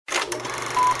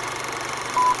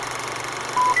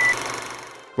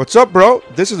What's up, bro?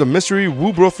 This is a mystery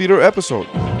Woo Bro Theater episode.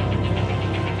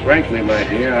 Frankly, my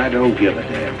dear, I don't give a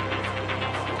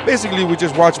damn. Basically, we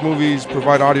just watch movies,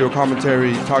 provide audio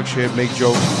commentary, talk shit, make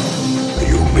jokes.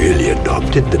 You merely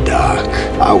adopted the dark.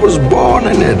 I was born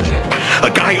in it. A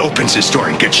guy opens his door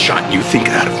and gets shot and you think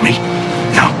that of me?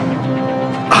 No.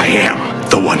 I am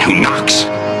the one who knocks.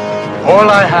 All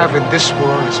I have in this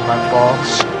world is my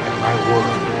balls and my word.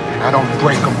 And I don't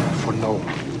break them for no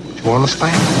one. Do you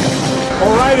understand?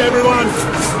 All right, everyone.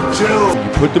 Chill.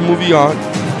 You put the movie on,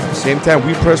 same time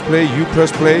we press play, you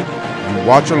press play, you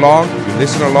watch along, you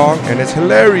listen along, and it's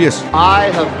hilarious.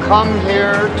 I have come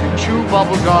here to chew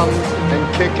bubblegum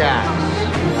and kick ass.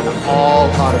 And I'm all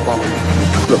out of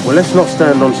bubblegum. Look, well, let's not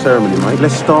stand on ceremony, mate.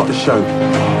 Let's start the show.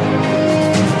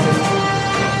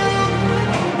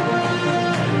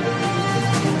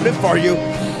 Live for you.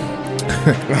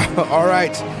 All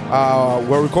right,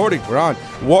 we're recording. We're on.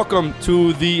 Welcome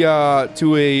to the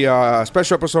a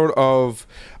special episode of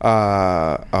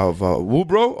Woo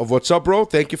Bro, of What's Up, Bro.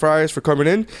 Thank you guys for coming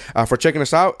in, for checking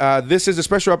us out. This is a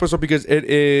special episode because it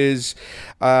is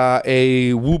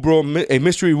a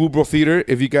mystery Woo Bro Theater.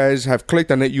 If you guys have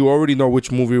clicked on it, you already know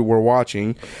which movie we're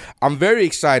watching. I'm very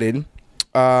excited.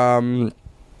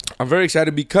 I'm very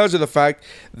excited because of the fact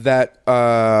that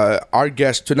our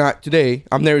guest today,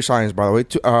 I'm Nary Science, by the way.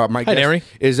 My guest Nary.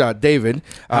 is David.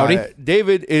 Howdy.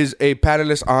 David is a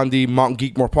panelist on the Mount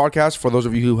Geekmore podcast. For those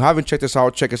of you who haven't checked us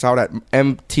out, check us out at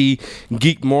MT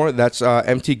Geekmore. That's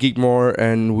MT Geekmore,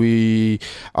 and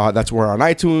that's where on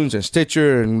iTunes and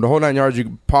Stitcher and the whole nine yards,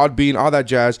 Podbean, all that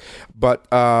jazz. But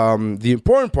the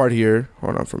important part here,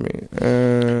 hold on for me.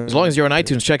 As long as you're on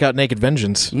iTunes, check out Naked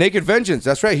Vengeance. Naked Vengeance,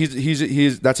 that's right.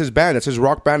 He's that's his band. It's his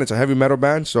rock band. It's a heavy metal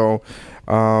band. So,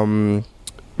 let me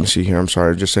see here. I'm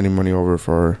sorry, just sending money over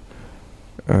for.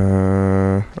 All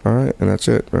right, and that's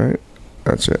it, right?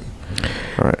 That's it.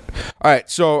 All right.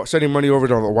 So sending money over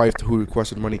to the wife who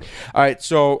requested money. All right.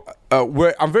 So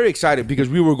I'm very excited because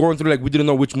we were going through, we didn't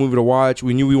know which movie to watch.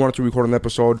 We knew we wanted to record an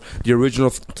episode. The original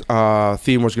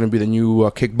theme was going to be the new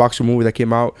kickboxing movie that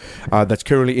came out. That's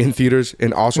currently in theaters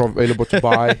and also available to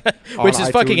buy. Which is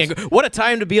iTunes. fucking what a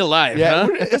time to be alive. Yeah,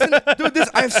 huh? dude.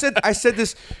 I said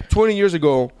this 20 years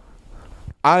ago.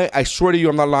 I swear to you,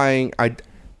 I'm not lying.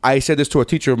 I said this to a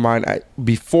teacher of mine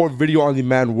before video on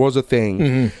demand was a thing.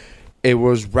 Mm-hmm. It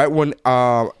was right when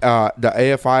the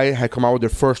AFI had come out with their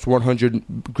first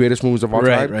 100 greatest movies of all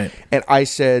time. Right. And I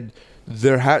said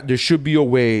there should be a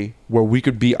way where we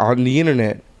could be on the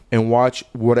internet and watch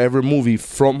whatever movie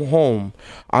from home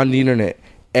on the internet.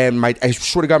 And I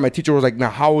swear to God, my teacher was like, "Now,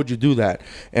 how would you do that?"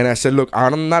 And I said, "Look,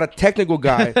 I'm not a technical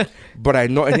guy, but I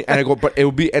know." And I go, "But it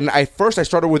would be." And I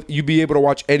started with, "You be able to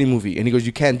watch any movie." And he goes,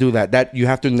 "You can't do that. That you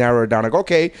have to narrow it down." I go,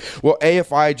 "Okay, well,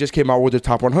 AFI just came out with the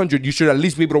top 100. You should at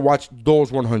least be able to watch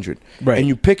those 100." Right. And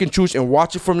you pick and choose and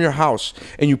watch it from your house,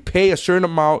 and you pay a certain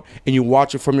amount and you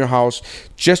watch it from your house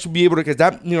just to be able to, because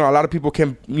that, a lot of people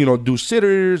can, do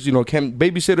sitters, can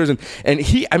babysitters, and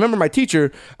I remember my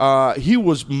teacher, he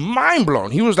was mind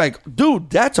blown. He was like, "Dude,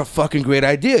 that's a fucking great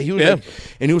idea." He was like,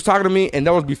 and he was talking to me, and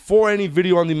that was before any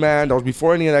video on demand. That was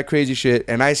before any of that crazy shit.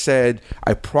 And I said,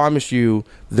 "I promise you,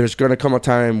 there's gonna come a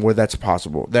time where that's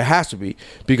possible. There has to be,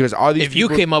 because all these if you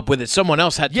came up with it, someone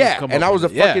else had to come up and I was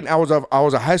with I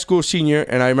was a high school senior,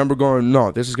 and I remember going,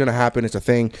 "No, this is gonna happen. It's a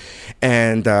thing."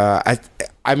 And I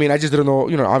just didn't know,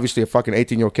 obviously a fucking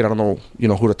 18-year-old kid, I don't know,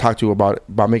 who to talk to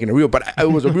about making it real, but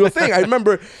it was a real thing. I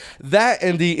remember that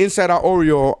and the Inside Out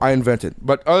Oreo I invented.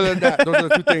 But other than that, those are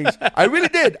the two things. I really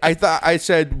did. I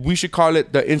said we should call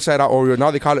it the Inside Out Oreo. Now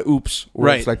they call it Oops, where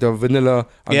right. It's like the vanilla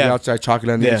on the outside,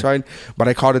 chocolate on the inside. But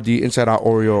I called it the Inside Out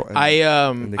Oreo.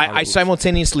 And I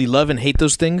simultaneously love and hate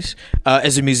those things.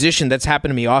 As a musician, that's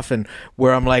happened to me often,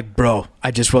 where I'm like, "Bro,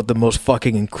 I just wrote the most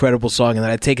fucking incredible song," and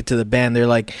then I take it to the band. They're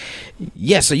like,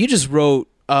 "Yeah, so you just wrote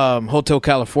Hotel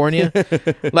California?"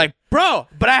 Like, "Bro,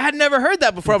 but I had never heard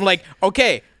that before." I'm like,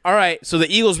 "Okay, all right, so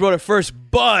the Eagles wrote it first,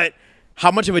 but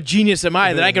how much of a genius am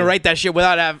I that I can write that shit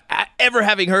without ever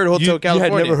having heard Hotel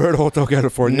California?" You had never heard Hotel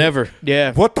California? Never.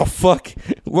 Yeah. What the fuck?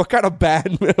 What kind of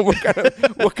band? what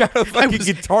kind of fucking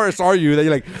guitarist are you that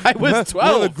you're like? I was 12.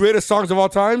 One of the greatest songs of all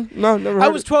time? No, never heard. I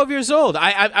was 12 years old.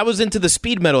 I was into the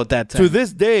speed metal at that time. To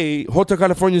this day, Hotel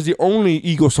California is the only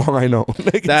Eagles song I know.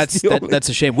 That's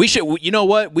a shame. We should. You know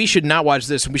what? We should not watch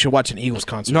this. We should watch an Eagles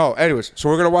concert. No. Anyways, so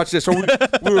we're gonna watch this. So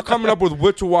we were coming up with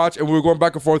what to watch, and we were going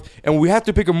back and forth, and we have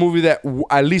to pick a movie that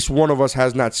at least one of us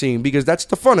has not seen, because that's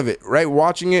the fun of it, right?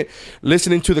 Watching it,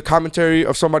 listening to the commentary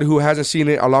of somebody who hasn't seen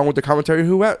it, along with the commentary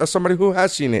of somebody who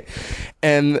has seen it.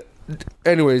 And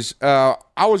anyways, I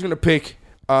was gonna pick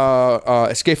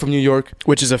Escape from New York.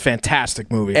 Which is a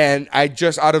fantastic movie. And I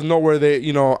just out of nowhere,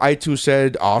 iTunes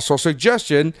said also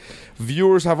suggestion.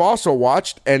 Viewers have also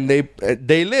watched, and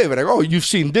they live. And I go, oh, you've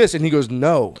seen this? And he goes,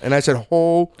 no. And I said,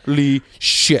 holy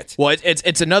shit. Well,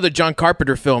 it's another John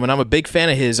Carpenter film, and I'm a big fan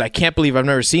of his. I can't believe I've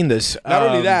never seen this. Not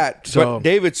only that, but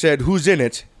David said, who's in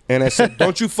it? And I said,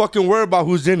 don't you fucking worry about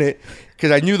who's in it.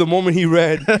 Because I knew the moment he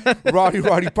read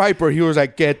Roddy Piper, he was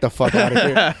like, get the fuck out of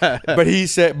here. But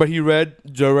he read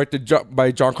directed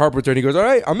by John Carpenter, and he goes, all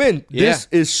right, I'm in. Yeah. This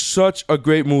is such a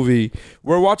great movie.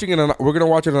 We're gonna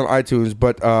watch it on iTunes.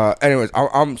 But anyways,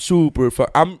 I'm super.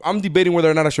 I'm debating whether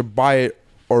or not I should buy it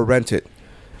or rent it.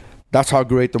 That's how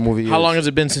great the movie is. How long has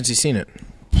it been since you've seen it?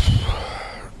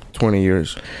 20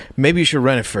 years. Maybe you should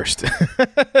rent it first.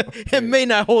 It may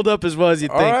not hold up as well as you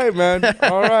think. All right, man.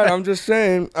 All right, I'm just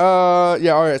saying.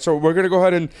 Yeah, all right. So we're going to go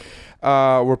ahead and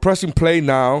we're pressing play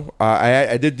now.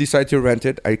 I did decide to rent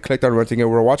it. I clicked on renting it.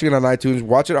 We're watching it on iTunes.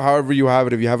 Watch it however you have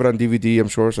it. If you have it on DVD, I'm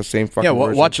sure it's the same fucking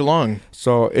version. Watch along.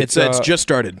 So it's just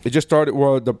started. It just started.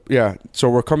 Well, so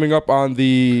we're coming up on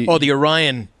the... Oh, the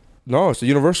Orion. No, it's the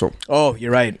Universal. Oh,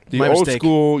 you're right. The My old mistake.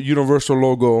 school Universal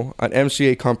logo, an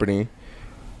MCA company.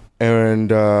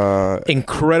 And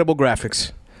incredible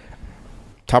graphics,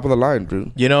 top of the line,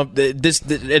 dude. You know,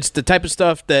 it's the type of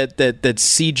stuff that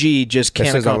CG just can't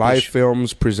accomplish. Alive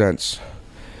Films presents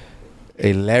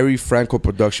a Larry Franco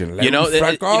production.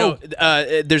 Franco.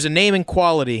 There's a name in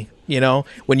quality. You know,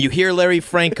 when you hear Larry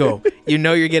Franco, you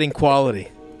know you're getting quality.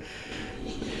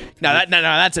 Now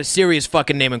that's a serious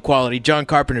fucking name in quality. John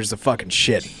Carpenter's the fucking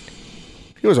shit.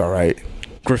 He was all right.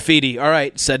 Graffiti. All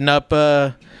right, setting up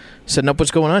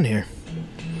what's going on here.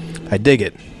 I dig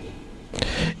it.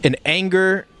 In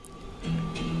Anger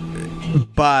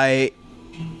by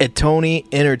Etony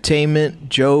Entertainment,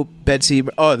 Joe Betsy.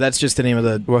 Oh, that's just the name of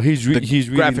the. Well, he's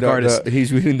reading graphic artist.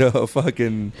 He's reading the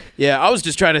fucking. Yeah, I was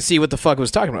just trying to see what the fuck it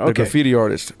was talking about. The Okay. graffiti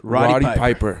artist, Roddy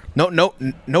Piper. No,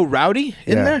 Rowdy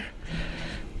in there.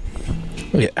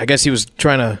 Yeah, I guess he was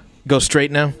trying to go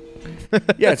straight now.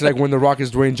 Yeah, it's like when The Rock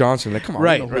is Dwayne Johnson. Like, come on,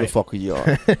 Right, we know who the fuck you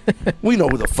are. We know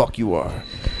who the fuck you are.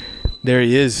 There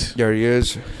he is. There he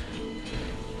is.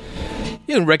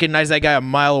 You can recognize that guy a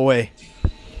mile away.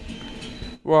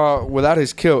 Well, without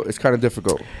his kilt, it's kind of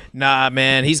difficult. Nah,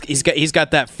 man, he's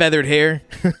got that feathered hair.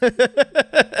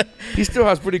 He still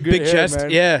has pretty good Big hair, chest,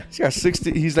 man. yeah. He's got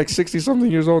 60. He's like 60-something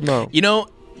years old now. You know,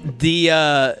 the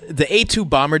A2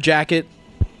 bomber jacket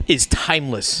is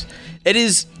timeless.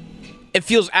 It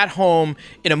feels at home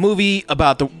in a movie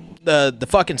about the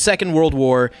fucking Second World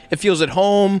War. It feels at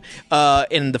home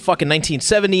in the fucking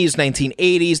 1970s,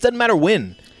 1980s. Doesn't matter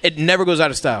when. It never goes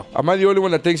out of style. Am I the only one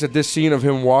that thinks that this scene of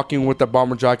him walking with the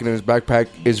bomber jacket in his backpack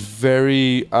is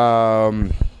very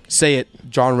Say it.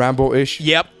 John Rambo-ish?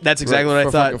 Yep, that's exactly what I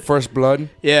thought. First Blood?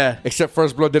 Yeah. Except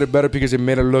First Blood did it better because it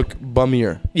made it look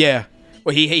bummier. Yeah.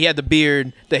 Well, he had the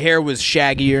beard. The hair was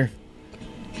shaggier.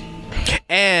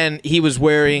 And he was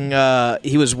wearing an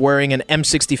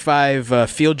M65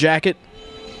 field jacket,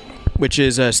 which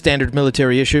is a standard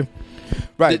military issue.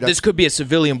 Right. This could be a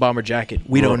civilian bomber jacket.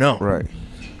 We don't know. Right.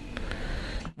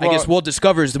 I guess we'll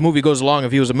discover as the movie goes along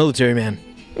if he was a military man.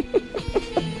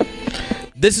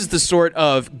 This is the sort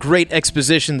of great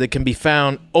exposition that can be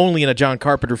found only in a John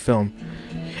Carpenter film.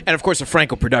 And, of course, a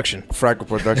Franco production.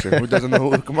 Who doesn't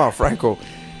know? Come on, Franco.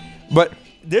 But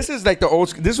this is like the old.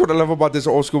 This is what I love about this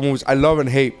old school movies. I love and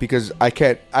hate because I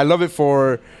can't. I love it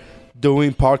for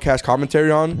doing podcast commentary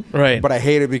on. Right. But I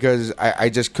hate it because I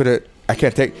just couldn't. I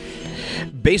can't take.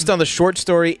 Based on the short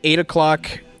story, 8 o'clock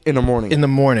in the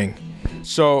morning.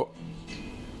 So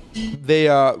they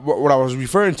what I was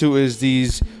referring to is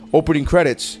these opening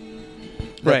credits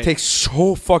that take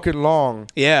so fucking long.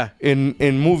 Yeah.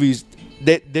 In movies,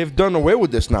 they've done away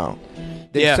with this now.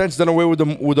 They've since done away with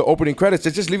the opening credits.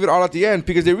 They just leave it all at the end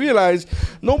because they realize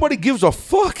nobody gives a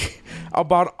fuck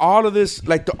about all of this,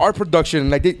 like the art production,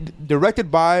 like they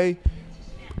directed by,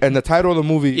 and the title of the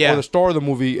movie or the star of the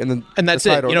movie, and that's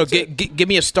the title. it. You know, give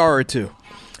me a star or two.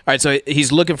 All right, so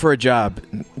he's looking for a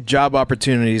job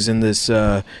opportunities in this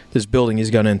this building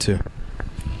he's gone into.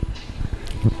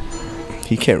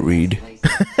 He can't read.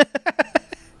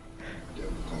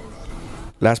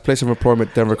 Last place of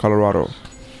employment, Denver, Colorado.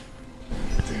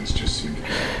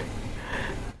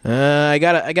 I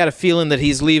got a feeling that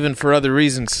he's leaving for other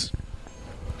reasons.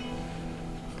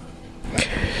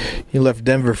 He left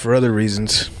Denver for other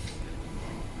reasons.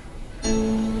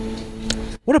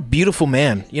 What a beautiful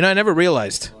man. You know, I never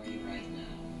realized.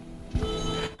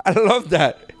 I love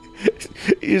that.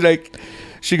 He's like,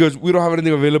 She goes, we don't have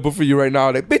anything available for you right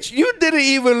now. Like, bitch, you didn't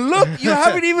even look. You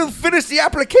haven't even finished the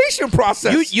application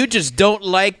process. You just don't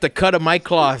like the cut of my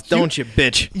cloth, don't you,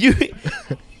 bitch?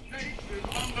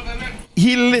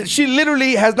 She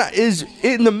literally is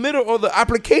in the middle of the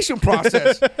application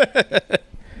process.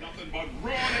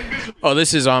 Oh,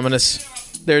 this is ominous.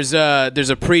 There's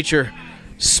a preacher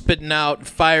spitting out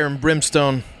fire and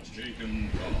brimstone.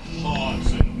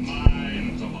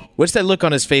 What's that look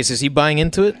on his face? Is he buying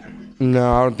into it?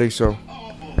 No, I don't think so.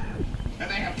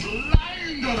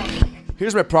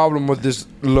 Here's my problem with this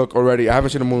look already. I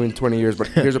haven't seen a movie in 20 years, but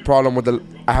here's a problem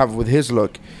I have with his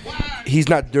look. He's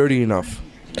not dirty enough.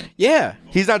 Yeah.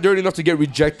 He's not dirty enough to get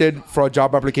rejected for a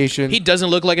job application. He doesn't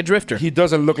look like a drifter. He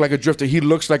doesn't look like a drifter. He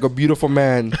looks like a beautiful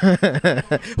man.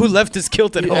 Who left his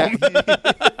kilt at home.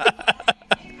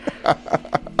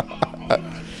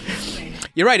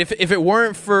 You're right. If it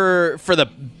weren't for the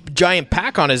giant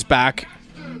pack on his back,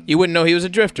 you wouldn't know he was a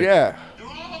drifter. Yeah.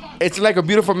 It's like a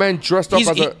beautiful man dressed up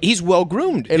he's well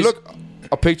groomed. And look,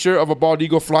 a picture of a bald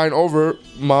eagle flying over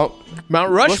Mount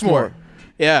Rushmore.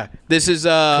 Yeah, this is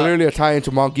clearly a tie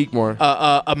into Mount Geekmore.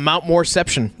 A Mount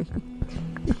Moreception.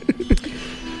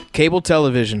 Cable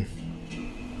television.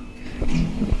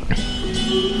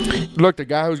 Look, the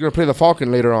guy who's going to play the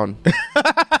Falcon later on.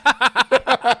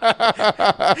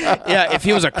 Yeah, if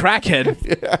he was a crackhead.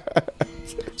 Yeah.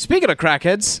 Speaking of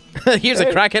crackheads, here's a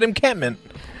crackhead encampment.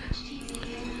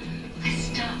 I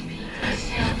stopped being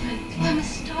myself and I'm a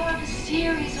star of a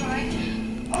series, or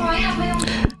I have my own.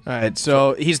 All right,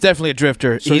 so he's definitely a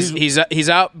drifter. So he's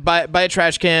out by a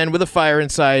trash can with a fire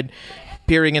inside,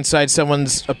 peering inside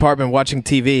someone's apartment watching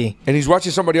TV. And he's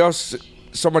watching somebody else's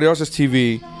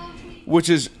TV, which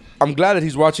is, I'm glad that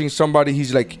he's watching somebody.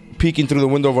 He's like peeking through the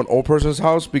window of an old person's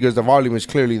house because the volume is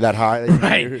clearly that high.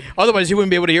 Right. Otherwise, you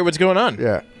wouldn't be able to hear what's going on.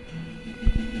 Yeah.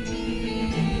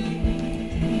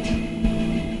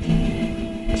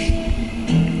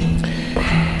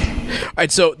 All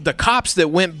right, so the cops that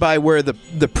went by where the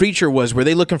preacher was, were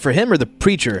they looking for him or the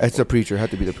preacher? It's the preacher. It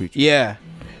had to be the preacher. Yeah.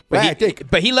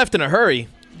 But he left in a hurry.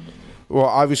 Well,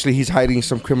 obviously, he's hiding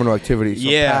some criminal activity.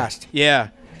 Past. Yeah.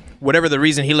 Whatever the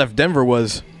reason he left Denver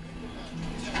was.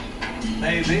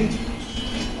 Maybe.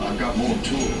 I've got more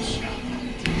tools.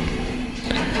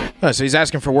 Oh, so he's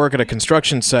asking for work at a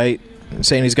construction site,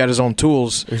 saying he's got his own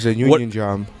tools. It's a union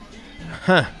job.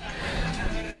 Huh.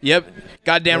 Yep.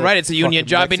 Goddamn right, it's a union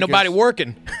job. Mexicans. Ain't nobody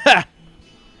working.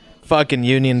 Fucking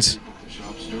unions.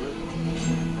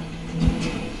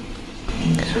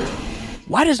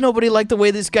 Why does nobody like the way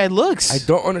this guy looks? I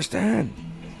don't understand.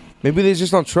 Maybe they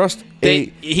just don't trust.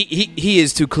 He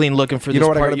is too clean looking for this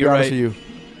part. You know what? I gotta be honest with you.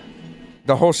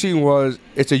 The whole scene was,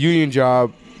 it's a union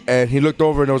job, and he looked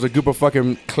over and there was a group of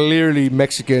fucking clearly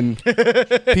Mexican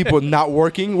people not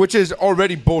working, which is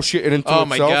already bullshitting into itself. Oh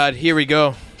my God, here we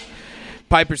go.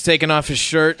 Piper's taking off his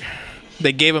shirt.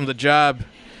 They gave him the job.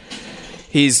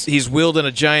 He's wielding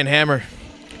a giant hammer.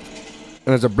 And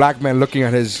there's a black man looking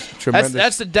at his tremendous...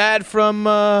 That's the dad from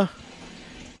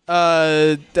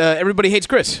Everybody Hates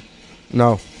Chris.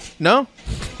 No. No?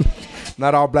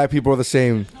 Not all black people are the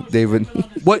same, David.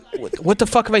 What the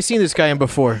fuck have I seen this guy in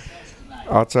before?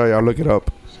 I'll tell you. I'll look it up.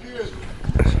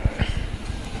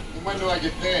 When do I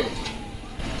get paid?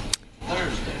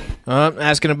 Thursday.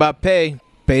 Asking about pay.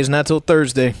 Pay's not till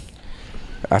Thursday.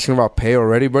 Asking about pay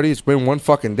already, buddy? It's been one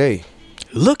fucking day.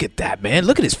 Look at that, man.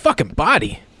 Look at his fucking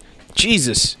body.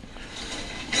 Jesus.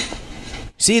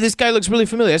 See, this guy looks really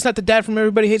familiar. That's not the dad from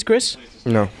Everybody Hates Chris?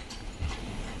 No.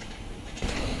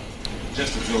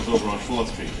 Chesterfield's over on 4th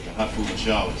Street with the hot food and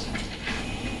showers.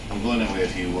 I'm going that way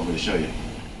if you want me to show you.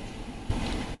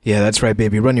 Yeah, that's right,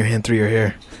 baby. Run your hand through your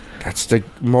hair. That's the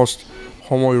most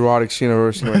homoerotic scene I've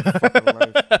ever seen in my fucking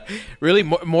life. Really?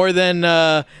 More than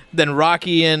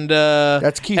Rocky and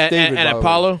that's Keith David, and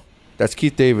Apollo? That's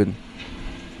Keith David.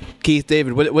 Keith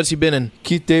David. What's he been in?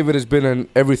 Keith David has been in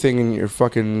everything in your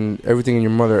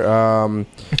mother.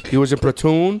 He was in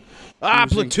Platoon.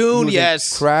 Platoon,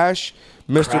 yes. Crash,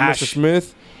 Mr. and Mr.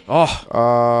 Smith.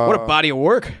 Oh, what a body of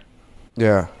work.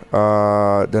 Yeah.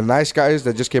 The Nice Guys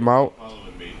that just came out.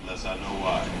 Following me unless I know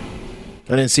why.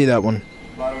 I didn't see that one.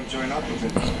 I don't join up with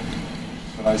him,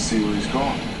 but I see where he's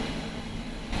going.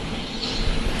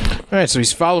 All right, so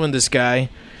he's following this guy.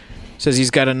 Says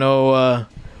he's got to know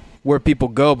where people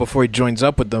go before he joins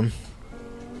up with them.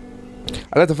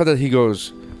 I like the fact that he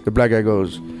goes, the black guy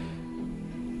goes,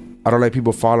 I don't like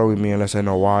people following me unless I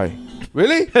know why.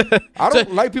 Really? I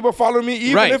don't like people following me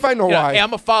even if I know why. Hey, I'm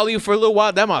going to follow you for a little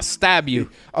while, then I'm going to stab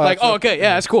you. Okay,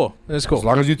 yeah, that's cool. That's cool. As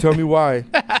long as you tell me why.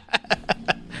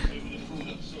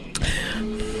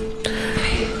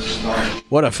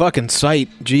 What a fucking sight.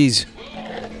 Jeez.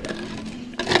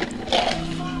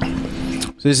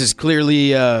 So this is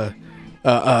clearly a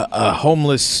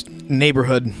homeless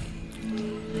neighborhood.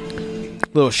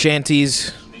 Little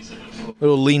shanties,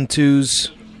 little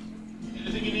lean-tos.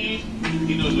 Anything you need,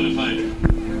 he knows where to find it.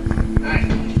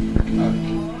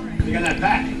 Hey, you got that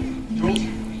back? Tools?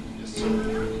 Yes,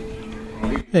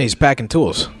 sir. Yeah, he's packing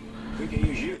tools. We can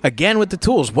use you. Again with the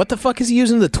tools. What the fuck is he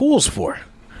using the tools for?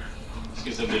 Let's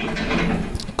get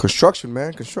something. Construction,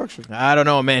 man. Construction. I don't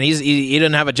know, man. He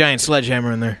doesn't have a giant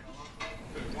sledgehammer in there.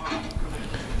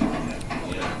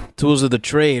 Tools of the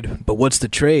trade. But what's the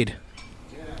trade?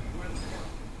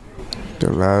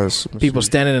 The last People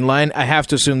standing in line. I have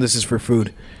to assume this is for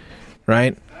food.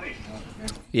 Right?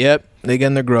 Yep. They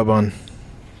getting their grub on.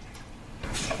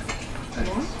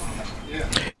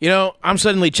 You know, I'm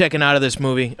suddenly checking out of this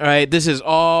movie. All right? This is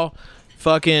all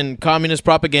fucking communist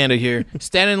propaganda here.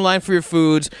 Standing in line for your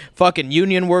foods. Fucking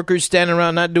union workers standing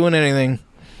around not doing anything.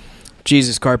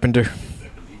 Jesus, Carpenter.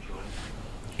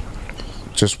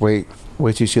 Just wait.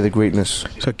 Wait till you see the greatness.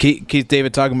 So Keith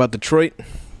David talking about Detroit.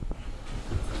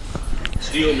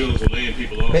 Steel mills are laying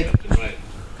people off left and right.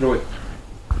 No, wait.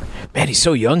 Man, he's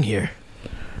so young here.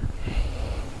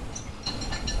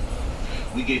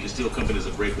 We gave the steel companies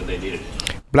a break when they needed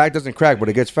it. Black doesn't crack, but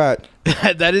it gets fat.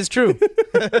 That is true.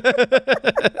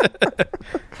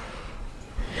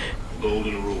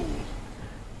 Golden rule.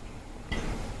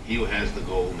 He who has the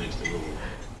gold makes the rule.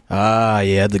 Ah,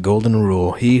 yeah, the golden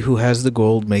rule. He who has the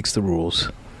gold makes the rules.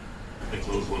 If they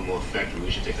close one more factory,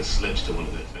 we should take a sledge to one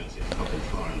of their fancy fucking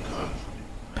foreign cars.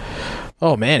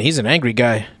 Oh, man, he's an angry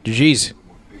guy. Jeez.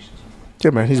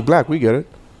 Yeah, man, he's black. We get it.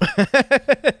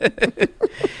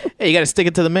 Hey, you got to stick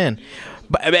it to the man.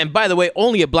 And by the way,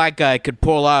 only a black guy could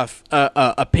pull off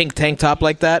a pink tank top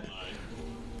like that.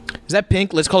 Is that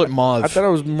pink? Let's call it mauve. I thought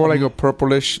it was more like a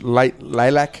purplish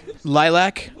lilac.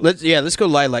 Lilac? Let's go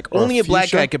lilac. Or Only a black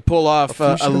fuchsia? guy could pull off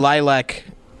a lilac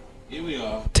Here we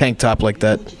are. tank top like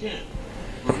that. What you can.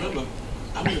 Remember,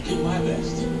 I'm gonna do my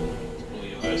best to blow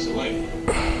your ass away.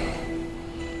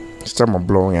 He's talking about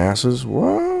blowing asses.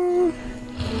 What?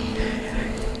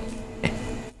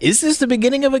 Is this the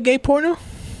beginning of a gay porno?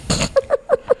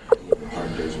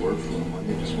 Hard day's work for the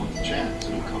money. They just want the chance.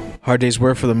 It'll come. Hard day's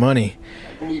work for the money.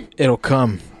 It'll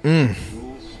come.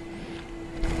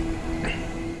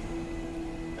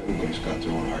 Everybody's got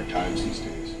their own hard times these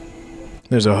days.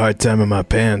 There's a hard time in my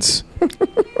pants.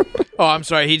 Oh, I'm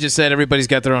sorry. He just said everybody's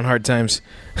got their own hard times.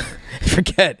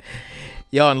 Forget.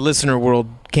 Y'all in listener world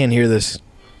can't hear this.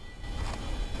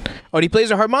 Oh, and he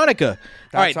plays a harmonica.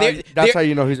 That's how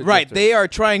you know he's a right. drifter. They are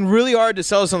trying really hard to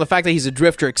sell us on the fact that he's a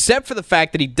drifter, except for the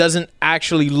fact that he doesn't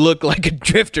actually look like a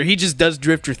drifter. He just does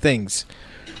drifter things.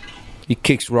 He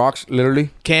kicks rocks, literally.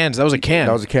 Cans. That was a can.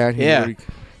 That was a can. He Yeah. literally-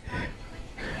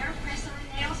 Hair bristling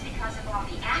nails because of all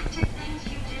the active things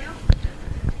you do.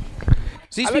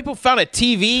 So these people found a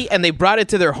TV and they brought it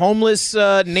to their homeless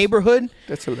neighborhood.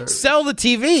 That's hilarious. Sell the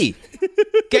TV.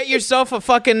 Get yourself a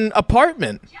fucking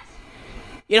apartment.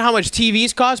 You know how much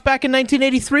TVs cost back in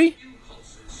 1983?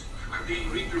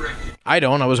 I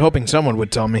don't. I was hoping someone would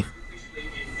tell me.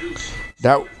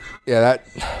 That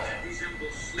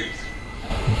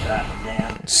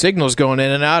Signals going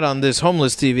in and out on this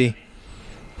homeless TV.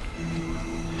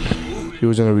 he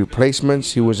was in the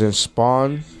Replacements. He was in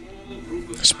Spawn.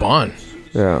 Spawn.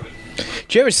 Yeah,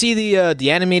 Did you ever see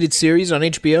the animated series on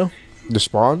HBO? the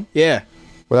Spawn. Yeah.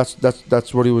 Well,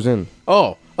 that's what he was in.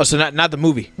 Oh, so not the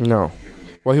movie. No.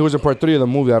 Well, he was in part 3 of the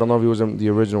movie. I don't know if he was in the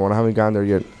original one. I haven't gotten there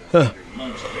yet.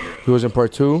 He was in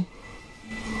part 2.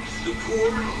 The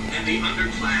poor and the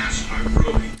underclass are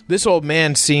growing. This old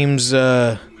man seems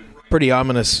pretty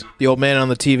ominous. The old man on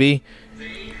the TV, They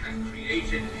have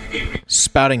created a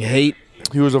spouting hate.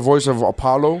 He was the voice of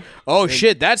Apollo. Oh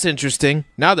shit, that's interesting.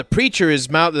 Now the preacher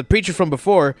the preacher from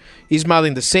before, he's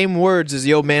mouthing the same words as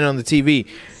the old man on the TV.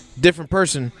 Different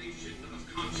person.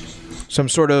 Some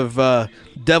sort of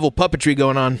devil puppetry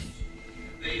going on.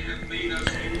 They have made us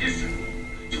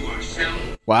indifferent to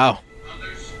ourselves, Wow.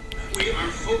 others. We are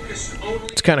focused only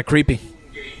It's kind of creepy.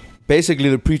 Basically,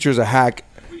 the preacher's a hack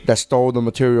that stole the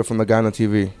material from the guy on the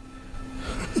TV.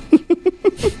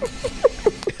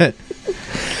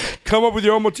 Come up with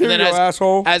your own And material, then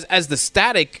asshole. as the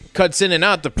static cuts in and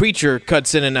out, the preacher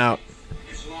cuts in and out.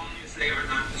 as long as they are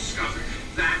not discovered.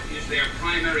 That is their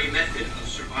primary method of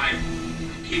survival.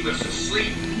 Keep us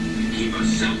asleep, keep us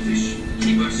selfish,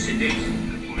 keep us sedated.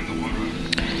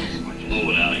 Blow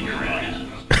it out of your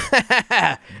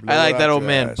ass. I like out that old your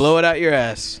man. ass. Blow it out your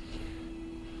ass.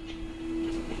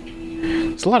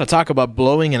 There's a lot of talk about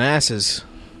blowing in asses.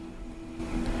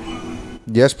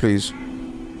 Yes, please.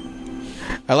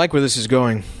 I like where this is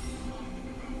going.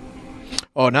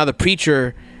 Oh, now the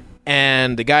preacher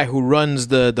and the guy who runs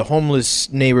the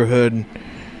homeless neighborhood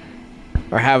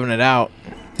are having it out.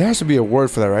 There has to be a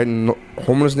word for that, right? No,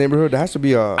 homeless neighborhood. There has to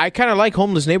be a. I kind of like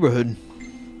homeless neighborhood.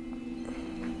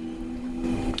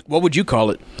 What would you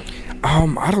call it?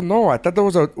 I don't know. I thought there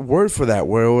was a word for that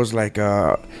where it was like,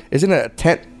 isn't it a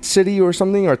tent city or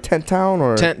something, or tent town,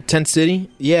 or tent city?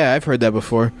 Yeah, I've heard that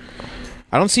before.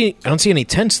 I don't see any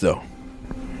tents though.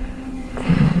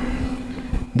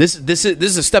 This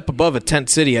is a step above a tent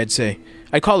city, I'd say.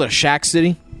 I'd call it a shack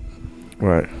city.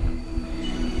 Right.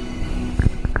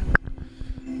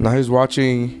 Now he's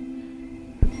watching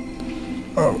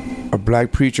a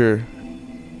black preacher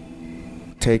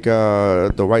take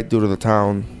the white dude of the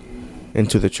town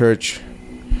into the church,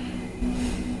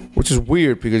 which is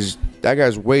weird because that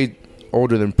guy's way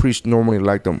older than priests normally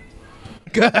like them.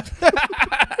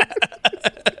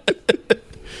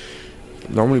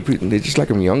 Normally they just like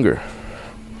him younger.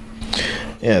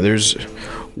 Yeah, there's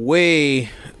way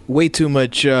too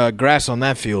much grass on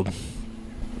that field.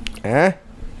 Eh?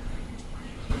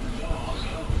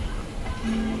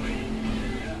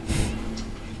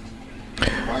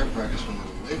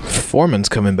 Foreman's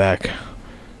coming back.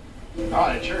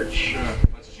 Oh, the church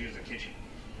lets us use the kitchen.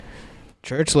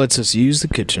 Church lets us use the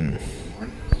kitchen.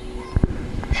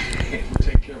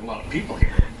 Take care of a lot of people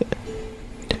here.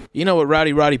 You know what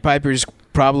Roddy Piper's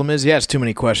problem is? He has too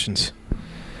many questions.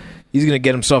 He's going to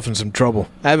get himself in some trouble.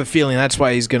 I have a feeling that's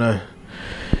why he's going to...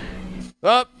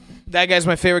 Oh, that guy's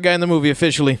my favorite guy in the movie,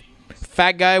 officially.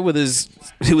 Fat guy with his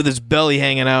belly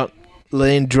hanging out,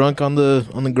 laying drunk on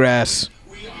the grass.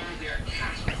 We are their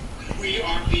cattle. We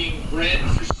are being bred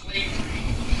for slavery.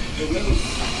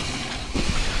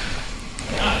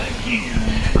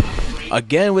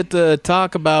 Again with the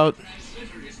talk about...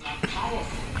 Transmitter is not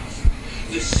powerful.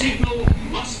 The signal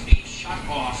must be shut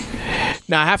off.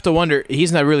 Now, I have to wonder,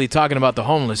 he's not really talking about the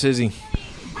homeless, is he?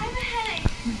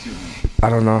 I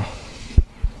don't know.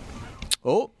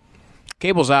 Oh,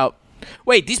 cable's out.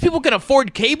 Wait, these people can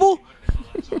afford cable?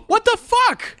 What the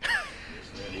fuck?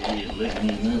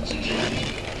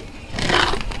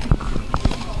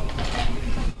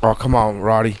 Oh, come on,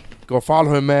 Roddy. Go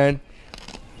follow him, man.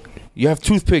 You have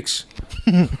toothpicks.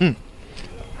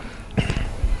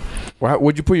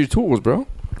 Where'd you put your tools, bro?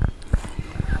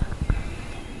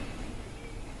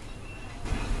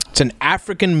 It's an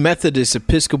African Methodist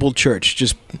Episcopal Church.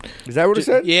 Just Is that what it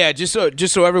said? yeah, just so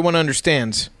everyone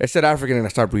understands. It said African and I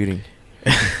stopped reading.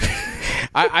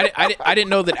 I didn't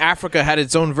know that Africa had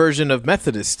its own version of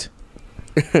Methodist.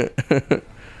 It's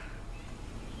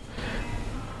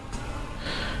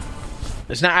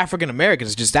not African American,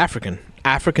 it's just African.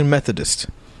 African Methodist.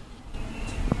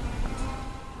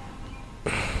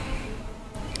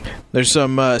 There's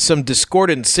some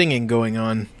discordant singing going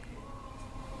on.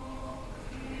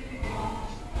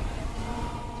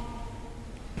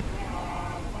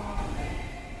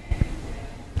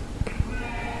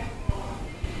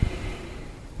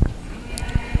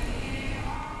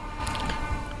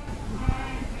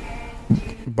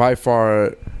 By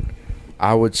far,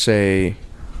 I would say,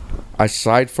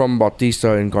 aside from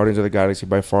Bautista in Guardians of the Galaxy,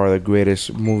 by far the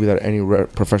greatest movie that any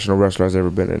professional wrestler has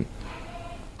ever been in.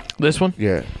 This one?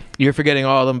 Yeah. You're forgetting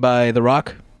all of them by The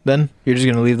Rock, then? You're just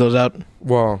going to leave those out?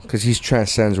 Well, because he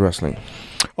transcends wrestling.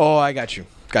 Oh, I got you.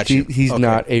 He's okay.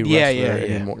 Not a wrestler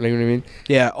anymore. You know what I mean?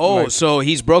 Yeah. Oh, like, so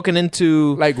he's broken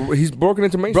into... Like, he's broken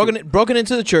into mainstream. Broken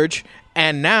into the church,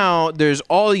 and now there's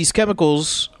all these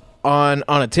chemicals on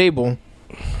a table.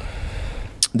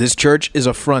 This church is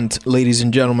a front, ladies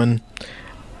and gentlemen.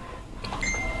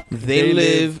 They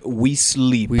live, we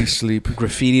sleep. We sleep.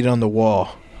 Graffitied on the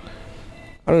wall.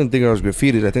 I don't think that was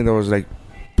graffitied. I think that was like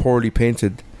poorly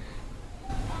painted.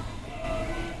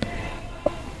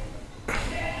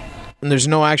 And there's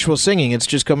no actual singing. It's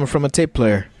just coming from a tape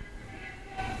player.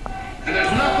 And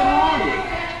there's nothing wrong with it.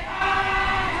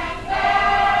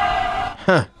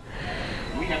 Huh.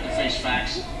 We have to face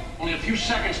facts. Only a few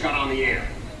seconds got on the air.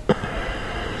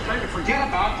 It's time to forget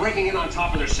about breaking in on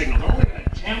top of their signal. They're only going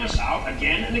to jam us out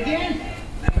again and again.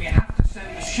 Then we have to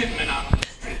send the shipment out.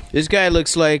 This guy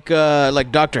looks like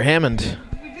Dr. Hammond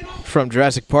from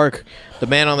Jurassic Park, the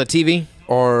man on the TV.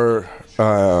 Or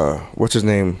what's his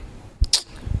name?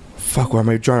 Fuck, why am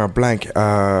I drawing a blank?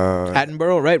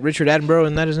 Attenborough, right? Richard Attenborough,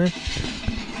 isn't that his name?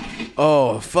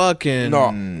 Oh, fucking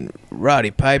no.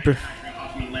 Roddy Piper.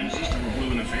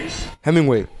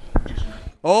 Hemingway.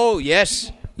 Oh,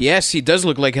 yes. Yes, he does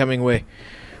look like Hemingway.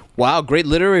 Wow, great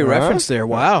literary reference there.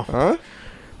 Wow. Huh?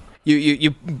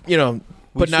 You know,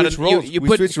 Putting out switched roles.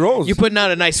 We switched roles. You putting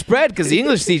out a nice spread because the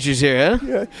English teacher's here, huh?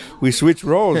 Yeah, we switched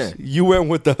roles. You went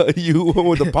with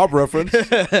the pop reference.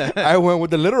 I went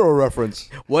with the literal reference.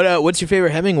 What's your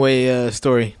favorite Hemingway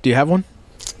story? Do you have one?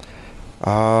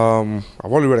 I've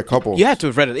only read a couple. You have to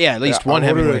have read it. Yeah, at least one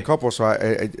I've only Hemingway. read a couple, so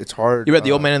it's hard. You read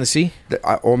The Old Man and the Sea?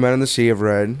 Old Man and the Sea. I've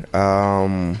read.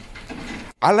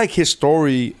 I like his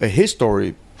story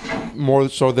more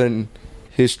so than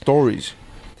his stories.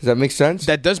 Does that make sense?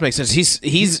 That does make sense.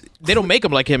 He's they don't make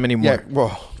him like him anymore. Yeah,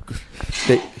 well,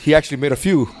 he actually made a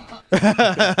few.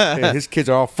 His kids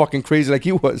are all fucking crazy like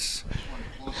he was.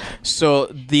 So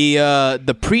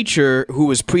the preacher who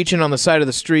was preaching on the side of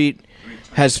the street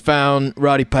has found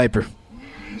Roddy Piper.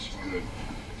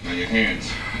 Now your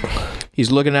hands. He's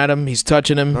looking at him. He's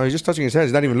touching him. No, he's just touching his hands.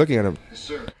 He's not even looking at him. Yes,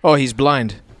 sir. Oh, he's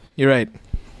blind. You're right.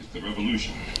 It's the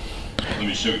revolution. Let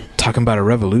me show you. Talking about a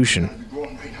revolution. We're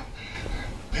going right now.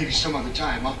 Maybe some other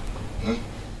time, huh? Huh?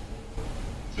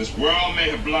 This world may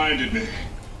have blinded me,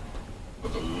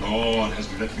 but the Lord has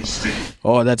let me see.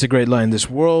 Oh, that's a great line. This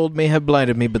world may have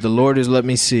blinded me, but the Lord has let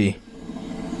me see.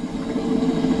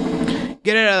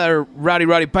 Get out of there,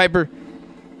 Roddy Piper.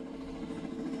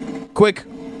 Quick.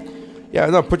 Yeah,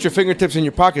 no, put your fingertips in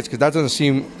your pockets because that doesn't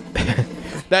seem...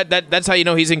 That's how you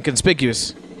know he's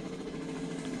inconspicuous.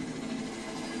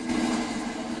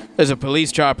 There's a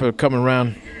police chopper coming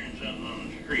around.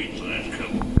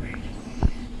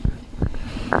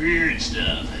 Weird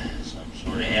stuff. Some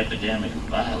sort of epidemic of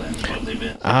violence, what they've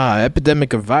been.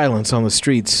 Epidemic of violence on the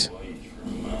streets.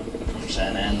 From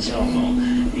San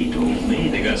Anselmo. He told me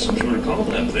they got some sort of cult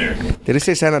up there. Did it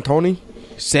say San Antonio?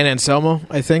 San Anselmo,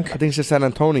 I think. I think it says San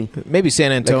Antonio. Maybe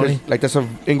San Antonio. Like that's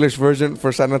an English version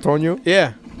for San Antonio?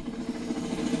 Yeah.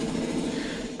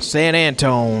 San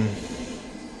Antone.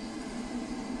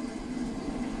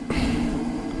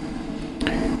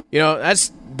 You know,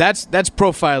 that's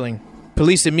profiling.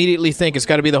 Police immediately think it's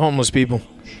got to be the homeless people.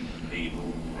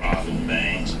 People robbing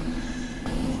banks.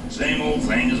 Same old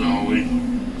thing as always.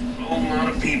 A whole lot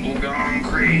of people gone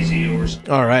crazy or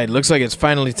something. All right, looks like it's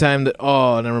finally time to...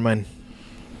 Oh, never mind.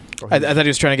 I thought he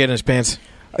was trying to get in his pants.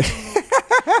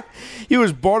 He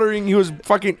was bartering. He was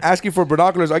fucking asking for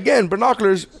binoculars. Again,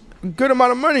 binoculars, good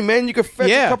amount of money, man. You could fetch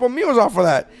a couple meals off of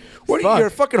that. What? You're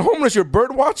fucking homeless. You're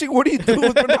bird watching? What do you do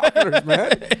with binoculars,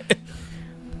 man?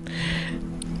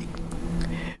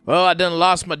 Well, I done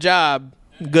lost my job.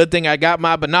 Good thing I got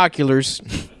my binoculars.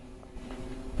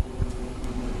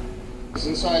 What's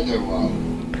inside there, Wild?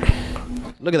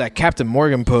 Look at that Captain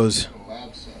Morgan pose.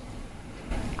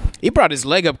 He brought his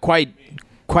leg up quite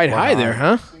high there,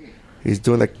 huh? He's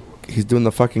doing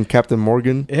the fucking Captain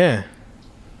Morgan. Yeah.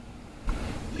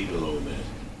 Leave it alone, man.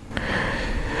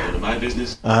 None of my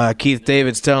business. Keith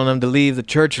David's telling him to leave the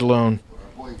church alone.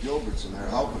 Our boy Gilbert's in there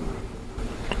helping him.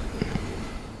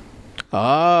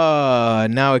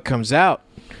 Now it comes out.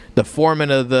 The foreman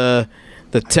of the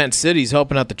tent city's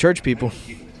helping out the church people.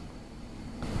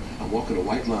 I'm walking a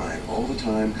white line all the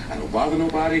time. I don't bother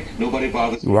nobody. Nobody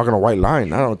bothers me. You're walking a white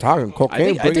line. I don't know, talking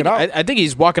cocaine. Bring it out. I think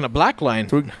he's walking a black line.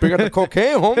 Bring out the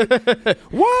cocaine, homie.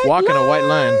 Walking a white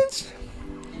line.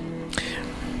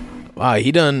 Wow,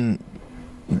 he done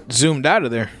zoomed out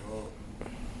of there.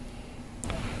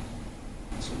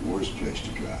 It's the worst place to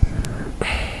drive.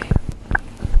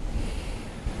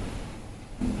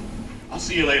 I'll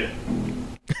see you later.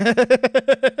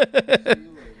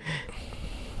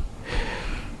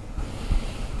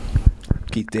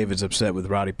 Keith David's upset with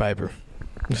Roddy Piper.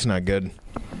 It's not good.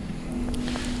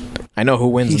 I know who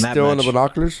wins He's in that still match. in the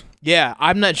binoculars? Yeah,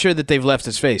 I'm not sure that they've left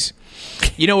his face.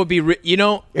 You know,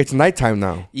 it's nighttime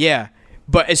now. Yeah,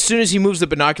 but as soon as he moves the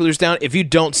binoculars down, if you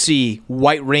don't see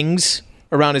white rings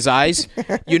around his eyes,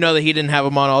 you know that he didn't have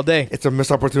them on all day. It's a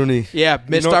missed opportunity. Yeah,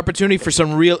 missed opportunity for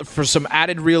some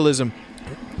added realism.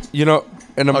 You know,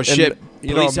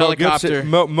 Police helicopter.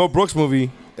 Mel Brooks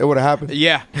movie, it would have happened.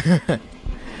 Yeah.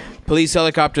 Police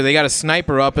helicopter. They got a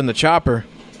sniper up in the chopper.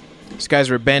 These guys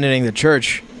are abandoning the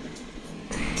church.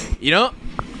 You know,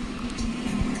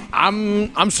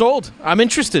 I'm sold. I'm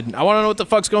interested. I want to know what the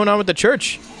fuck's going on with the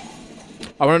church.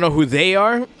 I want to know who they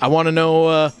are. I want to know.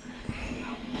 I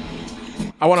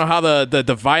want to know how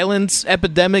the violence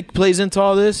epidemic plays into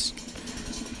all this.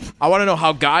 I want to know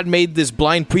how God made this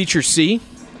blind preacher see.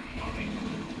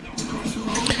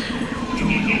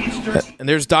 And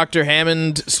there's Dr.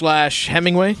 Hammond /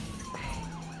 Hemingway.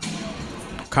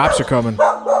 Cops are coming.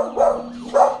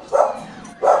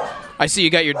 I see you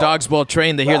got your dogs well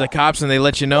trained. They hear the cops and they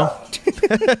let you know.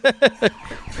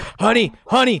 Honey,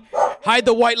 hide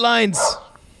the white lines.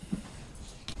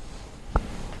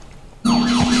 All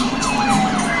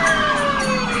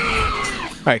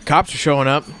right, cops are showing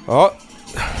up. Oh,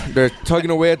 They're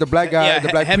tugging away at the black guy. The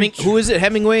black preacher. Who is it?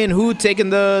 Hemingway and who taking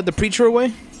the preacher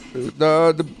away?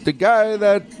 The guy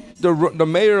that the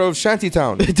mayor of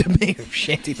Shantytown. The mayor of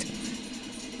Shantytown.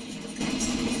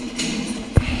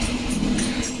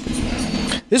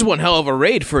 This is one hell of a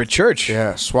raid for a church.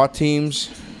 Yeah, SWAT teams.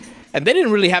 And they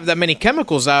didn't really have that many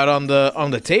chemicals out on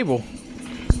the table.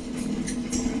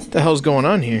 What the hell's going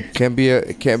on here?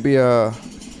 It can't be a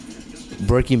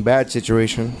Breaking Bad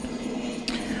situation.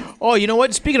 Oh, you know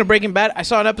what? Speaking of Breaking Bad, I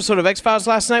saw an episode of X-Files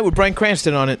last night with Bryan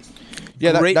Cranston on it.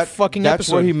 Yeah, Great fucking that's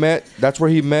episode. That's where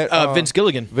he met Vince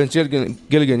Gilligan. Vince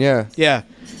Gilligan, yeah. Yeah.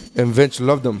 And Vince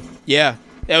loved him. Yeah.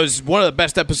 That was one of the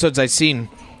best episodes I've seen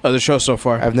of the show so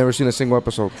far. I've never seen a single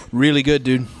episode. Really good,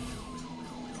 dude.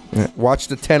 Yeah. Watch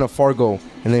the 10 of Fargo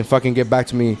and then fucking get back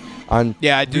to me on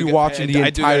rewatching the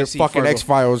entire fucking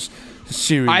X-Files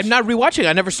series. I'm not rewatching.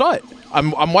 I never saw it.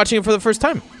 I'm watching it for the first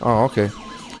time. Oh, okay.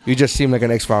 You just seem like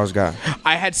an X-Files guy.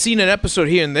 I had seen an episode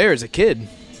here and there as a kid.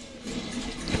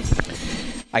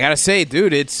 I gotta say,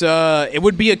 dude, it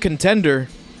would be a contender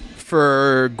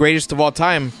for greatest of all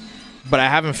time, but I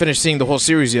haven't finished seeing the whole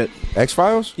series yet.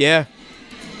 X-Files? Yeah.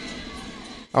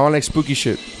 I want like spooky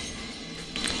shit.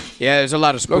 Yeah, there's a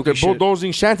lot of spooky Look, they're shit.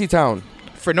 bulldozing Shantytown.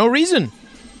 For no reason.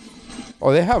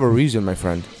 Oh, they have a reason, my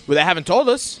friend. Well, they haven't told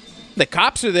us. The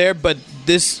cops are there, but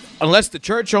unless the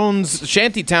church owns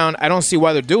Shantytown, I don't see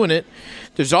why they're doing it.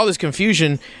 There's all this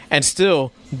confusion, and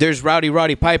still, there's Rowdy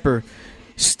Roddy Piper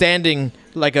standing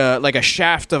like a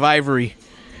shaft of ivory.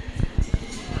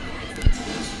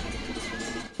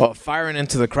 Oh, firing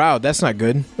into the crowd. That's not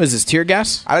good. What is this, tear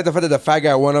gas? I like the fact that the fat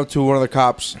guy went up to one of the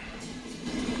cops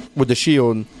with the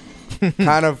shield,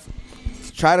 kind of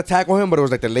tried to tackle him, but it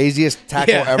was like the laziest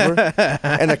tackle ever.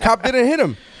 And the cop didn't hit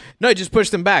him. No, he just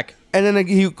pushed him back. And then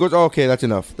he goes, oh, okay, that's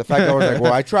enough. The fat guy was like,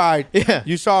 well, I tried. Yeah.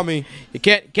 You saw me. You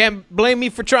can't blame me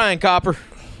for trying, copper.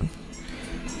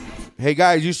 Hey,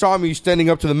 guys, you saw me standing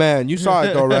up to the man. You saw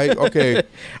it, though, right? Okay.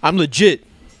 I'm legit.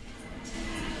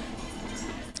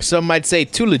 Some might say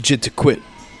too legit to quit.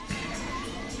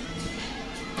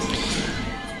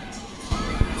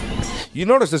 You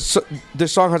notice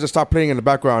this song has to stop playing in the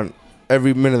background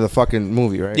every minute of the fucking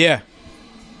movie, right? Yeah.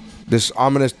 This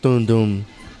ominous doom doom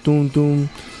doom doom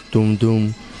doom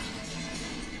doom.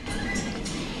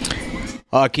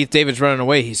 Keith David's running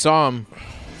away. He saw him.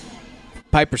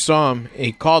 Piper saw him.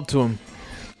 He called to him.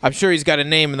 I'm sure he's got a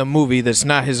name in the movie that's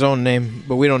not his own name,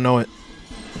 but we don't know it.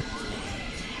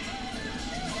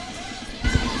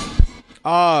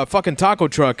 Fucking taco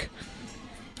truck.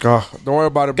 Oh, don't worry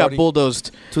about it, Got buddy.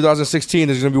 bulldozed. 2016,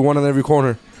 there's going to be one on every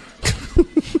corner.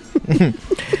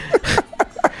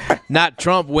 Not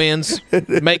Trump wins.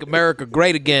 Make America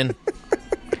great again.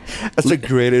 That's the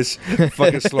greatest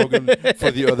fucking slogan for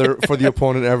the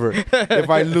opponent ever. If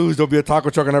I lose, there'll be a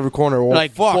taco truck on every corner. Well,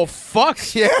 like, fuck. well,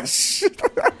 fuck. Yes.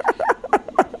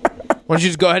 Why don't you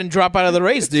just go ahead and drop out of the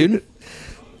race, dude?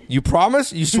 You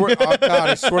promise? You swear? Oh, God,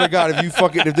 I swear to God,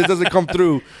 if this doesn't come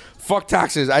through, fuck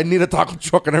taxes. I need a taco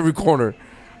truck on every corner.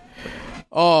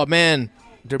 Oh man,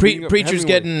 preacher's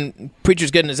getting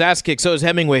his ass kicked. So is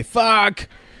Hemingway. Fuck.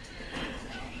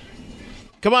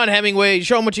 Come on, Hemingway.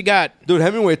 Show him what you got. Dude,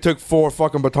 Hemingway took 4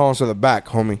 fucking batons to the back,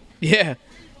 homie. Yeah.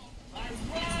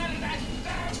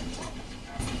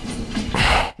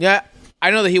 Yeah,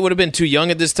 I know that he would have been too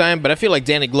young at this time, but I feel like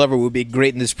Danny Glover would be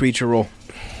great in this preacher role.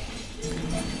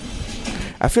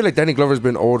 I feel like Danny Glover's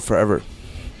been old forever.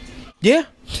 Yeah.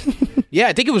 Yeah,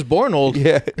 I think he was born old.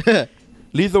 Yeah.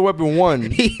 Lethal Weapon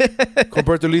 1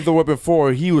 compared to Lethal Weapon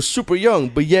 4, he was super young,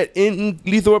 but yet in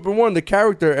Lethal Weapon 1, the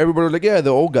character, everybody was like, yeah, the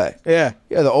old guy. Yeah.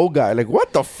 Yeah, the old guy. Like,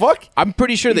 what the fuck? I'm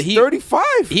pretty sure He's that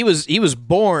 35. He was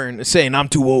born saying, I'm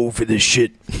too old for this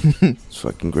shit. It's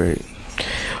fucking great.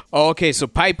 Oh, okay, so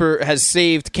Piper has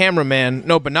saved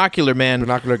Binocular Man.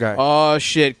 Binocular guy. Oh,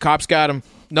 shit. Cops got him.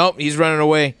 Nope, he's running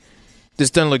away. This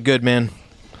doesn't look good, man.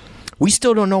 We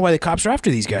still don't know why the cops are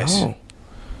after these guys. No.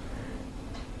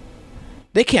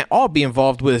 They can't all be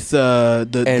involved with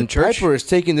the church. Piper is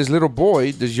taking this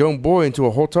young boy, into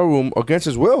a hotel room against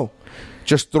his will.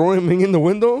 Just throwing him in the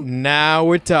window. Now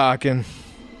we're talking.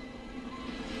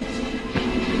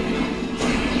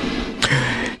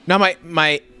 Now,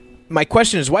 my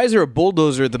question is, why is there a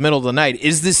bulldozer at the middle of the night?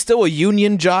 Is this still a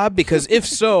union job? Because if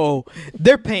so,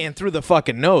 they're paying through the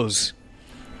fucking nose.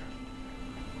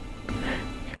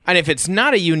 And if it's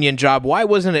not a union job, why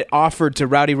wasn't it offered to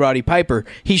Rowdy Roddy Piper?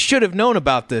 He should have known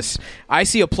about this. I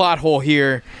see a plot hole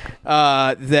here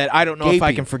that I don't know if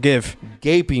I can forgive.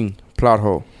 Gaping plot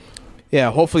hole.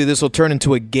 Yeah, hopefully this will turn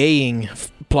into a gaying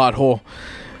plot hole.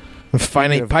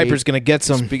 Finally, Piper's going to get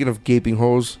some. Speaking of gaping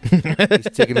holes, he's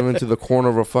taking him into the corner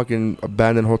of a fucking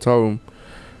abandoned hotel room.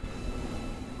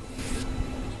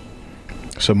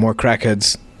 Some more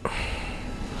crackheads.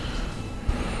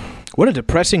 What a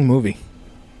depressing movie.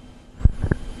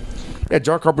 Yeah,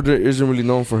 John Carpenter isn't really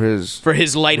known for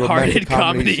his lighthearted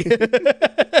comedy.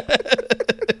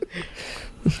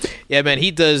 Yeah, man,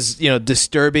 he does,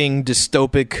 disturbing,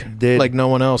 dystopic, like no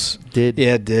one else.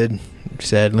 Yeah, did.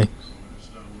 Sadly.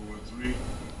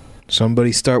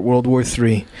 Somebody start World War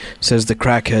III, says the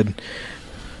crackhead.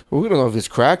 Well, we don't know if it's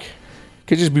crack.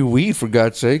 Could just be weed, for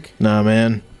God's sake. Nah,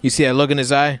 man. You see that look in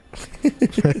his eye?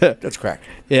 That's crack.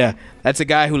 Yeah, that's a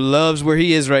guy who loves where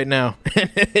he is right now.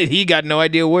 He got no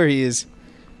idea where he is.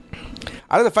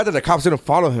 I like the fact that the cops didn't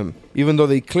follow him, even though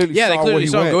they clearly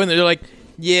saw him go in there. They're like,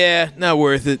 yeah, not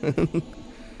worth it.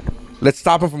 Let's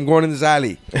stop him from going in this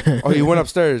alley. Oh, he went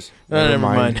upstairs. Never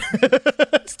mind.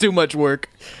 It's too much work.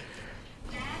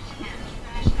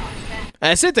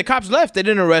 That's it. The cops left. They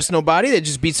didn't arrest nobody. They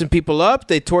just beat some people up.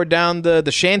 They tore down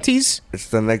the shanties. It's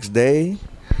the next day.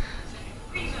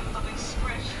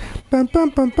 Bum, bum,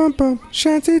 bum, bum, bum.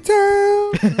 Shanty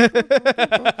town.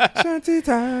 Shanty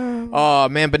town. Oh,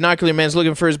 man. Binocular man's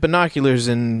looking for his binoculars,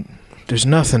 and there's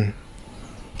nothing.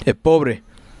 El pobre.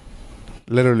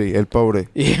 Literally, el pobre.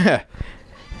 Yeah.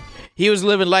 He was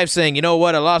living life saying, you know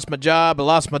what? I lost my job. I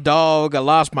lost my dog. I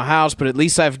lost my house, but at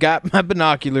least I've got my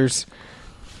binoculars.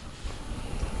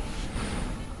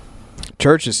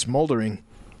 Church is smoldering.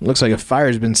 Looks like a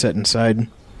fire's been set inside.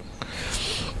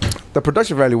 The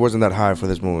production value wasn't that high for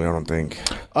this movie, I don't think.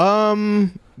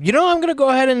 I'm gonna go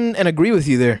ahead and agree with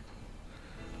you there.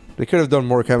 They could have done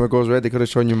more chemicals, right? They could have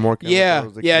shown you more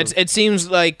chemicals. Yeah. It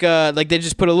seems like they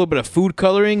just put a little bit of food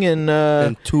coloring in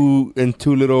two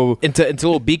little into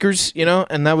little beakers,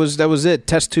 and that was it.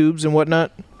 Test tubes and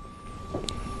whatnot.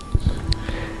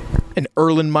 An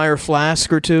Erlenmeyer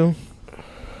flask or two.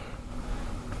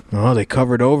 Oh, they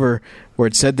covered over where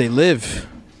it said they live,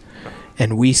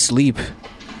 and we sleep.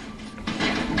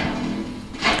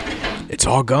 It's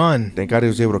all gone. Thank God he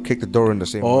was able to kick the door in the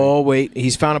same way. Oh, wait.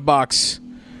 He's found a box.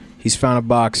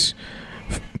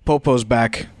 Popo's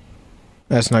back.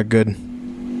 That's not good.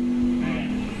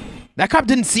 That cop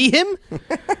didn't see him?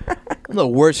 The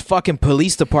worst fucking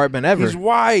police department ever. He's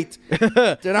white.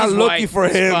 They're not looking for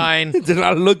him. He's fine. They're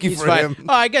not looking for him.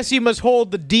 Oh, I guess he must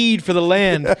hold the deed for the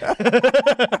land.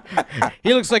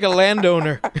 He looks like a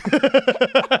landowner.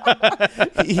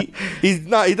 He's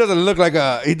not. He doesn't look like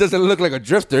a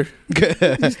drifter.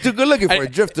 He's too good looking for a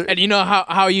drifter. And you know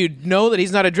how you know that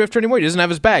he's not a drifter anymore? He doesn't have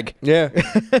his bag. Yeah.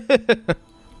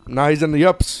 Now he's in the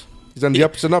ups. He's on the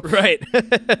ups and ups. Right.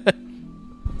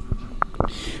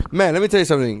 Man, let me tell you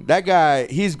something. That guy,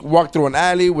 he's walked through an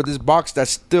alley with this box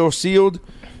that's still sealed.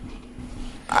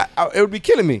 It would be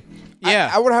killing me.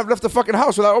 Yeah. I would have left the fucking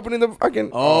house without opening the fucking...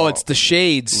 Oh, it's the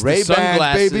shades. Ray-Bans, the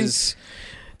sunglasses. baby.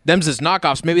 Them's his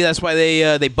knockoffs. Maybe that's why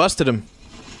they busted him.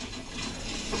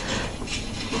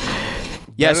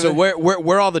 Yeah, so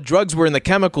where all the drugs were and the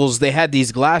chemicals, they had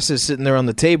these glasses sitting there on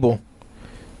the table.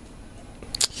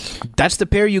 That's the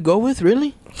pair you go with,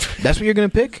 really? That's what you're going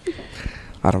to pick?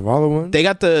 Out of all the ones? They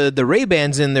got the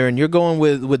Ray-Bans in there, and you're going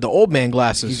with the old man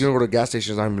glasses. He's going to go to gas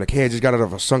stations and I'm like, hey, I just got out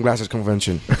of a sunglasses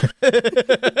convention.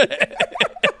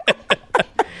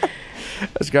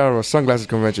 Let's get out of a sunglasses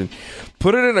convention.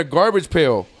 Put it in a garbage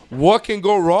pail. What can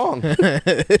go wrong?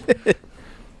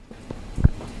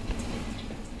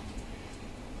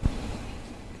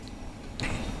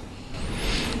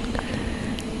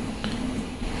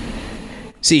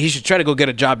 See, he should try to go get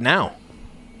a job now.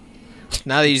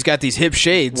 Now that he's got these hip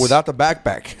shades. Without the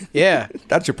backpack. Yeah.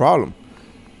 That's your problem.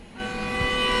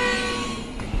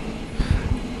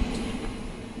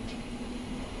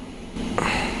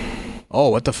 Oh,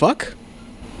 what the fuck?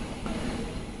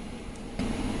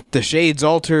 The shades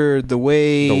alter the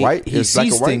way he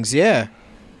sees things, yeah.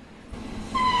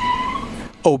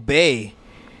 Obey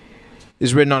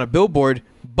is written on a billboard,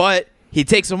 but he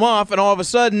takes them off and all of a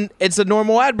sudden it's a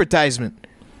normal advertisement.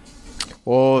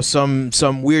 Oh, some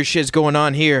weird shit's going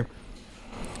on here.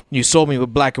 You sold me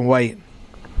with black and white.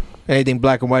 Anything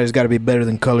black and white has got to be better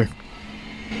than color.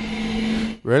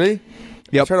 Really?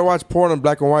 Yep. I try to watch porn in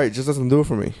black and white. It just doesn't do it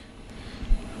for me.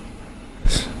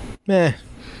 I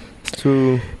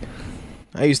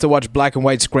used to watch black and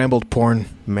white scrambled porn.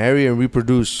 Marry and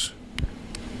reproduce.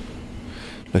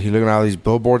 Like you're looking at all these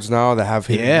billboards now that have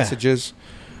hidden messages.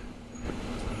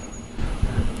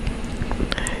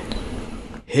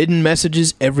 Hidden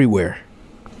messages everywhere.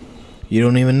 You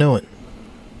don't even know it.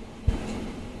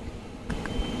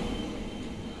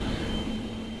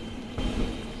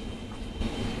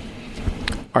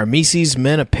 Armises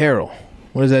Men Apparel.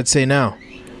 What does that say now?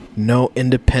 No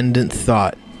independent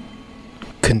thought.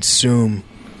 Consume.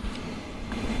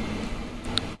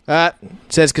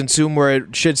 It says consume where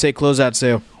it should say closeout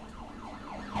sale.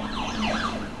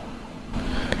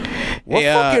 What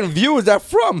fucking view is that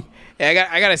from? Yeah,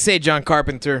 I gotta say, John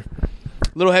Carpenter, a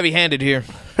little heavy-handed here.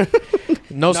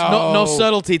 No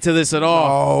subtlety to this at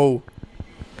all. No.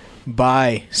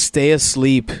 Bye. Stay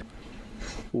asleep.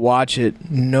 Watch it.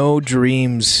 No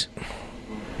dreams.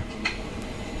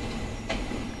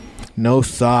 No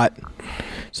thought.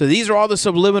 So these are all the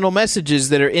subliminal messages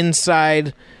that are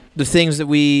inside the things that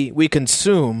we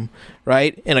consume,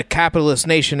 right? In a capitalist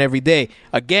nation every day.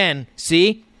 Again,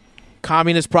 see?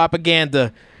 Communist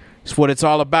propaganda. It's what it's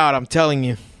all about, I'm telling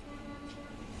you.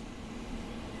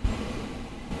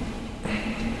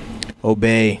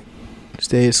 Obey.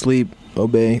 Stay asleep.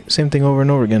 Obey. Same thing over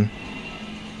and over again.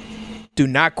 Do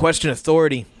not question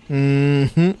authority.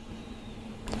 Mm-hmm.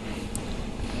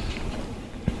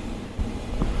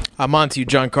 I'm on to you,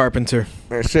 John Carpenter.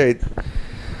 I say,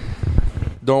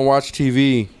 don't watch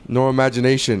TV, no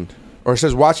imagination. Or it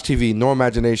says watch TV, no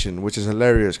imagination, which is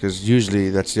hilarious because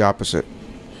usually that's the opposite.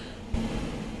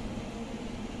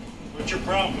 What's your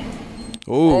problem?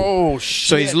 Oh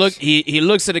shit! So he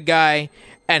looks at a guy,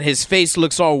 and his face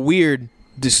looks all weird,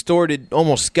 distorted,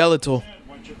 almost skeletal.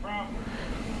 What's your problem?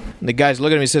 And the guy's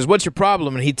looking at him. He says, "What's your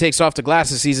problem?" And he takes off the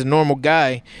glasses. He's a normal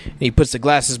guy, and he puts the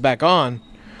glasses back on.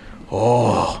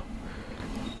 Oh,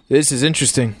 this is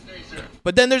interesting.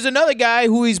 But then there's another guy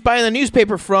who he's buying the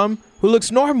newspaper from who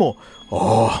looks normal.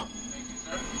 Oh,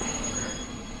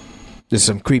 this is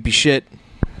some creepy shit.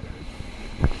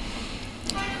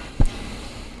 Here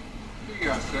you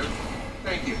go, sir.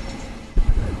 Thank you.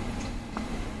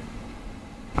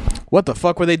 What the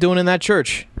fuck were they doing in that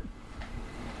church?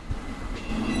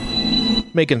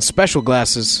 Making special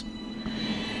glasses.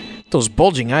 Those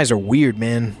bulging eyes are weird,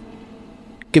 man.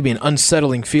 Give me an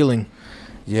unsettling feeling.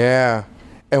 Yeah,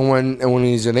 and when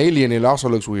he's an alien, it also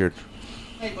looks weird.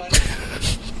 Hey, buddy.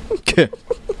 You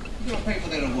gonna pay for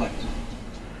that or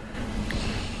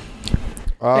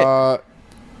what?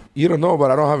 You don't know,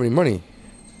 but I don't have any money.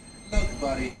 Look,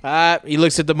 buddy. He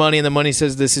looks at the money, and the money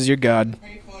says, "This is your God."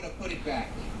 Pay for it or put it back.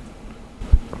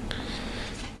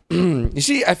 You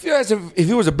see, I feel as if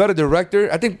he was a better director,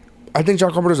 I think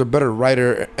John Carpenter's a better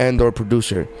writer and or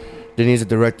producer than he is a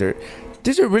director.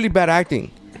 These are really bad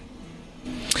acting.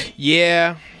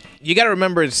 Yeah, you got to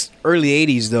remember it's early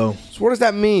 '80s though. So what does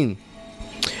that mean?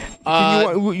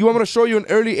 You want me to show you an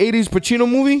early '80s Pacino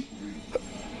movie?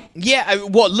 Yeah,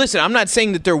 well, listen, I'm not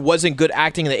saying that there wasn't good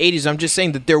acting in the 80s. I'm just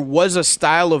saying that there was a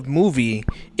style of movie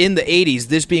in the 80s,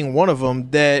 this being one of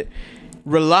them, that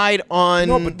relied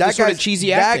on that sort of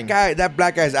cheesy acting. That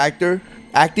black guy's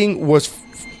acting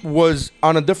was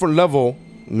on a different level,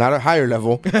 not a higher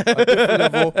level, a different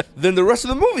level than the rest of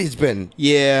the movie's been.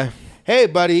 Yeah. Hey,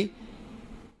 buddy,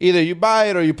 either you buy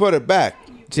it or you put it back.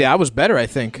 See, I was better, I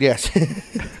think. Yes.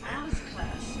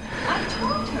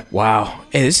 Wow.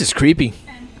 Hey, this is creepy.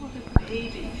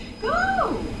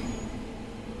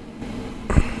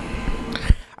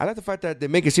 I like the fact that they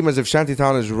make it seem as if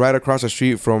Shantytown is right across the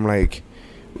street from like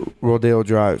Rodeo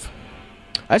Drive.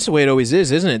 That's the way it always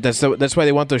is, isn't it? That's why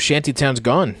they want those shanty towns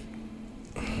gone.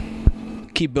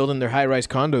 Keep building their high-rise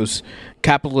condos.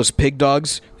 Capitalist pig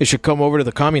dogs. They should come over to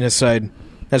the communist side.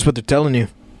 That's what they're telling you.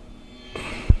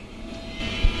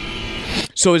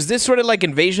 So is this sort of like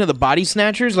Invasion of the Body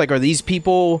Snatchers? Like, are these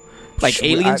people like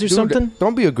aliens or something?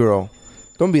 Don't be a girl.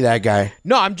 Don't be that guy.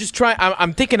 No, I'm just trying.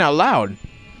 I'm thinking out loud.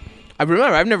 I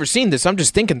remember, I've never seen this. I'm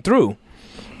just thinking through.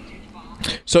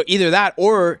 So either that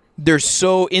or they're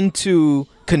so into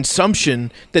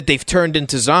consumption that they've turned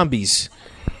into zombies.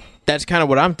 That's kind of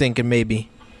what I'm thinking, maybe.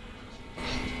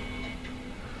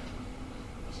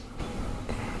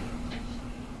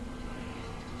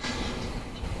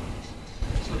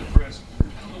 So depressed. I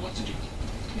don't know what to do.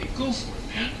 Hey, go for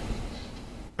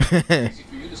it, man. Easy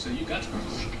for you to say you got the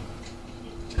promotion.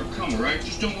 It'll come, all right?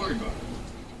 Just don't worry about it.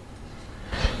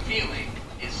 Feeling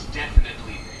is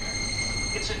definitely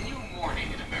there. It's a new morning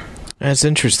in America. That's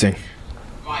interesting.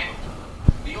 Vital.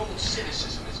 The old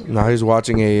cynicism is Now he's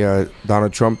watching a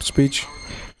Donald Trump speech.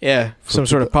 Yeah, some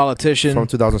sort of politician from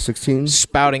 2016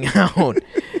 spouting out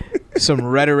some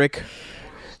rhetoric,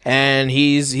 and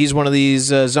he's one of these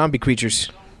zombie creatures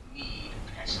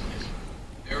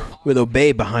with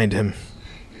Obey behind him.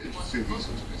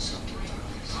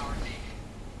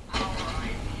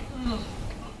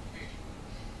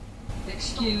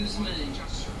 Excuse me.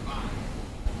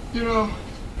 You know,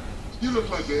 you look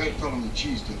like the head fellow in the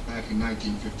cheese did back in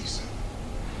 1957.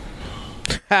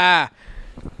 Ha!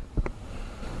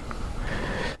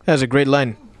 That was a great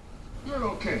line. You're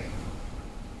okay.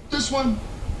 This one,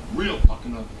 real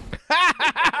fucking ugly.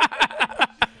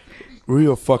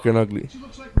 Real fucking ugly. She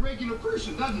looks like a regular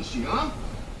person, doesn't she, huh?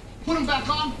 Put him back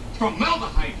on.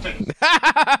 Formaldehyde face.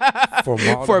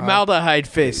 Formaldehyde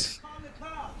face.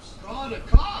 Call the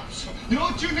cops. You know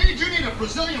what you need? You need a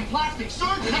Brazilian plastic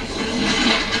surgeon.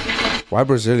 Why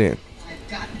Brazilian? I've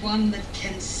got one that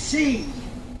can see.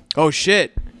 Oh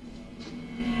shit.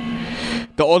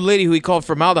 The old lady who he called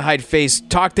formaldehyde face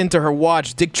talked into her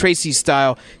watch, Dick Tracy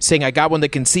style, saying, I got one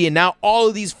that can see, and now all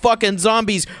of these fucking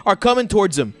zombies are coming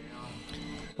towards him.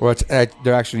 Well,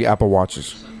 they're actually Apple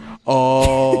Watches.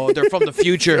 Oh, they're from the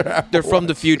future. They're from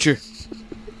the future.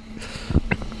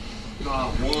 Not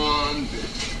one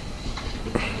bit.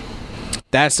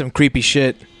 That's some creepy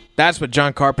shit. That's what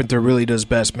John Carpenter really does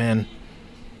best, man.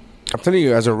 I'm telling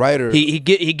you, as a writer... He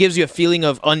gives you a feeling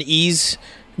of unease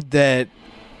that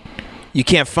you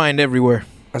can't find everywhere.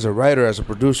 As a writer, as a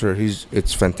producer,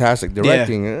 it's fantastic.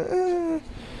 Directing... Yeah.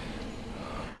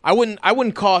 I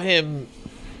wouldn't call him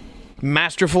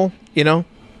masterful, you know?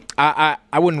 I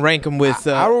wouldn't rank him with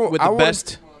the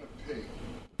best.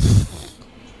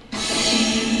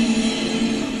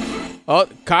 Oh,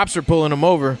 cops are pulling him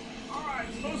over. All right,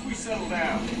 suppose we settle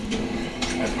down.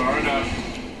 That's far enough.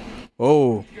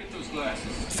 Oh, Get those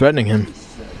glasses. threatening him.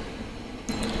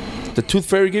 The Tooth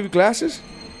Fairy gave you glasses?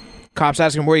 Cops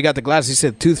asked him where he got the glasses. He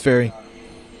said Tooth Fairy.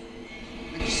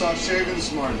 You stop shaving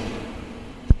this morning.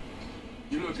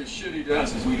 You look as shitty to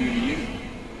us as we do to you.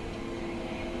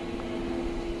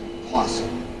 Possible.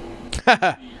 It'd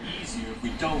be easier if we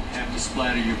don't have to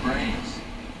splatter your brains.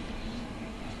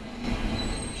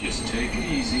 Just take it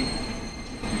easy.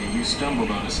 Maybe you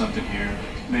stumbled onto something here.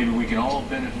 Maybe we can all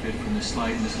benefit from this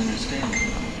slight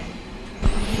misunderstanding.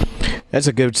 That's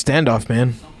a good standoff,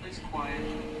 man. Someplace quiet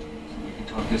so we can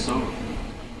talk this over.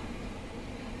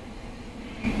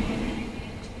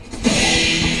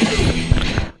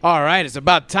 All right, it's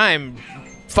about time.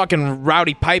 Fucking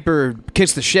Rowdy Piper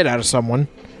kicks the shit out of someone.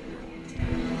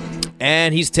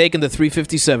 And he's taking the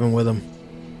 357 with him.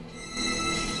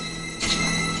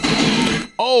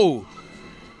 Oh!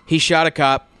 He shot a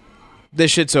cop.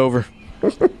 This shit's over.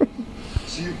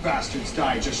 So you bastards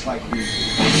die just like we do.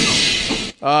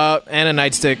 And a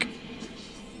nightstick.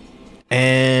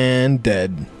 And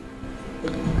dead.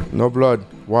 No blood.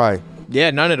 Why?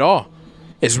 Yeah, none at all.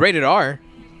 It's rated R.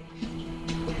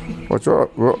 What's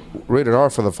rated R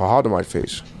for the Fahadamite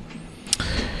face?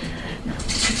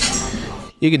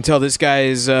 You can tell this guy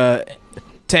is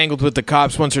tangled with the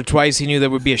cops once or twice. He knew there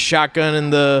would be a shotgun in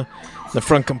the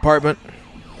front compartment.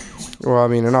 Well, I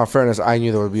mean, in all fairness, I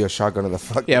knew there would be a shotgun in the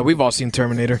fuck. Yeah, we've all seen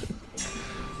Terminator.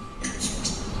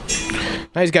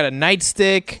 Now he's got a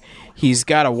nightstick. He's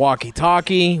got a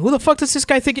walkie-talkie. Who the fuck does this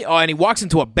guy think? Oh, and he walks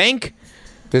into a bank?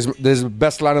 There's the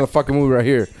best line of the fucking movie right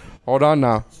here. Hold on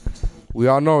now. We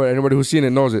all know it. Anybody who's seen it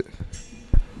knows it.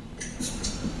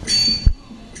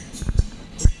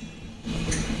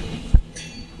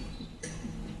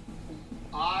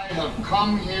 I have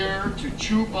come here to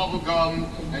chew bubblegum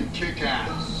and kick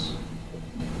ass.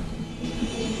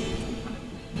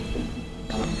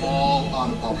 I'm all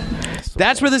out of bubblegum.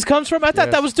 That's where this comes from? I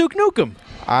thought that was Duke Nukem.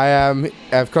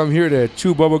 I've come here to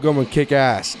chew bubblegum and kick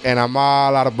ass, and I'm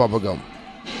all out of bubblegum.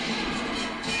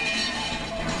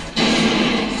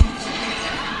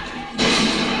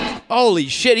 Holy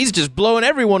shit, he's just blowing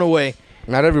everyone away.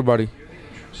 Not everybody.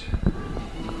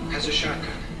 Has a shotgun.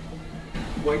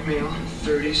 White male,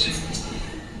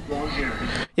 30s, long hair.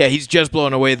 Yeah, he's just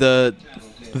blowing away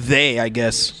they, I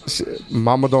guess.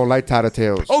 Mama don't like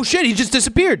tattletales. Oh shit, he just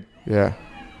disappeared. Yeah.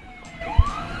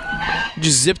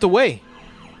 Just zipped away.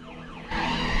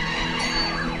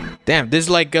 Damn, this is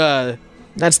like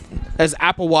that's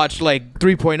Apple Watch like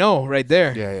 3.0 right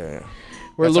there. Yeah.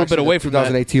 We're That's a little bit away from that.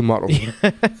 2018 model. You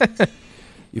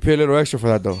pay a little extra for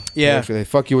that though. Yeah. Actually, they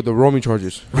fuck you with the roaming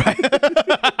charges. Right.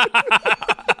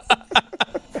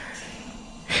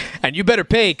 And you better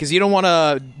pay because you don't want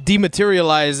to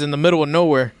dematerialize in the middle of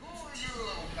nowhere.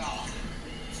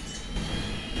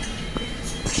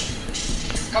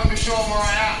 Come to show them where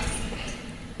I am.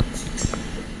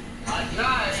 Not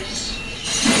nice.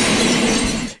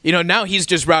 You know, now he's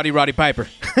just Roddy Piper.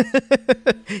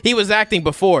 He was acting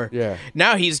before. Yeah.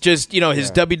 Now he's just,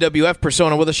 his WWF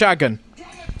persona with a shotgun.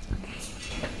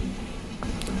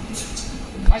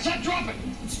 I said drop it.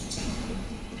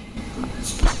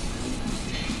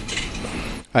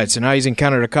 All right, so now he's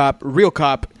encountered a cop, real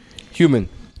cop. Human.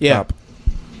 Yeah. Cop.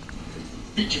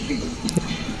 He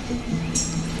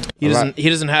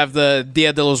doesn't have the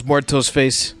Dia de los Muertos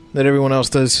face that everyone else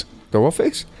does. The what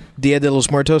face? Dia de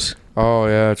los Muertos. Oh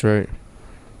yeah, that's right.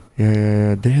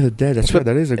 Yeah. Day of the Dead. That's right.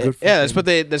 That is a good. Yeah, that's what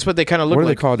they kind of look like. What are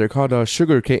they called? They're called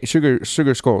sugar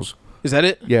skulls. Is that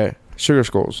it? Yeah, sugar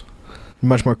skulls.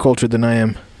 Much more cultured than I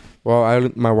am. Well,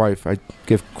 my wife, I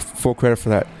give full credit for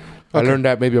that. Okay. I learned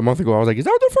that maybe a month ago. I was like, is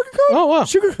that what they're fucking called? Oh, wow.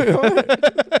 Sugar.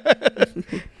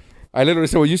 I literally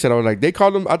said what you said. I was like, they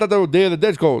called them, I thought that was Day of the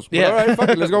Dead Skulls. But all right, fuck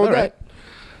it, let's go with that.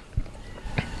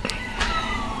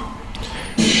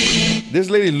 This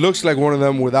lady looks like one of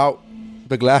them without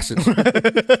the glasses.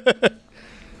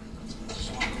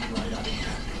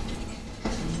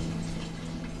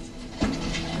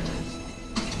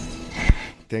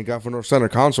 Thank God for no center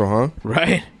console, huh?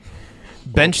 Right.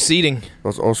 Bench seating.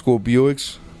 Those old school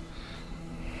Buicks.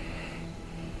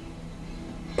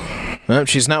 Well,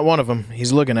 she's not one of them.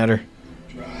 He's looking at her.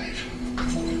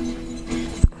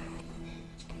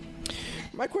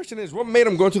 My question is, what made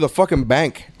him go to the fucking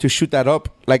bank to shoot that up?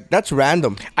 Like, that's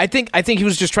random. I think he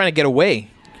was just trying to get away.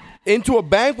 Into a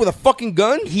bank with a fucking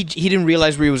gun? He didn't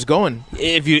realize where he was going.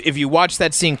 If you watch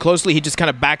that scene closely, he just kind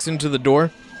of backs into the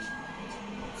door.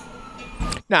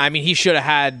 No, I mean, he should have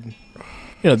had,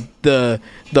 the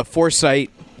foresight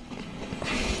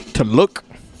to look.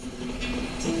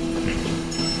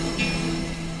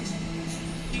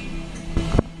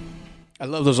 I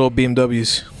love those old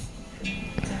BMWs.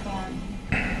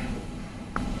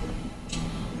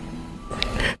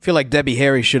 I feel like Debbie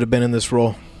Harry should have been in this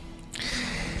role.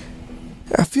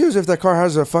 I feel as if that car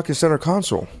has a fucking center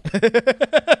console.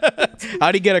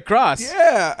 How'd he get across?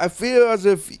 Yeah, I feel as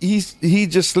if he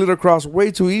just slid across way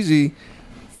too easy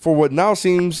for what now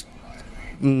seems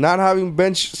not having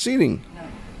bench seating.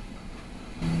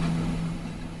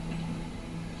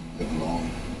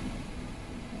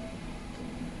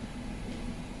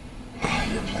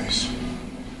 Your place.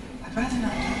 I'd rather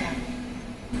not do that.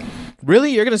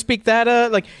 Really? You're going to speak that?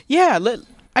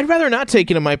 I'd rather not take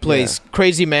you to my place. Yeah.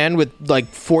 Crazy man with like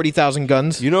 40,000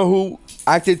 guns. You know who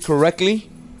acted correctly?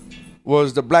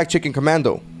 Was the Black Chicken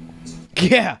Commando.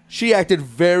 Yeah. She acted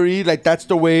very, like, that's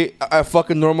the way a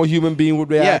fucking normal human being would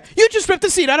react. Yeah. You just ripped the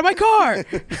seat out of my car.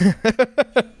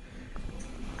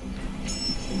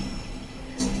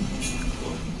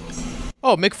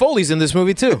 Oh, Mick Foley's in this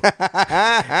movie, too.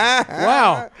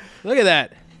 Wow. Look at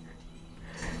that.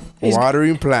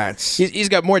 Watering plants. He's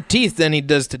got more teeth than he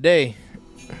does today.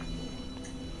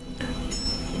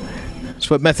 That's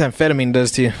what methamphetamine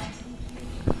does to you.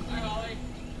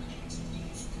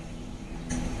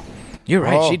 You're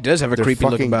right. She does have a creepy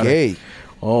look about her.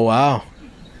 Oh, wow.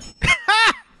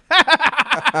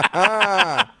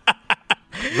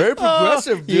 Very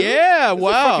progressive, dude. Yeah,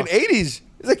 wow. Fucking 80s.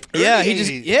 It's like yeah,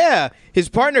 80s. His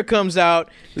partner comes out,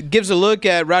 gives a look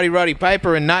at Roddy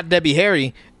Piper and not Debbie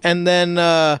Harry, and then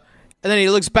he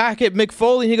looks back at Mick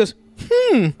Foley and he goes,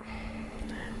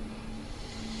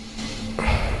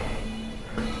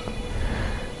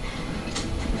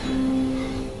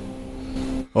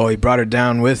 Oh, he brought her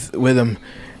down with him.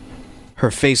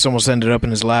 Her face almost ended up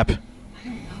in his lap.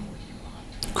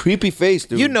 Creepy face,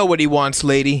 dude. You know what he wants,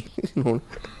 lady. Wouldn't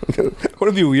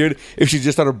it be weird if she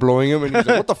just started blowing him and he's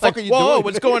like, what the fuck are you doing? Whoa,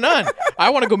 what's going on? I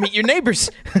want to go meet your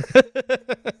neighbors.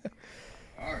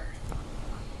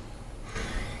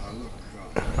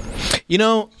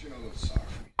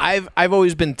 I've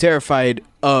always been terrified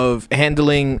of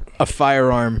handling a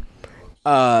firearm.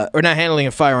 Or not handling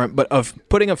a firearm, but of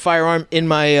putting a firearm in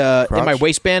my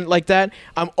waistband like that.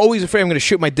 I'm always afraid I'm going to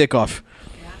shoot my dick off.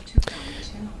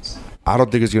 I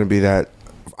don't think it's going to be that.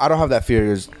 I don't have that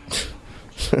fear.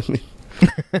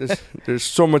 There's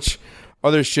so much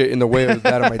other shit in the way of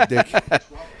that on my dick.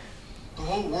 The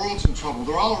whole world's in trouble.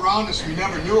 They're all around us. We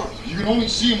never knew it. You can only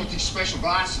see them with these special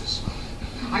glasses.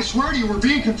 I swear to you, we're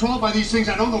being controlled by these things.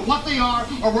 I don't know what they are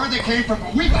or where they came from,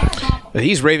 but we gotta stop them.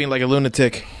 He's raving like a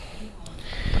lunatic.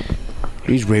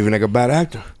 He's raving like a bad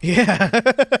actor. Yeah.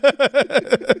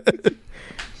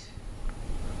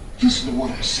 Listen to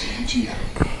what I'm saying to you.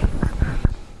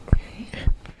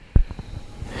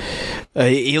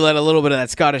 He let a little bit of that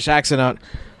Scottish accent out.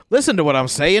 Listen to what I'm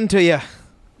saying to you.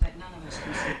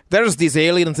 There's these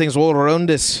alien things all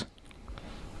around us.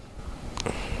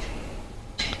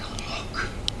 Take a look.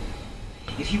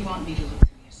 If you want me to look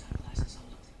through your sunglasses, I'll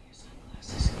look through your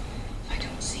sunglasses. If I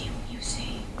don't see what you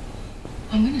see,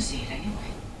 I'm gonna see it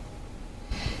anyway.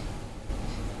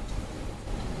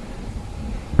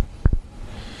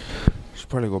 Should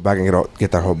probably go back and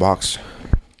get that whole box.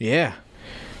 Yeah.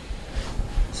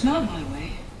 It's not my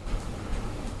way.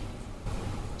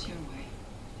 It's your way.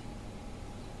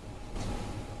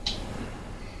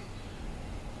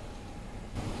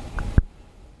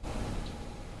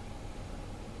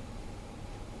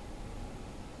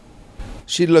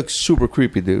 She looks super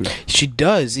creepy, dude. She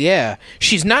does, yeah.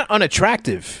 She's not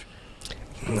unattractive,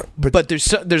 but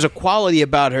there's a quality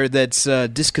about her that's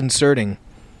disconcerting.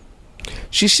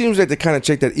 She seems like the kind of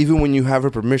chick that even when you have her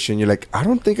permission, you're like, I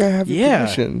don't think I have your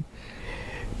permission.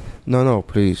 No,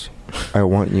 please. I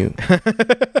want you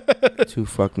to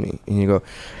fuck me. And you go,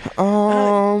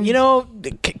 you know,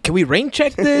 can we rain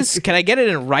check this? Can I get it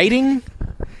in writing?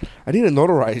 I need it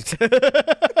notarized.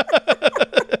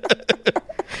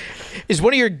 Is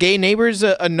one of your gay neighbors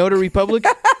a notary public?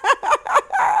 I'm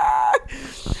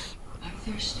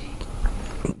thirsty.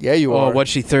 Yeah, you are. Oh,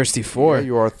 what's she thirsty for? Yeah,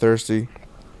 you are thirsty.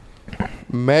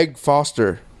 Meg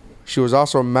Foster. She was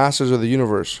also a Masters of the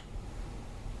Universe.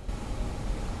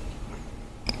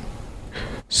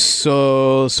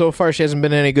 So far she hasn't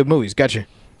been in any good movies. Gotcha.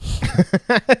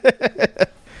 I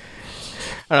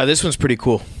don't know, this one's pretty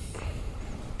cool.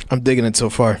 I'm digging it so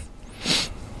far.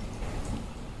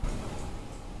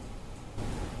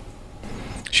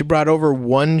 She brought over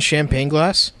one champagne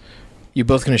glass. You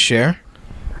both gonna share?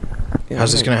 Yeah,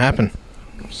 how's this gonna happen?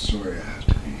 I'm sorry I have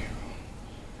to be here.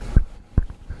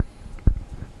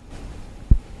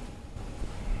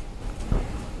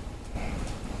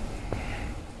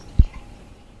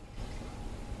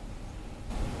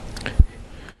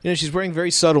 You know, she's wearing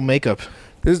very subtle makeup.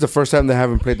 This is the first time they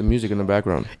haven't played the music in the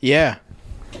background. Yeah.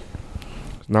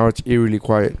 Now it's eerily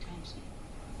quiet.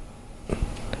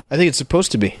 I think it's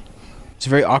supposed to be. It's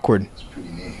very awkward. It's pretty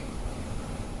neat.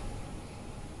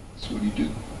 So what do you do?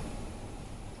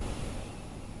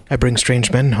 I bring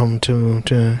strange men home to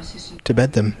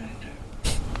bed them.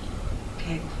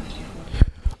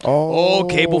 Oh,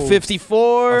 Cable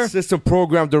 54. Assistant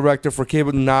program director for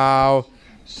Cable Now.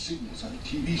 Signals on the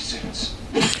TV sets.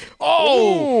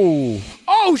 Oh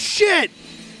shit!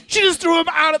 She just threw him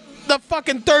out of the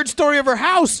fucking third story of her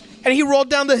house, and he rolled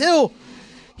down the hill.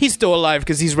 He's still alive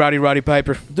because he's Roddy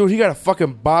Piper. Dude, he got a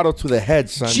fucking bottle to the head,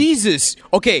 son. Jesus.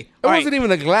 Okay, it wasn't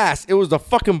even a glass. It was the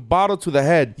fucking bottle to the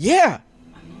head. Yeah.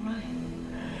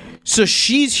 So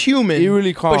she's human,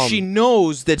 Eerily calm. but she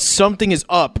knows that something is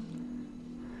up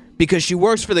because she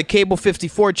works for the Cable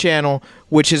 54 channel,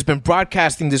 which has been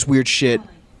broadcasting this weird shit.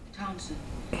 Thompson,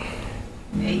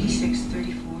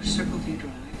 8634 Circleview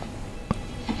Drive.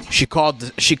 She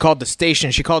called the station.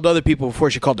 She called other people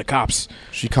before she called the cops.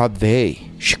 She called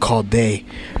they.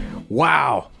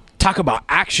 Wow. Talk about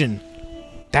action.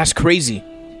 That's crazy.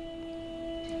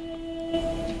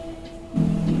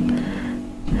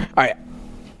 All right.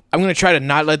 I'm going to try to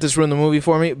not let this ruin the movie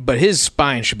for me, but his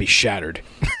spine should be shattered.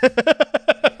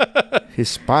 His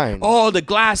spine? Oh, the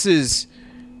glasses.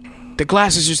 The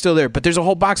glasses are still there, but there's a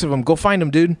whole box of them. Go find them,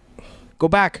 dude. Go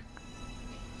back.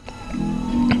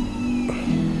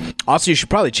 Also, you should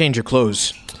probably change your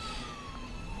clothes.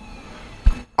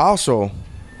 Also,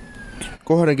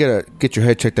 go ahead and get your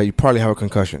head checked out. You probably have a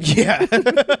concussion. Yeah.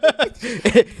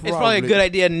 It's probably a good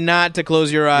idea not to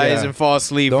close your eyes and fall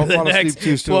asleep Don't for the fall asleep next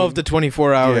too soon. 12 to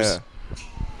 24 hours.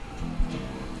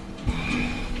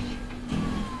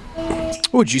 Yeah.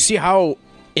 Oh, did you see how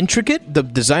intricate the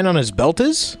design on his belt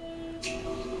is?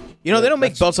 You know, they don't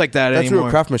make belts like that That's anymore.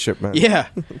 real craftsmanship, man. Yeah.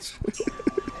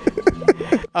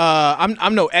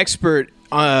 I'm no expert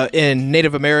in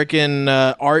Native American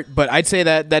art, but I'd say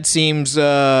that seems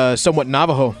somewhat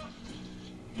Navajo.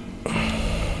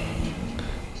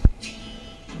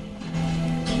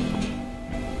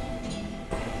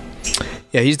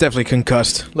 Yeah, he's definitely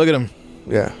concussed. Look at him.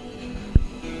 Yeah.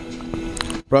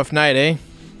 Rough night, eh?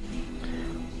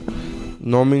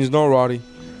 No means no, Roddy.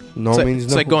 No means no.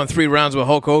 It's like going 3 rounds with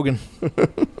Hulk Hogan.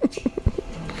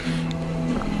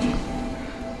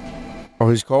 Oh,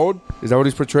 he's cold? Is that what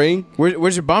he's portraying?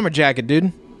 Where's your bomber jacket,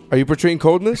 dude? Are you portraying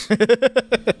coldness?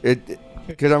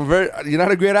 Because you're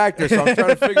not a great actor, so I'm trying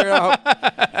to figure out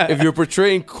if you're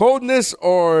portraying coldness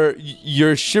or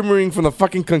you're shimmering from the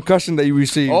fucking concussion that you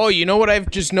received. Oh, you know what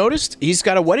I've just noticed? He's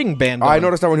got a wedding band on. I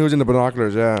noticed that when he was in the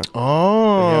binoculars, yeah.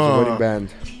 Oh. He has a wedding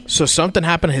band. So something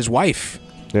happened to his wife.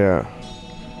 Yeah.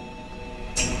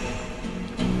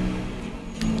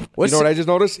 You know what I just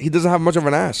noticed? He doesn't have much of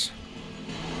an ass.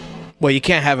 Well, you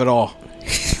can't have it all.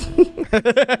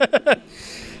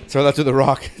 Tell that to The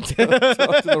Rock. Tell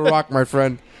that to The Rock, my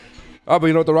friend. Oh, but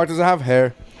you know what? The Rock doesn't have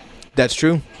hair. That's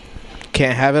true.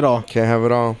 Can't have it all. Can't have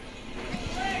it all.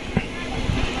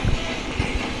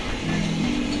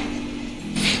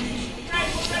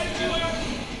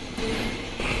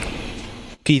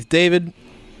 Keith David,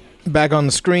 back on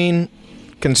the screen.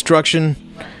 Construction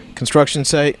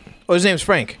site. Oh, his name's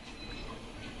Frank.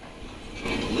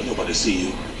 Don't let nobody see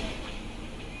you.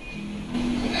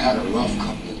 I had a rough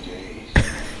couple of days.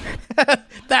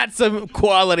 That's some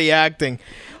quality acting.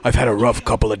 I've had a rough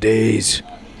couple of days.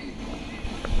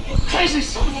 Crazy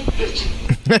son of a bitch.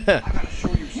 I gotta show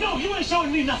you. No, you ain't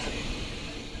showing me nothing.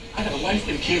 I got a wife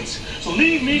and kids, so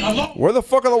leave me alone. Where the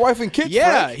fuck are the wife and kids?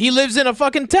 Yeah, Frank? he lives in a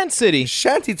fucking tent city.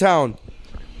 Shantytown.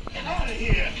 Get out of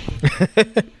here.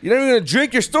 You're not even gonna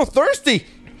drink. You're still thirsty.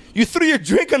 You threw your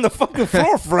drink on the fucking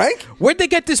floor, Frank. Where'd they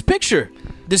get this picture?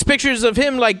 This picture's of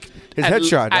him like his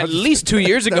headshot. At least 2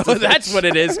 years ago. That's what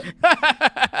it is.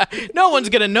 No one's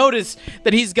gonna notice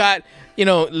that he's got, you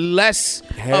know, less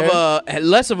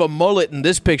of a mullet in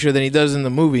this picture than he does in the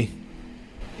movie.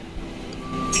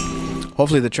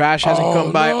 Hopefully the trash hasn't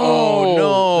come by. Oh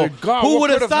no! God, Who what would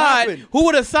have could thought? happened? Who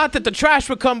would have thought that the trash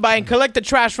would come by and collect the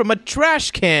trash from a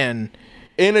trash can?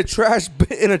 In a trash.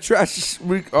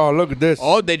 Oh, look at this.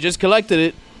 Oh, they just collected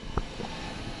it.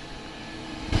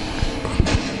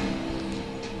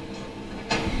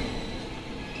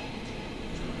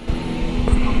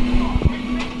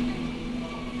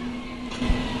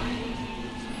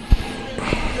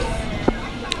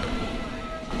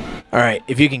 All right,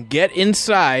 if you can get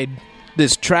inside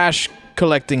this trash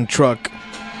collecting truck,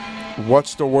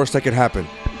 what's the worst that could happen?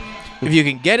 If you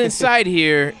can get inside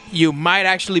here, you might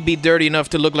actually be dirty enough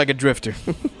to look like a drifter.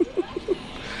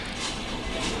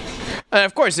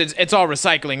 Of course, it's all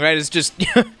recycling, right? It's just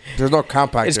there's no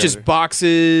compact. It's just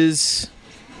boxes.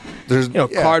 There's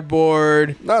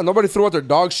cardboard. No, nobody threw out their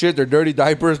dog shit, their dirty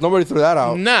diapers. Nobody threw that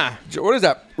out. Nah. What is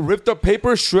that? Ripped up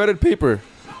paper, shredded paper.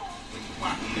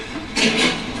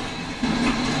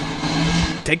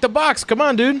 Take the box. Come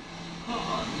on, dude.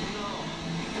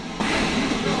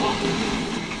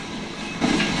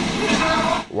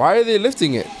 Why are they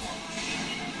lifting it?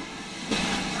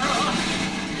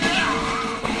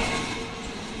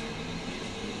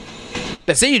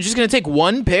 That's it? You're just going to take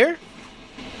one pair?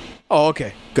 Oh,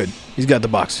 okay. Good. He's got the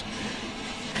box.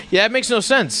 Yeah, it makes no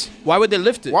sense. Why would they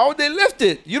lift it? Why would they lift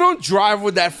it? You don't drive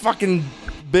with that fucking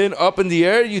bin up in the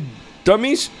air, you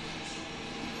dummies.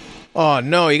 Oh,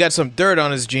 no. He got some dirt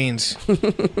on his jeans.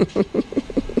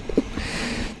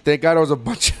 Thank God it was a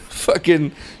bunch of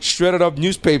fucking shredded up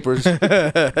newspapers.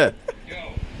 Yo.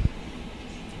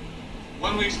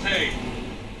 1 week's pay.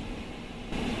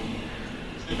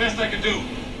 It's the best I can do.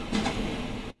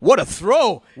 What a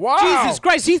throw. Wow. Jesus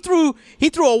Christ. He threw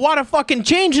a wad of fucking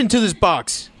change into this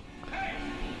box. Hey,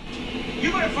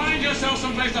 you better find yourself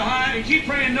someplace to hide and keep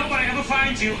praying nobody ever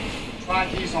finds you. Try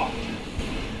these on.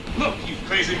 Look, you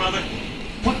crazy mother.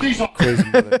 Put these on. Crazy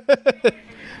mother.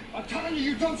 I'm telling you,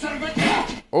 you don't son of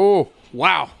a... Oh.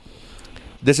 Wow.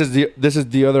 This is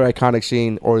the other iconic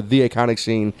scene, or the iconic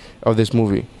scene of this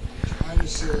movie.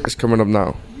 It's coming up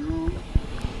now. You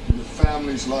and your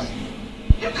family's life.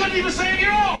 You couldn't even save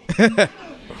your own. I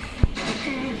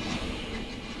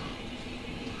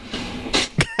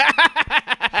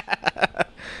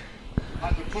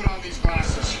have to put on these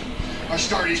glasses or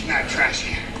start eating that trash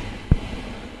here.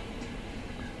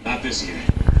 Not this year.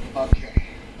 Okay.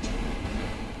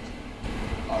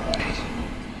 All right.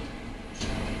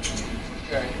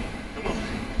 Okay. Come on.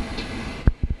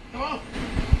 Come on.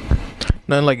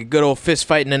 Nothing like a good old fist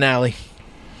fight in an alley.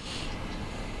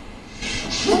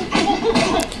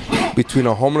 Between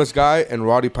a homeless guy and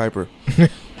Roddy Piper.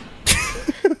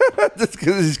 That's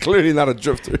because he's clearly not a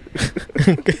drifter.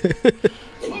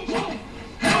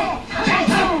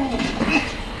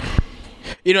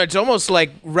 You know, it's almost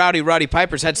like Roddy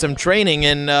Piper's had some training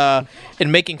in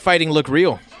making fighting look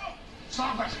real.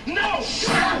 Stop it! No!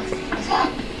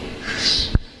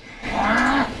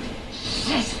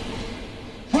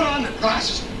 Put on the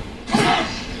glasses.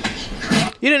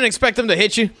 You didn't expect him to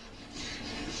hit you?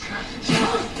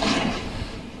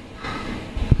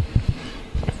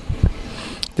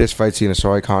 This fight scene is so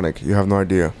iconic. You have no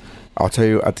idea. I'll tell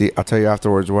you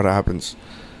afterwards what happens.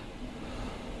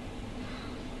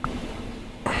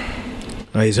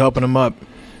 Oh, he's helping him up,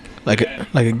 like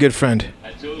a good friend.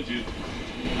 I told you,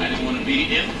 I didn't want to beat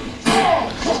him.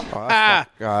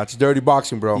 It's dirty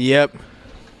boxing, bro. Yep.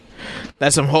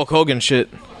 That's some Hulk Hogan shit.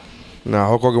 Nah,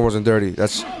 Hulk Hogan wasn't dirty.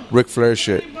 That's Ric Flair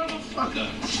shit.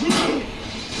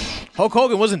 Hulk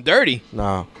Hogan wasn't dirty.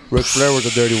 Nah, Ric Flair was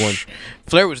the dirty one.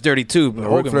 Flair was dirty too, but Ric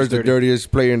Hogan Flair's was dirty. the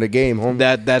dirtiest player in the game, homie.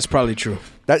 That's probably true.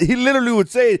 That he literally would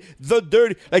say the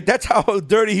dirty, like that's how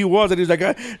dirty he was, and he's like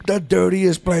the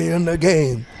dirtiest player in the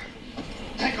game.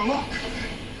 Take a look.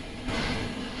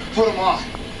 Put them on.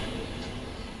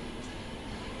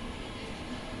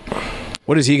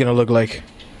 What is he gonna look like?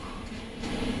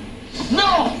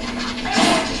 No!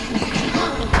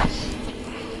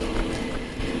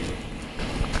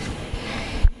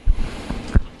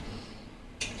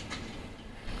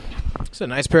 It's a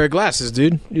nice pair of glasses,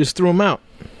 dude. You just threw them out.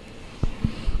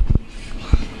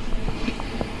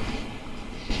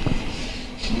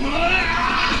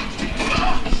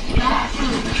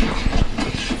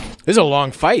 This is a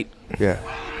long fight. Yeah.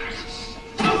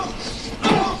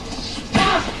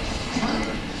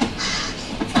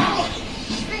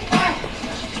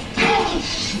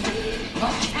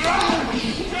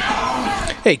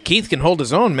 Hey, Keith can hold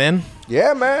his own, man.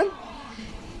 Yeah, man.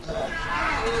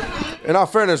 In all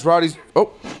fairness, Roddy's...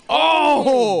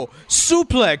 Oh!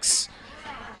 Suplex!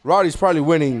 Roddy's probably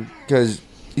winning because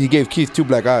he gave Keith 2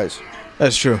 black eyes.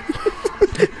 That's true.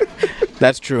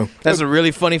 That's true. That's a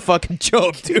really funny fucking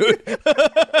joke, dude.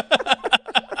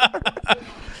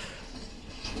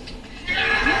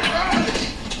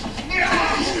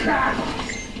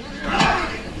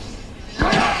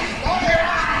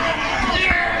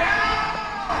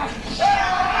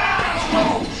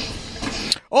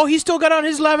 Oh, he still got on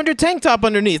his lavender tank top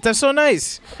underneath. That's so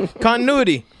nice.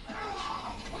 Continuity.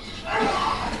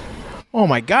 Oh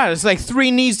my God, it's like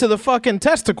 3 knees to the fucking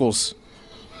testicles.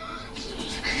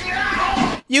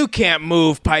 You can't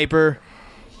move, Piper.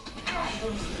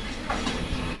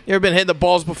 You ever been hitting the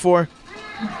balls before?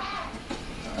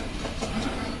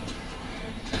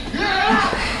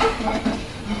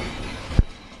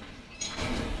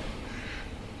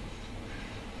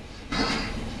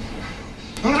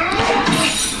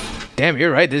 Damn,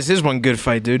 you're right. This is one good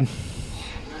fight, dude.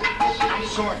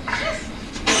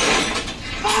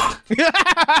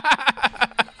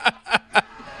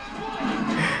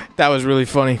 That was really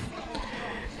funny.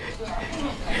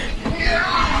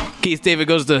 Keith David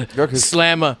goes to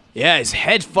slam a... Yeah, his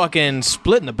head fucking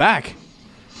split in the back.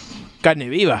 Carne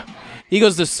viva. He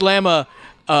goes to slam a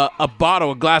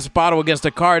glass bottle against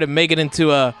a car to make it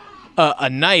into a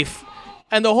knife.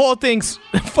 And the whole thing's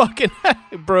fucking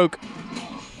broke.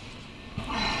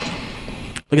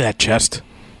 Look at that chest.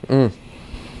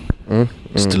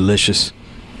 It's delicious.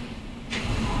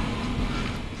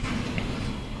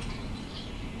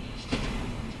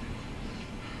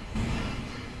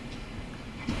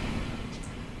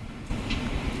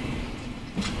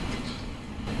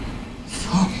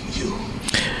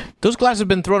 Those glasses have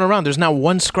been thrown around. There's not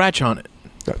one scratch on it.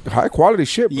 High quality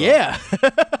shit, bro. Yeah.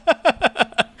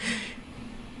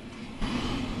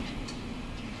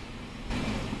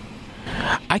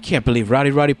 I can't believe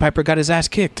Roddy Piper got his ass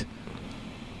kicked.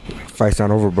 Fight's not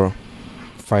over, bro.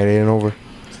 Fight ain't over.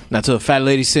 Not till the fat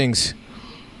lady sings.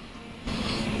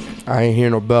 I ain't hear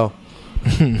no bell.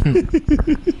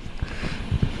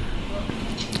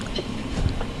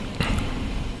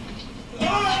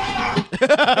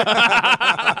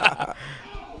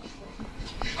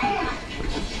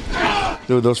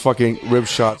 Dude, those fucking rib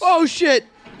shots. Oh, shit.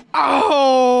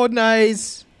 Oh,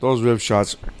 nice. Those rib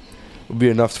shots would be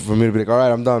enough for me to be like, all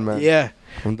right, I'm done, man. Yeah.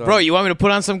 I'm done. Bro, you want me to put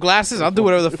on some glasses? I'll do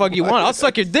whatever the fuck you want. I'll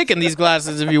suck your dick in these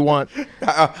glasses if you want.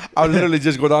 I'll literally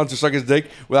just go down to suck his dick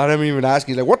without him even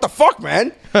asking. He's like, what the fuck,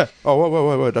 man?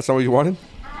 Oh, wait. That's not what you wanted?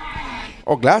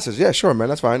 Oh, glasses. Yeah, sure, man.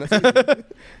 That's fine. That's easy.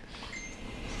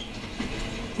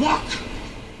 Look!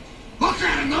 Look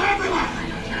at him! They're everywhere!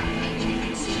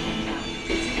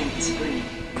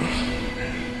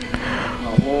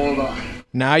 Now hold on.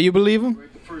 Now you believe him?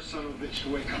 Wait the first son of a bitch to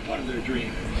wake up out of their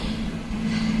dream.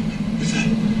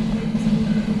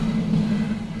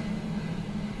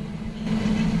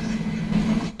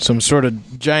 Some sort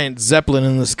of giant Zeppelin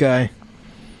in the sky.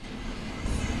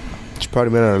 It's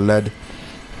probably made out of lead.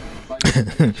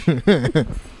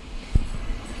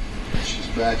 She's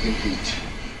back in heat.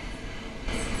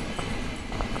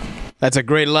 That's a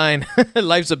great line.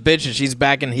 Life's a bitch and she's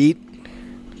back in heat.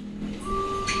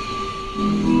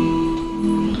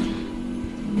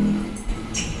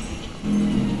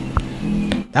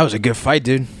 That was a good fight,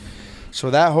 dude.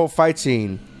 So that whole fight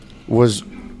scene was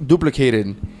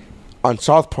duplicated on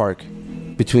South Park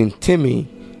between Timmy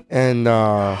and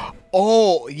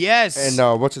oh yes,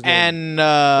 and what's his name? And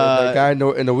the guy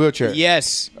in the wheelchair.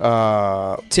 Yes,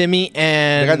 Timmy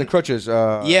and the guy in the crutches.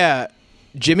 Yeah,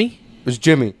 Jimmy. It was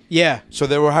Jimmy. Yeah. So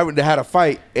they had a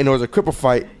fight, and it was a cripple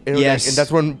fight. And yes. And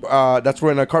that's when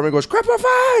Cartman goes, cripple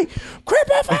fight,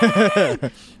 cripple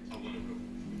fight.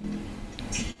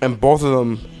 And both of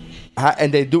them,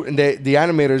 the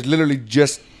animators literally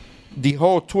just the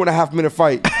whole 2.5 minute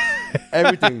fight,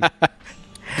 everything.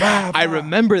 I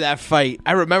remember that fight.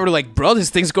 I remember like, bro, this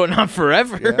thing's going on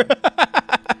forever. Yeah.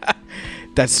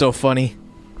 That's so funny.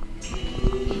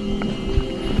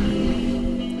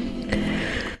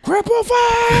 Cripple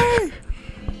fight.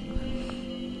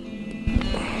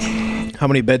 How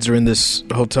many beds are in this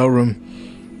hotel room?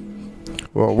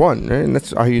 Well, one, and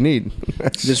that's all you need.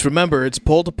 Just remember, it's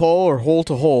pole to pole or hole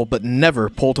to hole, but never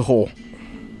pole to hole.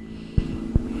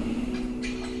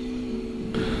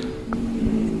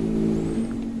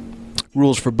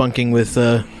 Rules for bunking with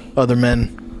other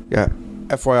men. Yeah,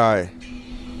 FYI.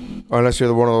 Unless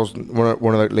you're one of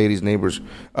the ladies' neighbors.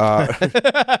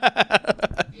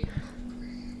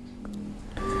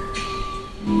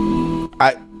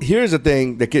 here's the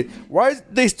thing: why is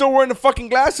they still wearing the fucking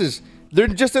glasses? They're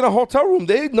just in a hotel room.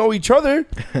 They know each other.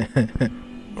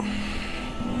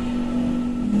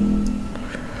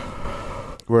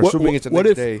 We're assuming it's the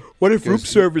next day. What if room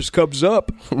service comes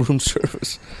up? Room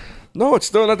service. No, it's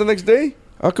still not the next day.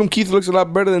 How come Keith looks a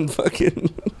lot better than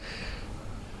fucking?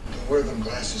 Don't wear them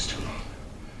glasses too long.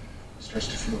 It starts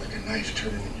to feel like a knife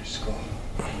turning in your skull.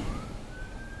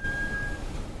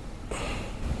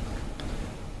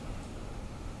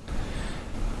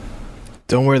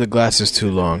 Don't wear the glasses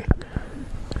too long.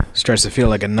 Starts to feel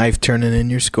like a knife turning in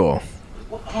your skull.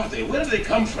 What are they? Where do they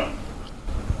come from?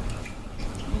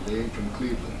 Well, they ain't from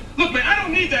Cleveland. Look, man, I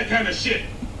don't need that kind of shit.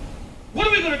 What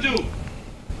are we gonna do?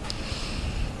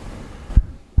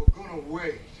 We're gonna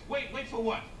wait. Wait for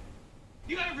what?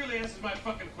 You gotta really answer my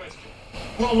fucking question.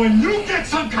 Well, when you get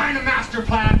some kind of master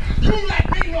plan, you let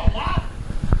me know, huh?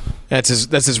 That's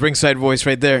his ringside voice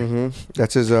right there. Mm-hmm.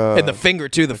 That's his. And the finger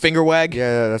too, the finger wag.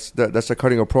 Yeah, that's a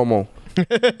cutting a promo.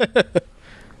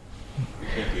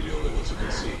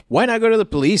 Why not go to the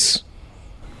police?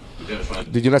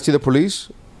 Did you not see the police?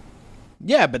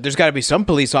 Yeah, but there's got to be some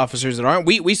police officers that aren't.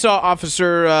 We saw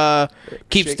Officer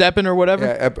Keep Stepping or whatever.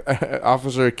 Yeah,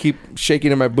 Officer Keep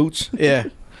Shaking in my boots. Yeah.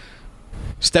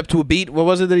 Step to a beat. What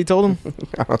was it that he told him?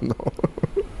 I don't know.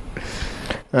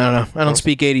 I don't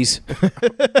speak 80s.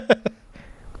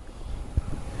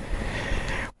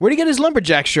 Where'd he get his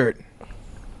lumberjack shirt?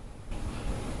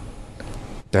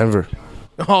 Denver.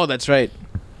 Oh, that's right.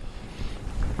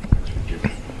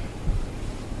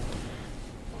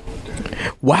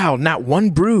 Wow, not one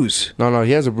bruise. No,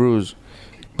 he has a bruise,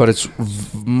 but it's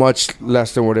much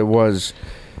less than what it was.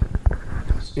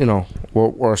 You know,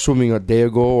 we're assuming a day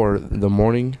ago or the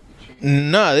morning.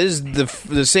 No, this is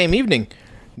the same evening.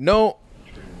 No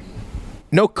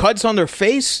cuts on their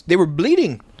face. They were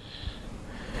bleeding.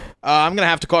 I'm gonna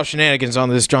have to call shenanigans on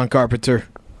this, John Carpenter.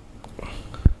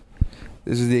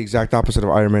 This is the exact opposite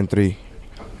of Iron Man 3.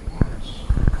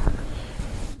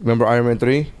 Remember Iron Man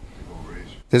 3?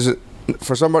 This is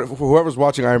for somebody, whoever's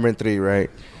watching Iron Man 3, right?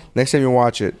 Next time you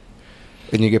watch it,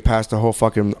 and you get past the whole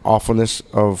fucking awfulness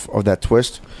of that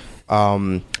twist.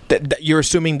 That you're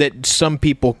assuming that some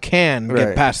people can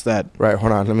get past that. Right,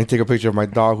 hold on. Let me take a picture of my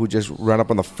dog who just ran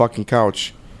up on the fucking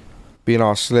couch, being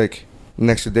all slick,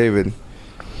 next to David.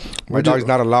 My dog's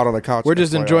not allowed on the couch. We're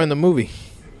just enjoying the movie.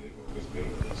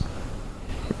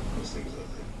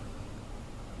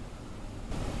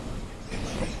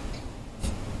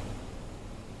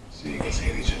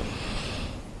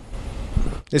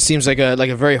 This seems like a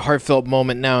very heartfelt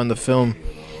moment now in the film,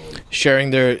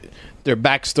 sharing their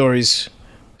backstories.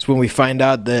 It's when we find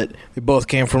out that they both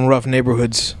came from rough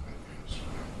neighborhoods.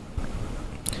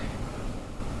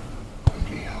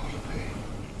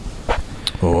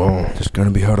 Oh, there's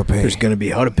gonna be hell to pay. There's gonna be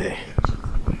hell to pay.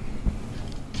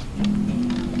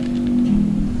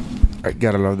 I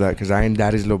gotta love that because I ain't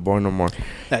daddy's little boy no more.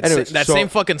 That same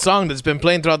fucking song that's been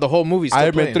playing throughout the whole movie.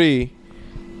 Iron Man 3.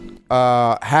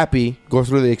 Happy goes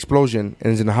through the explosion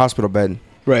and is in the hospital bed.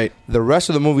 Right. The rest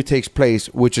of the movie takes place,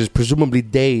 which is presumably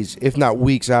days, if not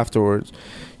weeks afterwards.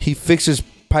 He fixes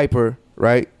Piper,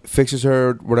 right? Fixes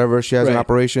her, whatever. She has an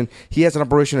operation. He has an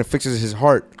operation and fixes his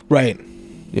heart. Right.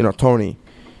 You know, Tony.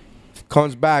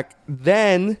 Comes back.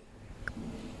 Then,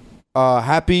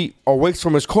 Happy awakes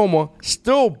from his coma,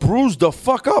 still bruised the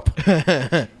fuck up.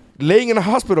 Laying in a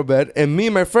hospital bed. And me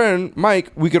and my friend,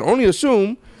 Mike, we can only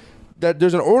assume that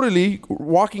there's an orderly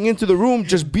walking into the room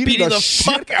just beating the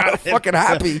shit out of fucking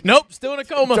Happy. Nope, still in a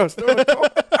coma. No, still in a coma.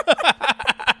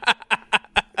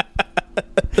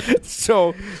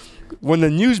 So, when the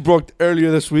news broke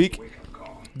earlier this week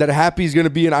that Happy's going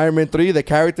to be in Iron Man 3, the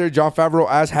character, Jon Favreau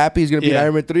as Happy is going to be in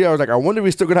Iron Man 3, I was like, I wonder if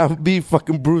he's still going to be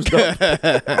fucking bruised up.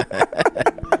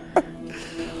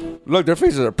 Look, their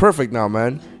faces are perfect now,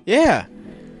 man. Yeah.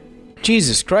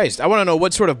 Jesus Christ. I want to know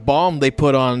what sort of bomb they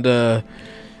put on the...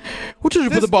 What did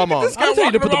you put the bomb on? This guy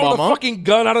walking around with a fucking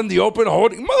gun out in the open,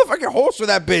 holding motherfucking holster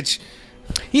that bitch.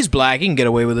 He's black. He can get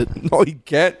away with it. No, he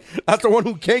can't. That's the one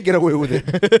who can't get away with it.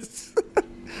 There's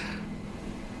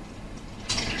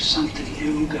something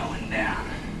new going down.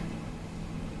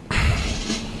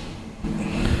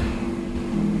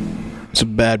 It's a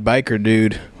bad biker,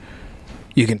 dude.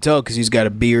 You can tell because he's got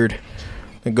a beard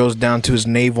that goes down to his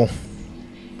navel,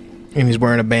 and he's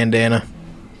wearing a bandana.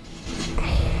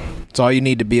 It's all you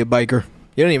need to be a biker.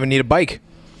 You don't even need a bike.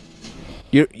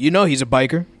 You know he's a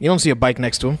biker. You don't see a bike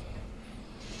next to him.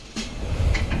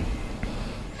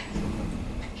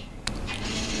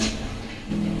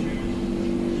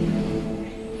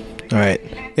 All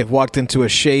right. They've walked into a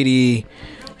shady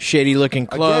Shady looking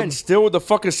club. Again, still with the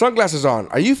fucking sunglasses on.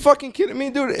 Are you fucking kidding me,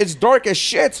 dude? It's dark as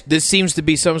shit. This seems to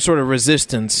be some sort of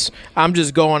resistance. I'm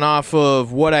just going off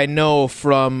of what I know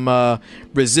from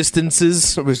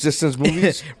Resistances. Resistance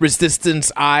movies?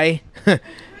 Resistance I.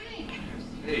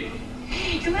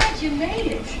 Hey, glad you made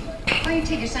it. Why don't you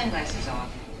take your sunglasses off?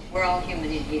 We're all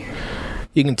human in here.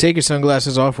 You can take your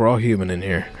sunglasses off. We're all human in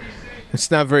here.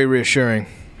 It's not very reassuring.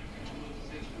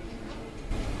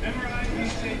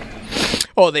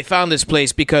 Oh, they found this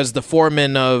place because the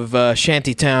foreman of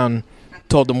Shantytown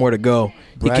told them where to go.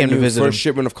 He came to visit first him.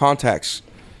 shipment of contacts.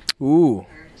 Ooh.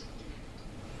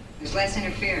 There's less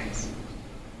interference.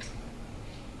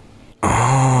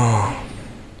 Oh.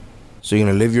 So you're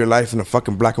going to live your life in a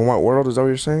fucking black and white world? Is that what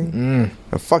you're saying?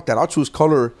 And fuck that. I'll choose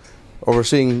color over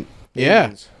seeing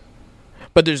aliens.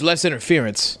 But there's less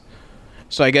interference.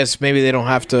 So I guess maybe they don't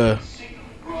have to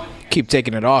keep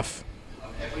taking it off.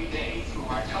 Every day through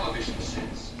our television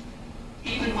sets,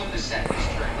 even when the set is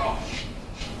turned off.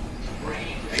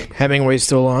 Hemingway's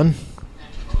still on.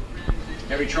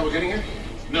 Having trouble getting here?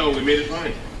 No, we made it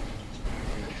fine.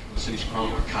 The city's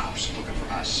crawling with cops looking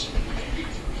for us.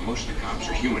 Most of the cops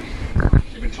are human.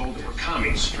 They've been told that we're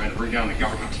commies trying to bring down the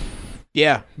government.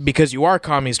 Yeah, because you are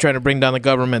commies trying to bring down the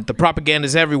government. The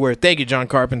propaganda's everywhere. Thank you, John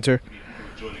Carpenter.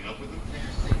 Joining up with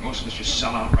them. Most of us just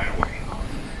sell out right away.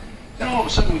 Then all of a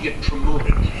sudden we get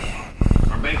promoted.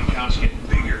 Our bank accounts get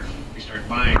bigger. We start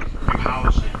buying big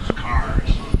houses, cars.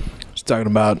 He's talking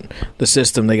about the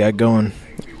system they got going.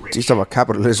 He's talking about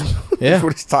capitalism. Yeah. That's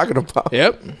what he's talking about.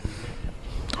 Yep.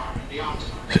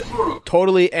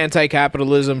 Totally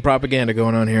anti-capitalism propaganda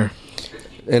going on here.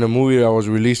 In a movie that was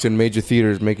released in major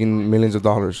theaters, making millions of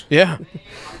dollars. Yeah.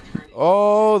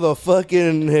 Oh, the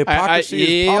fucking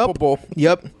hypocrisy is palpable.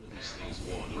 Yep.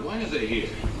 Why are they here?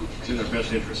 It's in their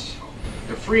best interests.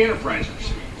 They're free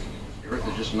enterprisers. The Earth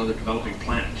is just another developing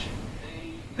planet.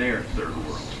 They're third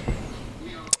world.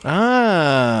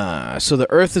 Ah, so the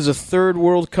Earth is a third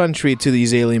world country to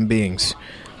these alien beings.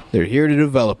 They're here to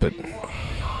develop it.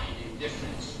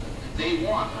 They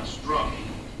want us drug.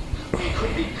 We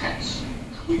could be pets.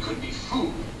 We could be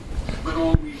food. But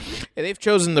all we... Hey, they've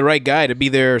chosen the right guy to be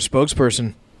their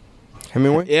spokesperson.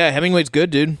 Hemingway? Yeah, Hemingway's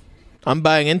good, dude. I'm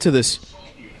buying into this.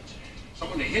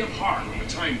 Someone to hit them hard when the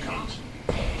time comes.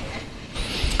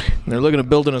 And they're looking to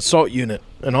build an assault unit.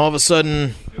 And all of a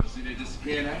sudden,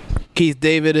 Keith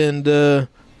David and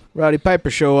Roddy Piper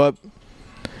show up.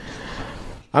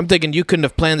 I'm thinking you couldn't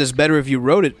have planned this better if you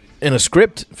wrote it in a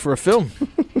script for a film.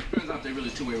 Turns out they're really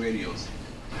two-way radios.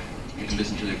 You can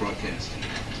listen to their broadcast.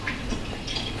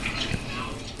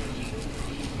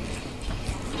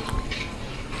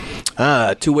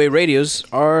 Two-way radios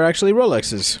are actually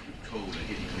Rolexes. Code and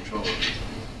hidden control.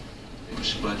 They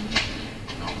push a button,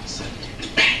 and all of a sudden,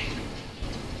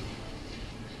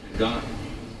 they're gone.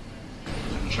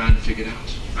 I'm trying to figure it out.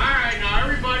 All right, now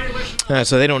everybody listen.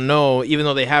 So they don't know, even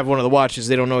though they have one of the watches,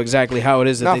 they don't know exactly how it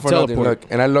is that Not they for teleport. nothing. Look,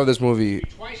 and I love this movie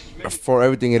for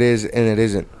everything it is and it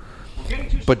isn't.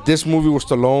 But this movie with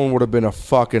Stallone would have been a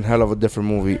fucking hell of a different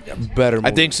movie. A better movie.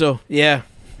 I think so, yeah.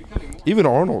 Even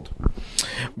Arnold.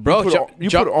 Bro, You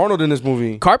put Arnold in this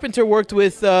movie. Carpenter worked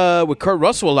with Kurt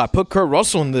Russell a lot. Put Kurt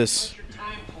Russell in this.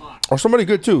 Or somebody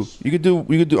good too. You could do.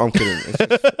 I'm kidding. It's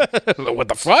just, what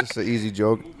the fuck? It's an easy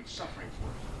joke.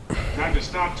 Time to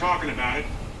stop talking about it.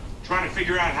 Trying to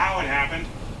figure out how it happened.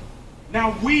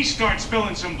 Now we start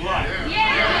spilling some blood.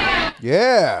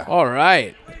 Yeah. All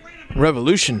right.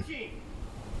 Revolution.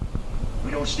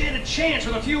 We don't stand a chance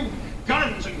with a few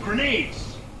guns and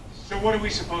grenades. So what are we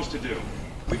supposed to do?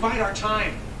 We bide our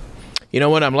time. You know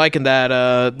what? I'm liking that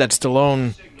that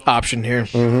Stallone option here.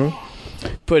 Mm-hmm.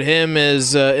 Put him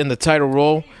as in the title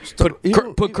role. Put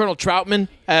Colonel Troutman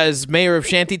as mayor of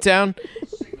Shantytown.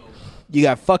 You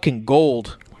got fucking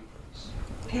gold.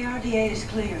 KRDA is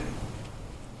clear.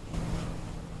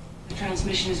 The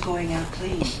transmission is going out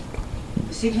clean.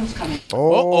 The signal's coming.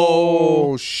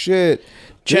 Oh, shit.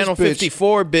 Channel This bitch,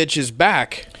 54 bitch is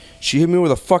back. She hit me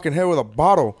with a fucking head with a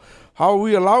bottle. How are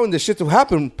we allowing this shit to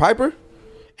happen, Piper?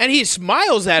 And he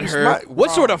smiles at her.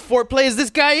 What sort of foreplay is this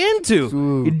guy into?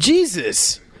 Dude.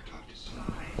 Jesus.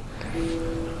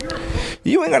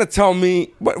 You ain't got to tell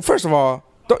me. But first of all,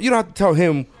 you don't have to tell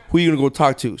him who you're going to go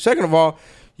talk to. Second of all,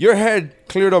 your head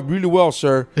cleared up really well,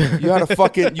 sir. You had a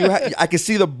fucking... I can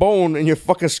see the bone in your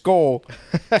fucking skull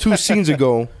 2 scenes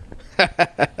ago.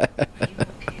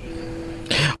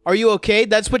 Are you okay?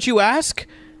 That's what you ask?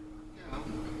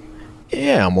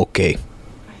 Yeah, I'm okay.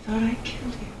 I thought I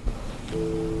killed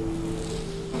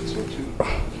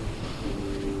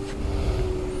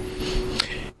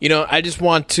you. You know, I just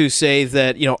want to say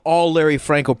that, you know, all Larry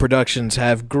Franco productions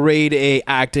have grade A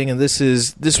acting, and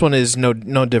this one is no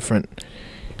different.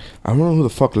 I don't know who the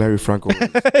fuck Larry Franco is.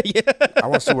 Yeah. I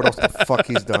want to see what else the fuck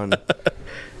he's done.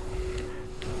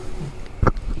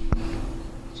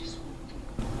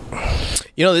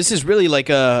 You know, this is really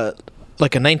like a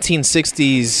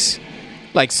 1960s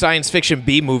like science fiction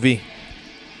B movie.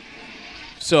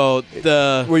 So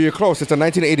well, you're close. It's a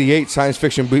 1988 science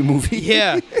fiction B movie.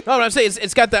 Yeah. No, what I'm saying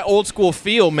it's got that old school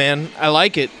feel, man. I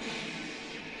like it.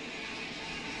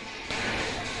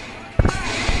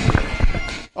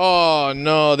 Oh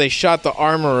no, they shot the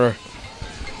armorer.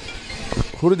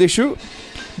 Who did they shoot?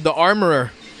 The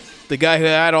armorer. The guy who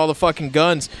had all the fucking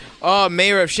guns. Oh,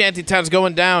 mayor of Shantytown's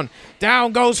going down.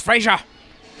 Down goes Frazier.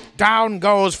 Down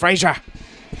goes Frazier.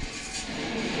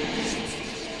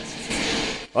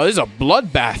 Oh, this is a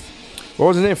bloodbath. What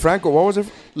was his name? Franco? What was it?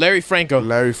 Larry Franco.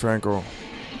 Larry Franco.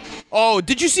 Oh,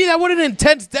 did you see that? What an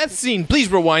intense death scene. Please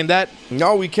rewind that.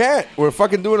 No, we can't. We're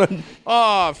fucking doing it.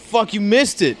 Oh, fuck, you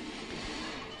missed it.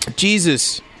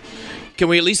 Jesus. Can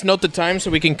we at least note the time so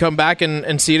we can come back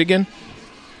and see it again?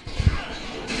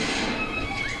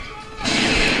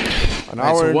 An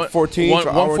hour and 14.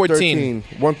 1:14.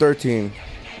 1:13.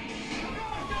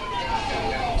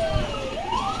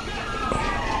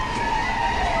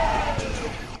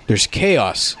 There's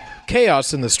chaos.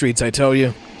 Chaos in the streets, I tell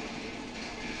you.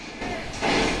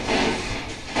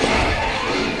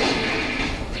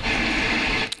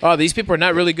 Oh, these people are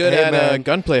not really good at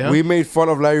gunplay, huh? We made fun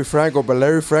of Larry Franco, but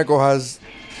Larry Franco has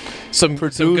some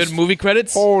good movie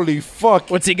credits. Holy fuck.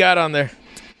 What's he got on there?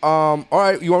 All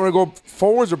right, you want me to go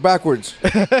forwards or backwards?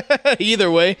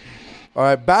 Either way. All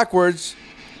right, backwards.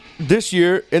 This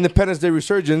year, Independence Day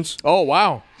Resurgence. Oh,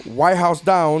 wow. White House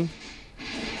Down.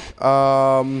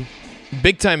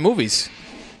 Big time movies.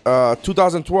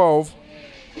 2012.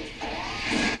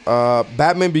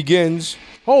 Batman Begins.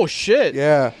 Oh shit.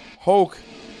 Yeah. Hulk.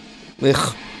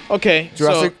 Ugh. Okay.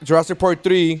 Jurassic Park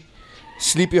 3.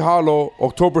 Sleepy Hollow.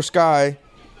 October Sky.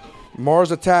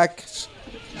 Mars Attacks.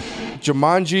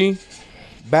 Jumanji.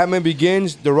 Batman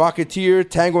Begins. The Rocketeer.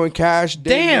 Tango and Cash.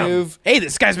 Damn. Hey,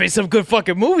 this guy's made some good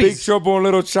fucking movies. Big Trouble in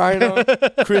Little China.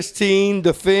 Christine.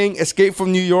 The Thing. Escape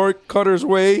from New York. Cutter's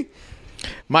Way.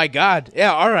 My God.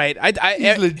 Yeah, all right.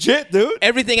 He's legit, dude.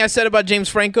 Everything I said about James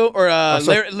Franco or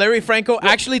Larry Franco,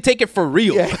 actually take it for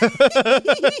real. Yeah.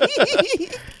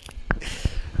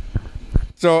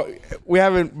 So we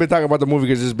haven't been talking about the movie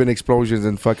because there's been explosions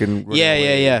and fucking...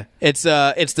 Yeah. It's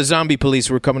the zombie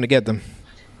police. We're coming to get them.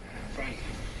 Frank.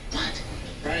 What?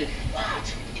 Frank.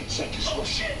 What? Get set to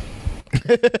bullshit.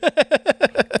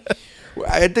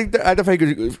 I think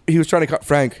he was trying to cut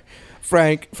Frank,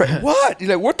 what? He's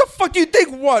like, what the fuck do you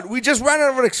think? What? We just ran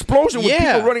out of an explosion with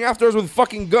people running after us with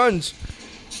fucking guns.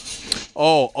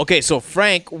 Oh, okay. So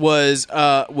Frank was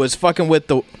fucking with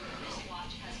the.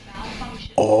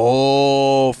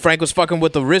 Oh, Frank was fucking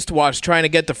with the wristwatch, trying to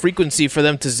get the frequency for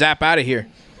them to zap out of here.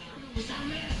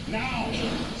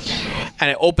 And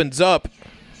it opens up,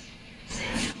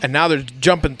 and now they're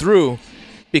jumping through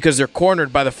because they're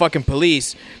cornered by the fucking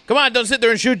police. Come on, don't sit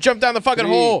there and shoot. Jump down the fucking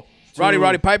hole.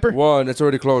 Roddy Piper? 1. It's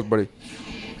already closed, buddy.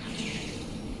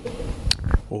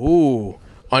 Ooh,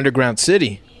 Underground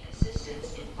City.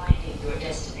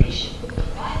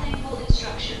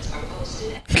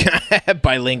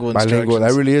 Bilingual instructions.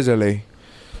 That really is LA.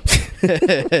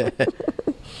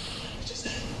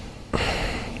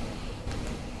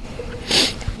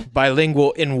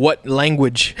 Bilingual in what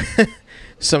language?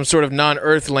 Some sort of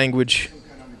non-Earth language.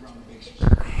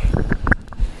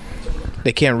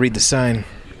 They can't read the sign.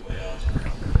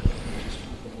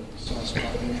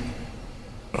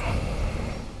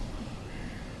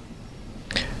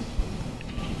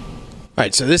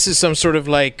 Alright, so this is some sort of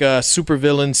like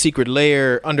supervillain, secret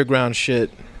lair, underground shit.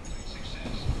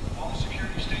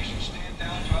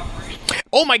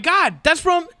 Oh my God, that's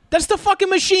the fucking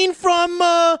machine from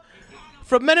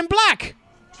Men in Black.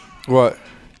 What?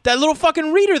 That little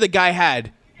fucking reader the guy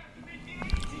had.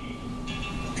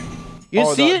 You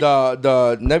see it?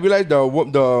 The nebulite,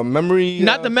 the memory.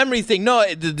 Not the memory thing. No,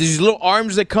 these little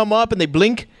arms that come up and they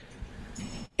blink.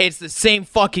 It's the same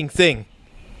fucking thing.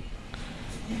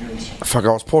 Fuck! I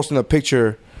was posting a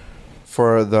picture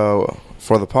for the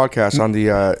podcast on the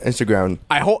Instagram.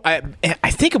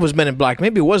 I think it was Men in Black.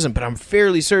 Maybe it wasn't, but I'm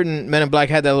fairly certain Men in Black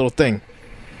had that little thing.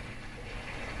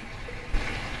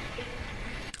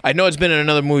 I know it's been in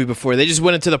another movie before. They just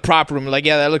went into the prop room like,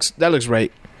 yeah, that looks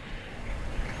right.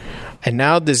 And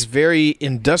now this very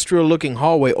industrial-looking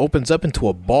hallway opens up into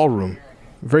a ballroom.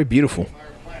 Very beautiful. Will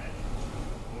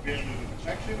be under the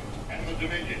protection and the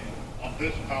dominion of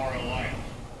this power alliance.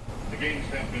 The gains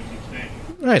have been substantial.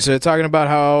 All right, so they're talking about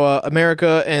how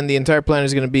America and the entire planet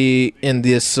is going to be in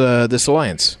this this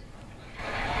alliance.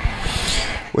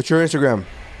 What's your Instagram?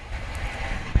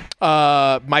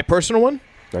 My personal one,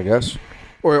 I guess.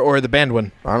 or the band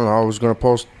one. I don't know. I was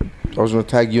gonna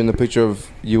tag you in the picture of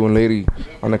you and Lady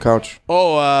on the couch.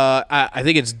 Oh, I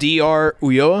think it's Dr.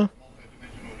 Ulloa.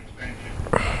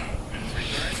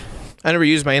 I never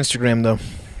used my Instagram though.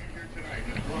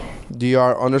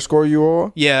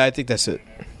 Dr_Ulloa? Yeah, I think that's it.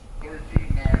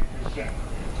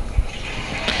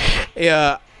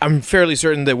 Yeah, I'm fairly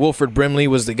certain that Wilford Brimley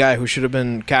was the guy who should have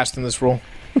been cast in this role.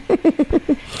 Look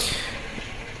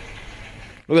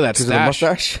at that Is it a stash.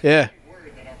 mustache? Yeah.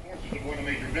 Word that our forces have won a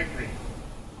major victory.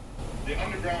 The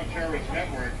underground terrorist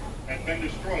network has been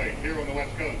destroyed here on the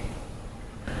West Coast.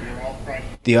 We are all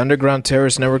frightened. The underground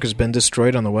terrorist network has been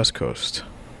destroyed on the West Coast.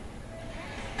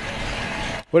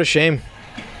 What a shame.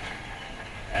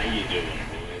 How you doing,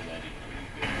 boys?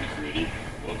 How you recruited?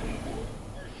 Welcome aboard.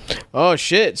 Oh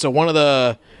shit! So one of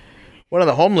the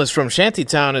homeless from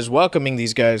Shantytown is welcoming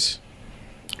these guys.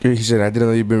 He said, "I didn't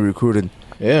know you've been recruited."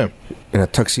 Yeah. In a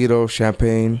tuxedo,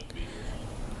 champagne.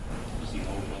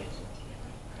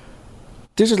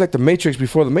 This is like the Matrix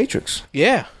before the Matrix.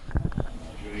 Yeah.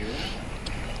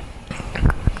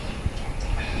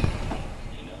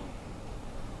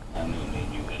 I knew me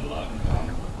and you had a lot in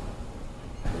common.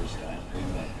 First time we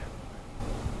met.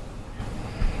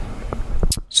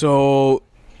 So,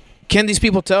 can these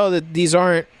people tell that these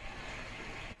aren't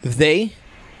they?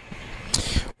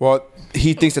 Well,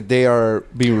 he thinks that they are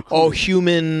being recruited. Oh,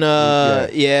 human.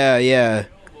 Yeah.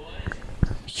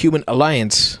 Human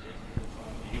alliance.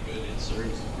 But it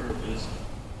serves the purpose.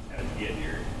 How'd you get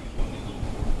here? You want a little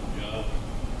job?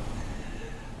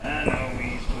 I know we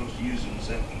ain't supposed to use them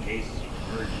except in cases of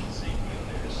emergency, but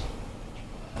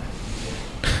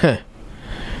there's.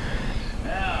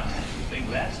 Now, you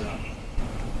think that's something?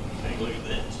 Take a look at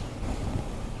this.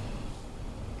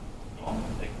 Oh,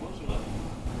 take a closer look.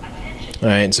 All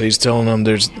right, so he's telling them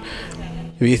there's.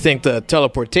 If you think the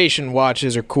teleportation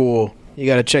watches are cool, you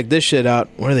got to check this shit out.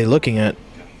 What are they looking at?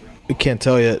 We can't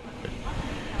tell yet.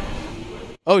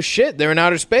 Oh shit, they're in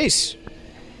outer space.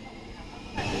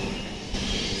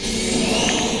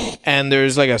 And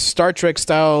there's like a Star Trek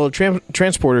style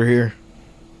transporter here.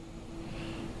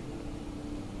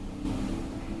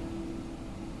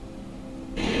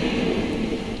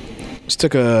 Just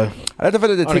took a. I like the fact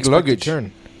that they take unexpected luggage.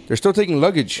 turn. They're still taking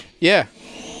luggage. Yeah.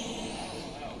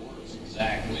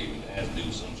 Exactly, but it has to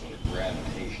do some sort of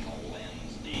gravitational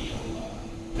lens deal,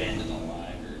 bending the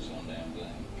line or some damn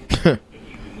thing. But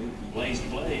you can move from place to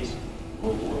place,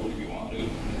 or world if you want to.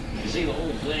 You see, the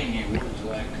whole thing, it works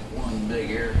like one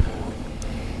big airport.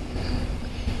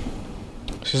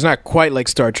 So it's not quite like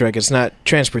Star Trek. It's not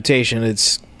transportation.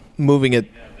 It's moving at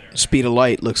speed of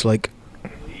light, looks like.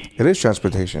 It is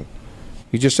transportation.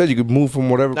 You just said you could move from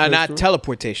whatever place Not to-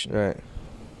 teleportation. Right.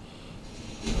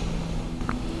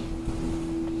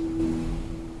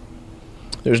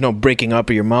 There's no breaking up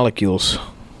of your molecules.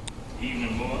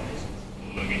 Evening, boys.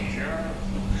 Looking sharp.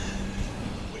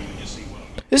 Well, you just see what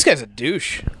I'm This guy's a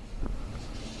douche.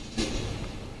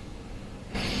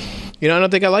 You know, I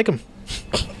don't think I like him.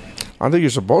 I don't think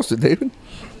you're supposed to, David.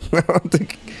 I don't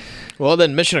think. Well,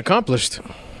 then, mission accomplished.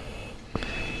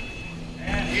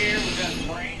 And here we got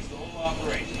the brains, the whole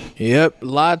operation. Yep,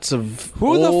 lots of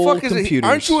Who the old fuck is it? computers.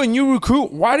 Aren't you a new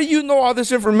recruit? Why do you know all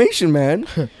this information, man?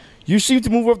 You seem to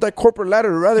move up that corporate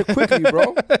ladder rather quickly,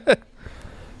 bro.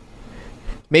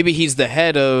 Maybe he's the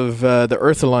head of the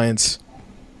Earth Alliance.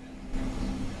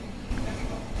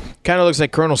 Kind of looks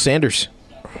like Colonel Sanders.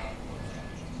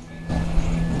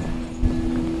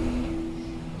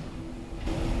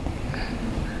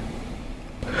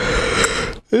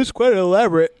 It's quite an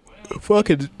elaborate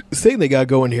fucking thing they got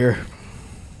going here.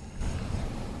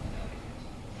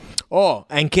 Oh,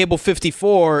 and Cable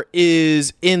 54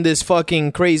 is in this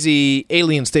fucking crazy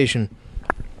alien station.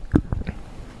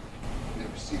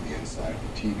 Never seen the inside of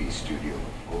a TV studio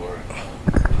before.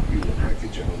 You look like the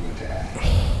gentleman to ask.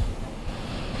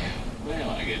 Well,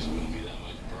 I guess it wouldn't be that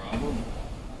much problem.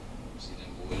 See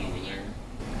them boys over there?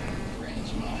 Friends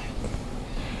of mine.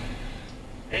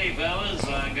 Hey, fellas,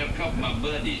 I got a couple of my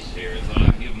buddies here. Thought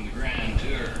I'd give them the grand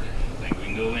tour. Think we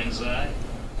can go inside?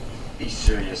 Be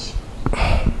serious.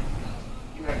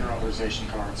 You have your authorization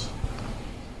cards.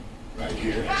 Right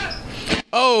here.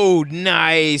 Oh,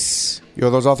 nice.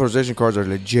 Yo, those authorization cards are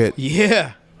legit.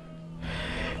 Yeah.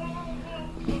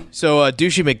 So,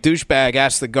 Douchey McDouchebag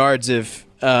asked the guards if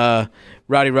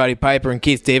Roddy Piper and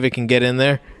Keith David can get in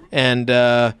there and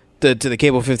to the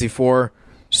Cable 54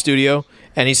 studio.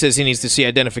 and he says he needs to see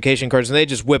identification cards, and they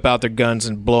just whip out their guns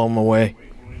and blow him away.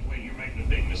 Wait, you're making a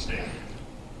big mistake.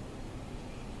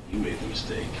 You made the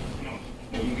mistake.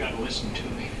 No, you gotta listen to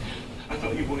me. I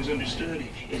thought you boys understood.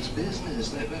 It's business.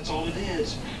 That's all it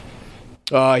is.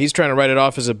 He's trying to write it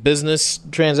off as a business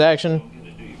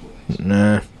transaction.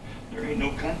 Nah. There ain't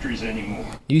no countries anymore.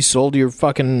 You sold your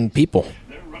fucking people.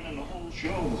 They're running the whole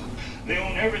show. They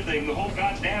own everything, the whole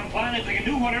goddamn planet. They can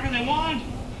do whatever they want.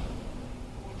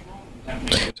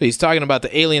 So he's talking about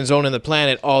the aliens owning the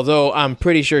planet, although I'm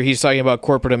pretty sure he's talking about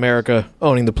corporate America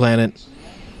owning the planet.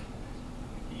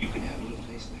 You can have a little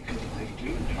taste of that good life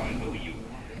too. Now I know you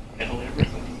want it. Hell,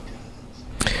 everybody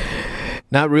does.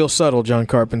 Not real subtle, John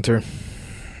Carpenter.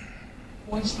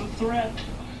 What's the threat?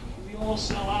 We all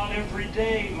sell out every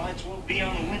day. Might as well be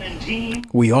on a winning team.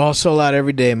 We all sell out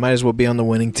every day. Might as well be on the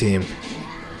winning team.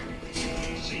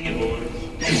 See you, boys.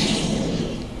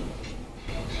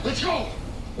 Let's go!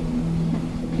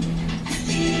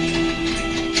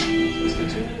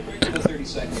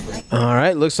 All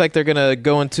right, looks like they're going to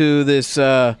go into this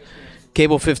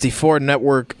Cable 54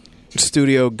 network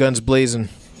studio, guns blazing.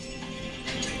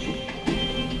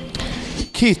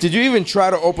 Keith, did you even try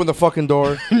to open the fucking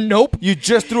door? Nope. You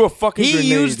just threw a fucking grenade.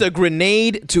 He used a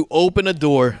grenade to open a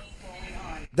door.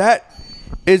 That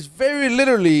is very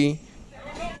literally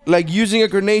like using a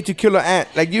grenade to kill an ant.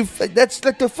 That's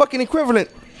like the fucking equivalent.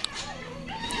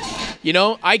 You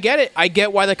know, I get it. I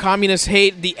get why the communists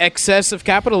hate the excess of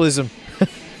capitalism.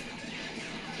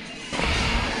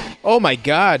 Oh my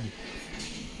God.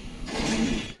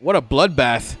 What a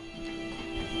bloodbath.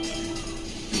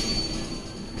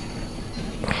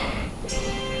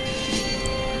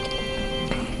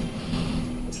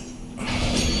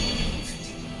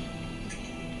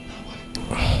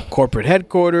 Corporate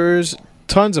headquarters,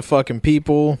 tons of fucking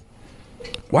people.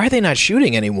 Why are they not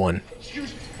shooting anyone?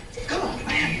 Come on,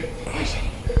 man. Listen,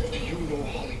 do you know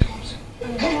Holly Thompson?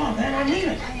 Come on, man, I mean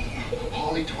it.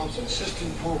 Holly Thompson,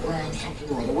 assistant program, something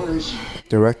or other. Where is she?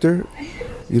 Director?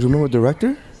 You don't know a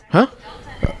director? Huh?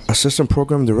 Assistant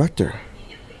program director.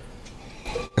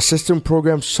 Assistant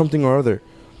program something or other.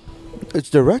 It's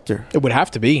director. It would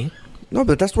have to be. No,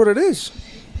 but that's what it is.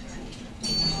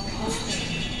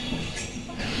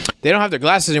 They don't have their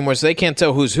glasses anymore, so they can't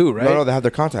tell who's who, right? No, they have their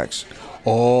contacts.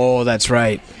 Oh, that's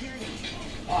right.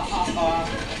 How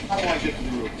do I get to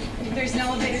the room? There's an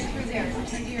elevator through there.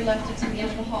 To your left, it's in the end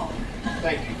of the hall.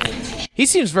 Thank you. He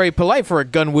seems very polite for a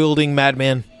gun-wielding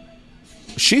madman.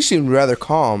 She seemed rather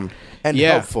calm and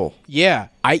helpful. Yeah.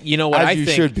 You know what As I you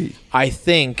think? should be. I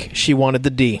think she wanted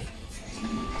the D.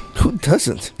 Who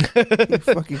doesn't? You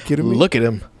fucking kidding me? Look at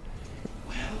him.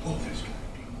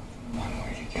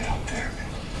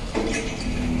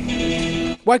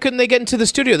 Why couldn't they get into the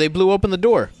studio? They blew open the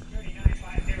door.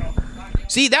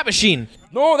 See, that machine.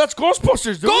 No, that's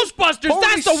Ghostbusters, dude. Ghostbusters, Holy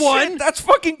that's the shit, one. That's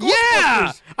fucking Ghostbusters.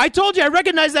 Yeah. I told you, I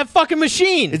recognize that fucking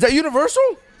machine. Is that Universal?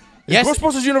 Yes. Is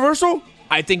Ghostbusters Universal?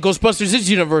 I think Ghostbusters is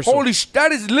Universal. Holy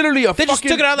that is literally a They fucking... just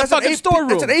took it out of the that's an fucking AP storeroom.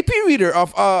 That's an AP reader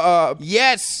of...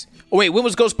 Yes. Oh, wait, when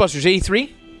was Ghostbusters?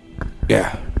 83?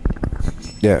 Yeah.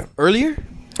 Yeah. Earlier?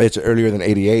 It's earlier than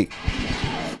 88.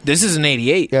 This is an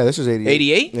 88. Yeah, this is 88.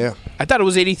 88? Yeah. I thought it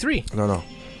was 83. No.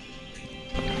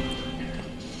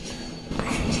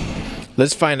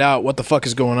 Let's find out what the fuck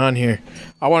is going on here.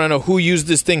 I want to know who used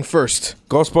this thing first.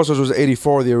 Ghostbusters was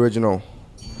 84, the original.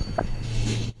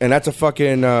 And that's a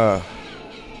fucking...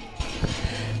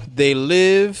 They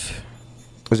live...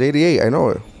 It was 88, I know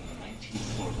it.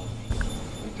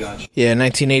 Yeah,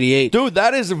 1988. Dude,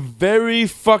 that is a very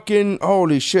fucking...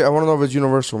 Holy shit, I want to know if it's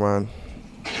Universal, man.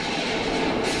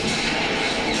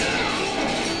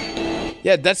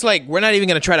 Yeah, that's like, we're not even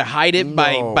going to try to hide it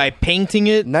by painting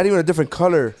it. Not even a different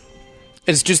color.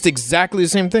 It's just exactly the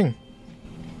same thing.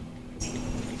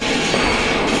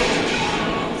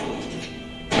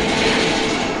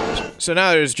 So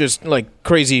now there's just like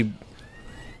crazy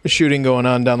shooting going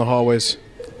on down the hallways.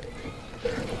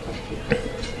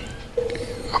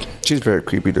 She's very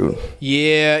creepy, dude.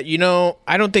 Yeah, you know,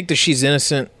 I don't think that she's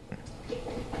innocent.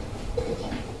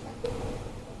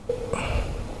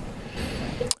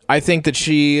 I think that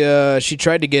she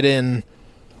tried to get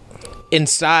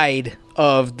inside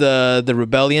of the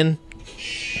rebellion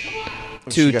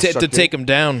to take him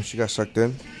down. She got sucked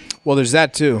in. Well, there's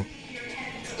that too.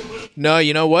 No,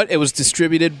 you know what? It was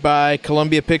distributed by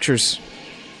Columbia Pictures.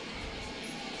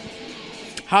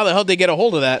 How the hell did they get a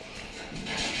hold of that?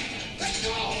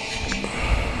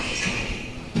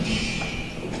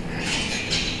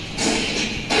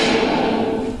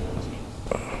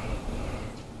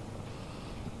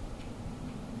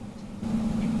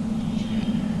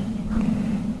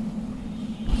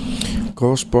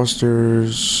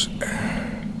 Ghostbusters.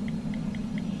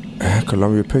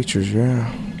 Columbia Pictures,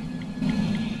 yeah.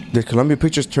 Did Columbia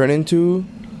Pictures turn into?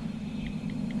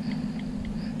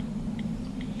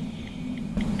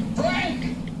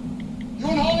 Frank! You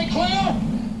and Holly Claire?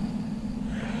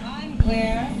 I'm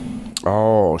Claire.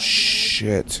 Oh,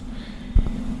 shit.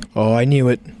 Oh, I knew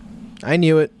it. I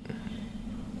knew it.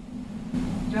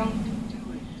 Don't do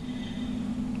it.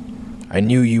 I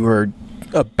knew you were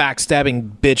a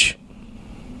backstabbing bitch.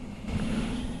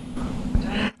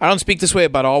 I don't speak this way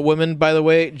about all women, by the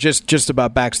way. Just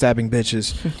about backstabbing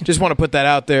bitches. Just want to put that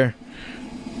out there.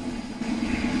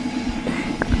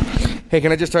 Hey,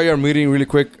 can I just tell you, I'm reading really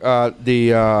quick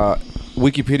the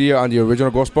Wikipedia on the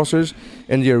original Ghostbusters,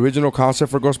 and the original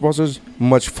concept for Ghostbusters,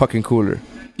 much fucking cooler.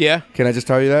 Yeah? Can I just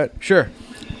tell you that? Sure.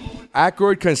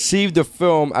 Aykroyd conceived the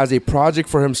film as a project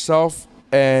for himself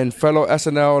and fellow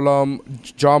SNL alum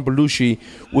John Belushi,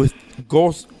 with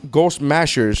ghost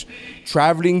mashers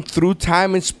traveling through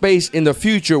time and space in the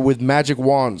future with magic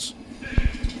wands.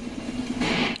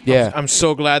 Yeah. I'm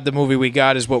so glad the movie we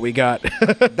got is what we got.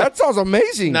 That sounds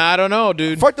amazing. Nah, I don't know,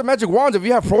 dude. Fuck the magic wands. If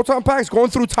you have proton packs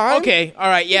going through time. Okay, all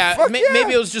right, yeah. Fuck yeah.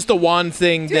 Maybe it was just the wand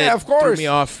thing that of course. threw me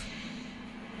off.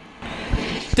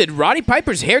 Did Roddy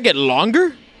Piper's hair get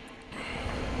longer?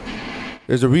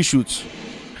 There's a reshoots.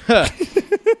 Huh.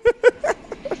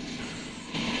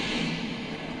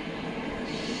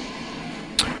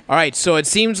 All right, so it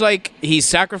seems like he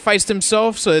sacrificed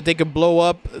himself so that they could blow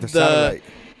up the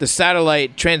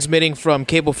satellite transmitting from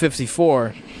Cable 54.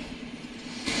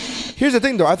 Here's the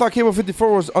thing, though. I thought Cable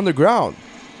 54 was underground.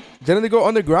 Didn't they go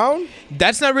underground?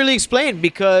 That's not really explained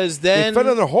because then... They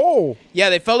fell in a hole. Yeah,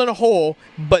 they fell in a hole,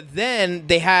 but then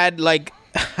they had, like...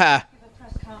 press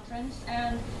conference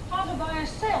and how to buy a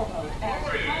sailboat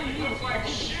as you look like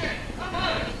shit.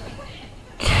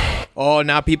 Oh,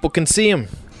 now people can see him.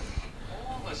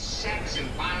 All the sex and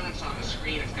violence on the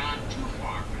screen has gone too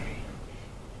far for me.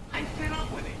 I'm fed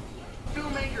up with it.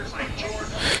 Filmmakers like George...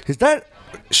 Is that...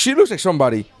 She looks like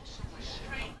somebody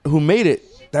who made it.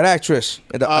 That actress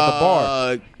at the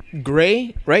bar.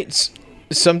 Gray, right?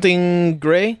 Something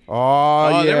gray? Oh,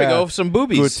 yeah. There we go. Some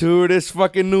boobies. Gratuitous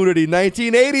fucking nudity.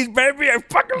 1980s, baby. I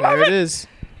fucking love There it is.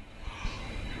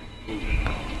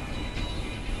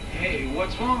 Hey,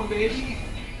 what's wrong, baby?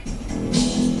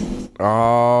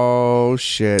 Oh,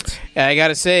 shit. Yeah, I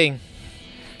gotta say,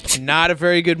 not a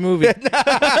very good movie.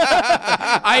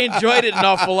 I enjoyed it an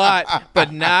awful lot,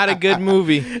 but not a good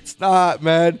movie. It's not,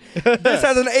 man. This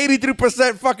has an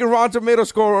 83% fucking Rotten Tomato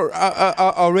score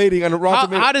rating on Rotten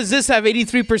Tomato. How does this have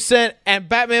 83% and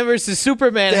Batman vs.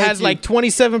 Superman Thank has you. like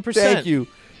 27%? Thank you.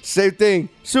 Same thing.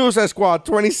 Suicide Squad,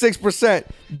 26%.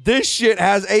 This shit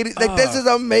has 80. Like, this is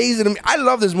amazing to me. I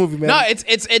love this movie, man. No,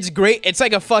 it's great. It's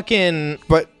like a fucking...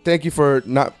 But thank you for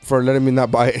letting me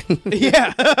not buy it.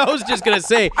 Yeah, I was just gonna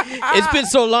say, it's been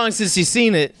so long since you've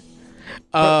seen it.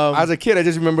 As a kid, I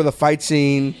just remember the fight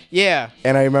scene. Yeah.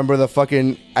 And I remember the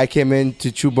fucking... I came in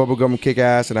to chew bubblegum and kick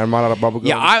ass, and I ran out of bubblegum.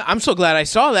 Yeah, I'm so glad I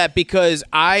saw that because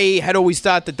I had always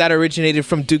thought that originated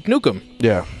from Duke Nukem.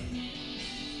 Yeah.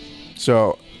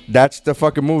 So... That's the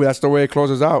fucking movie. That's the way it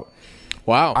closes out.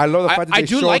 Wow. I love the fact that I they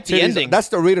do show like the titties. ending. That's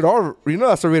the rated R. You know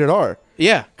that's the rated R.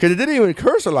 Yeah. Because it didn't even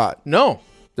curse a lot. No.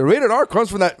 The rated R comes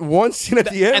from that one scene at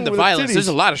the end. And the with violence. titties. There's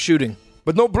a lot of shooting.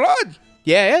 But no blood.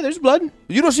 Yeah, there's blood.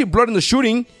 You don't see blood in the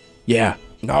shooting. Yeah.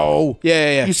 No.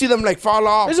 Yeah. You see them like fall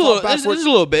off. There's a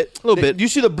little bit. You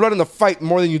see the blood in the fight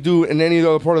more than you do in any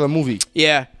other part of the movie.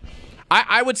 Yeah.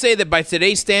 I would say that by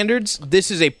today's standards, this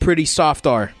is a pretty soft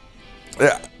R.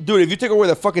 Dude, if you take away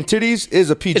the fucking titties, it's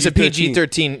a PG-13. It's a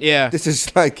PG-13, yeah. This is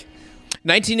like...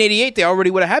 1988, they already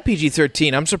would have had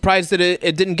PG-13. I'm surprised that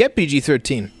it didn't get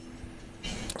PG-13.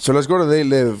 So let's go to They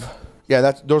Live.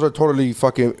 Yeah, those are totally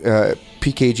fucking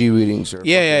PKG readings. Or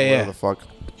Yeah. Whatever the fuck.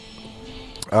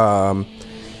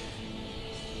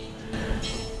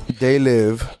 They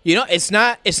Live. You know, it's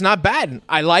not bad.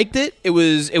 I liked it. It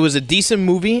was a decent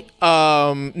movie.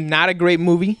 Not a great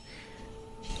movie.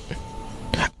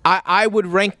 I would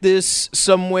rank this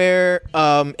somewhere.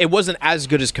 It wasn't as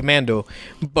good as Commando,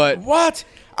 but what?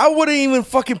 I wouldn't even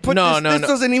fucking put this. This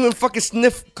doesn't even fucking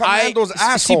sniff Commando's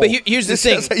asshole. See, but here's the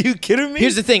thing. Are you kidding me?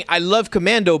 Here's the thing. I love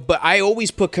Commando, but I always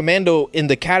put Commando in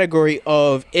the category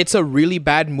of it's a really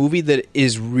bad movie that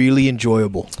is really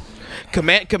enjoyable.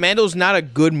 Commando's not a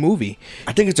good movie.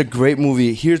 I think it's a great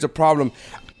movie. Here's the problem.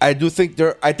 I think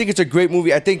it's a great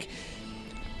movie. I think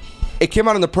it came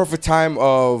out in the perfect time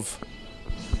of...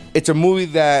 It's a movie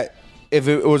that if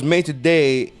it was made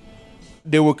today,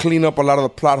 they would clean up a lot of the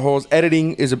plot holes.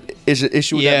 Editing is is an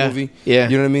issue with Yeah, that movie. yeah.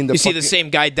 You know what I mean? You see the same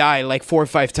guy die like 4 or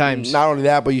 5 times. Not only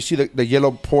that, but you see the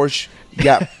yellow Porsche.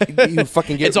 Yeah, you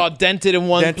fucking get It's all dented in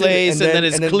one place, and then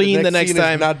it's clean the next scene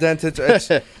time. Is not dented.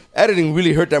 It's, editing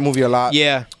really hurt that movie a lot.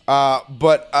 Yeah.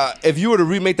 But if you were to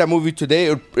remake that movie today,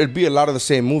 it'd be a lot of the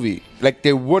same movie. Like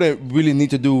they wouldn't really need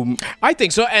to do. I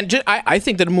think so, and I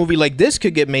think that a movie like this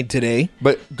could get made today.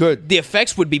 But good. The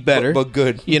effects would be better. But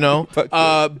good. You know.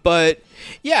 But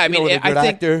yeah, I mean, with a good I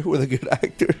think actor, with a good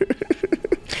actor.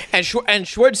 and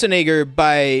Schwarzenegger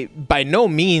by no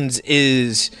means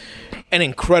is an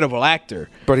incredible actor,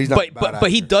 but he's not.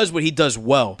 But he does what he does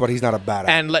well. But he's not a bad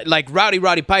actor. And like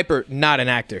Roddy Piper, not an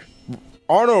actor.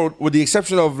 Arnold, with the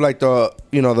exception of like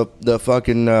the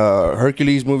fucking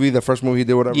Hercules movie, the first movie he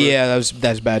did, whatever. Yeah,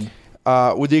 that's bad.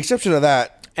 With the exception of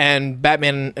that, and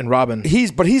Batman and Robin.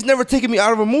 He's never taken me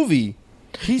out of a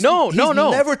He's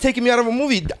never taken me out of a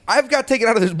movie. I've got taken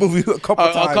out of this movie a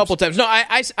couple times. No,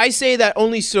 I say that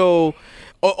only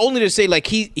to say like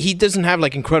he doesn't have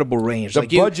like incredible range. The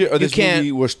like budget of this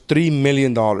movie was $3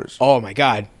 million. Oh my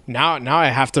god! Now I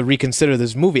have to reconsider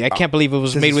this movie. I can't believe it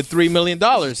was made with $3 million.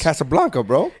 Casablanca,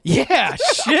 bro. Yeah,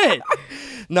 shit.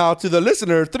 Now to the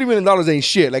listener, $3 million ain't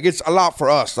shit. Like it's a lot for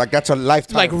us. Like that's a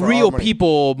lifetime. Like for real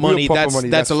people money.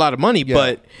 That's a lot of money. Yeah.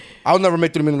 But I'll never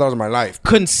make $3 million in my life.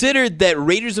 Consider that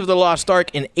Raiders of the Lost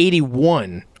Ark in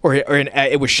 '81,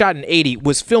 it was shot in '80,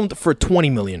 was filmed for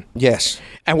 $20 million. Yes,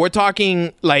 and we're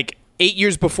talking like 8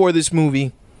 years before this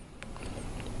movie,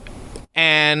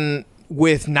 and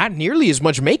with not nearly as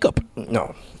much makeup.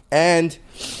 No, and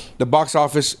the box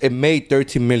office it made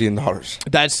 $13 million.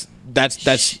 That's a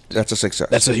success.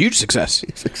 That's a huge success.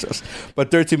 But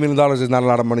 $13 million is not a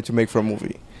lot of money to make for a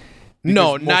movie.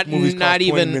 No, not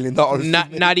even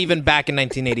not even back in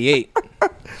 1988.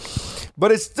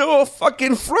 But it's still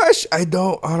fucking fresh. I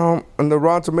don't. On the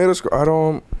Rotten Tomatoes score, I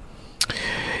don't.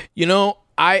 You know,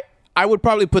 I would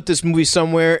probably put this movie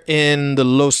somewhere in the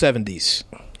low 70s.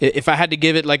 If I had to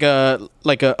give it like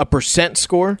a percent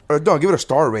score. No, give it a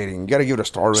star rating. You got to give it a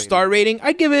star rating. Star rating?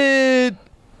 I'd give it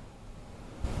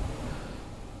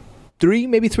 3,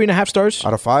 maybe 3.5 stars.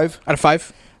 Out of 5? Out of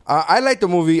 5. I like the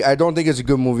movie. I don't think it's a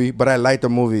good movie, but I like the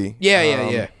movie.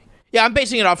 Yeah. Yeah, I'm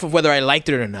basing it off of whether I liked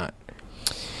it or not.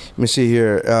 Let me see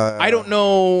here. I don't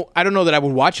know that I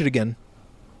would watch it again.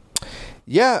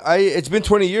 Yeah, it's been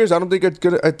 20 years. I don't think it's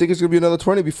gonna. I think it's gonna be another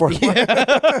 20 before.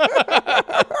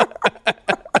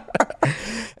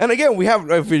 And again,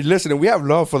 if you're listening, we have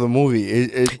love for the movie.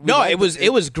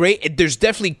 It was great. There's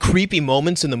definitely creepy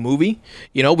moments in the movie,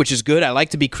 which is good. I like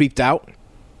to be creeped out.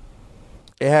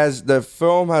 The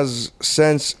film has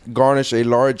since garnished a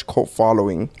large cult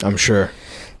following. I'm sure.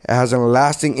 It has a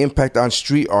lasting impact on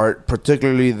street art,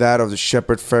 particularly that of the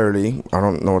Shepard Fairey. I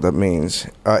don't know what that means.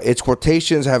 Its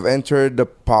quotations have entered the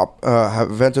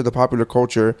popular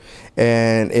culture,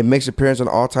 and it makes appearance on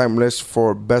all-time lists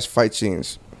for best fight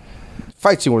scenes.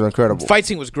 Fight scene was incredible. Fight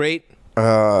scene was great.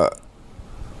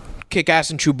 Kick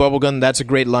ass and chew bubblegum. That's a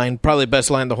great line. Probably the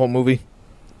best line in the whole movie.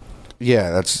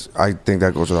 Yeah, I think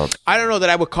that goes without. I don't know that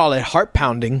I would call it heart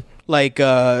pounding like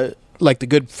the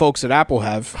good folks at Apple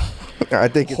have. I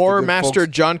think it's horror master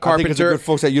John Carpenter. I think it's the good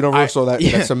folks at Universal that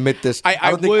submit this.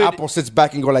 I don't think Apple sits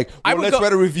back and go like, let's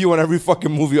write a review on every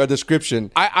fucking movie or description.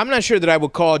 I'm not sure that I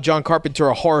would call John Carpenter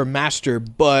a horror master,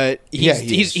 but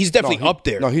he's definitely up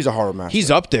there. No, he's a horror master. He's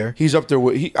up there. He's up there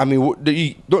with.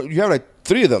 You have like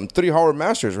 3 of them, 3 horror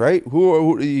masters, right?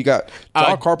 Who you got?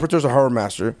 John Carpenter's a horror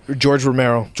master. George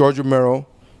Romero.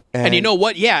 And you know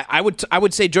what? Yeah, I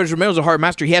would say George Romero's a horror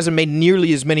master. He hasn't made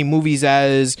nearly as many movies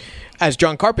as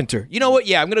John Carpenter. You know what?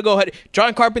 Yeah, I'm gonna go ahead.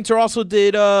 John Carpenter also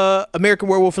did American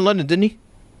Werewolf in London, didn't he?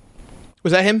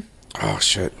 Was that him? Oh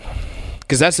shit!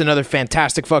 Because that's another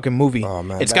fantastic fucking movie. Oh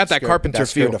man, it's got that Carpenter that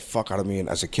scared feel. the fuck out of me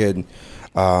as a kid.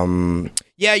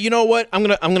 Yeah, you know what? I'm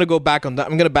gonna go back on that.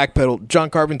 I'm gonna backpedal. John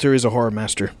Carpenter is a horror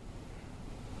master.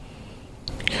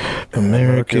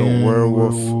 American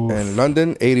Werewolf in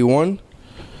London, 81.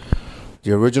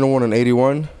 The original one in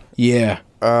 81. Yeah.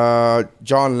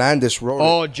 John Landis wrote it.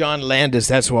 Oh, John Landis.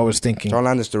 That's what I was thinking. John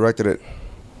Landis directed it.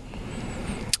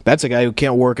 That's a guy who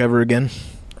can't work ever again.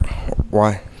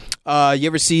 Why? You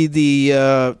ever see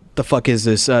the fuck is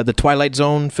this? The Twilight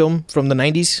Zone film from the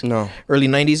 90s? No. Early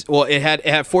 90s? Well, it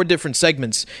had 4 different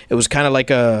segments. It was kind of like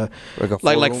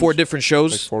 4 different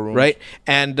shows, like right?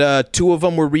 And 2 of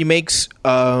them were remakes.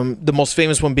 The most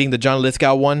famous one being the John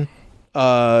Lithgow one,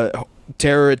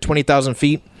 Terror at 20,000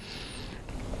 Feet,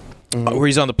 where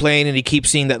he's on the plane and he keeps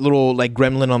seeing that little like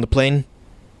gremlin on the plane.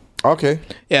 Okay.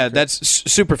 Yeah, that's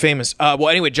super famous. Well,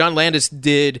 anyway, John Landis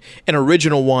did an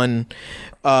original one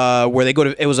where they go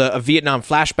to. It was a Vietnam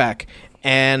flashback,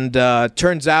 and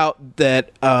turns out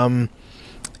that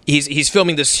he's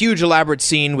filming this huge elaborate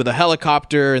scene with a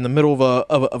helicopter in the middle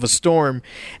of a storm,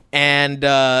 and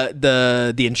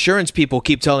the insurance people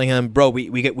keep telling him, bro,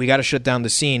 we got to shut down the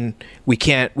scene. We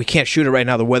can't shoot it right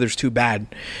now. The weather's too bad.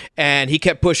 And he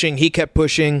kept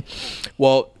pushing.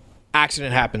 Well,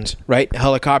 accident happens, right?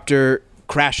 Helicopter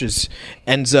crashes,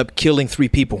 ends up killing 3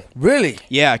 people. Really?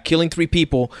 Yeah, killing 3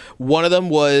 people. One of them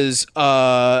was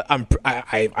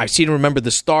I seem to remember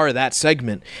the star of that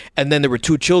segment, and then there were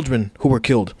 2 children who were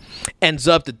killed. Ends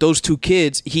up that those 2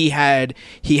 kids he hadn't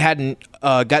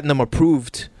gotten them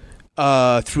approved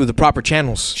through the proper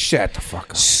channels. Shut the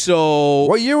fuck up. So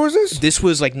what year was this? This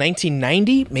was like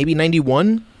 1990, maybe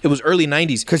 91. It was early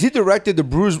 90s. Because he directed the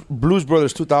Blues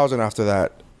Brothers 2000 after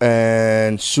that.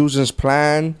 And Susan's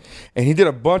Plan, and he did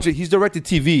a bunch of. He's directed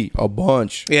TV a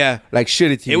bunch. Yeah, like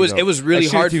shitty TV. It was really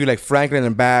like hard. TV, like Franklin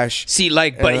and Bash. See,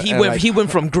 but he went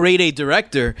from grade A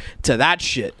director to that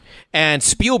shit. And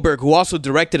Spielberg, who also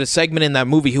directed a segment in that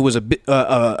movie, who was a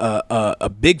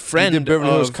big friend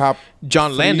of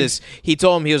John Landis, he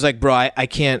told him, he was like, bro, I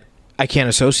can't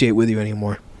associate with you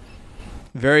anymore.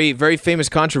 Very, very famous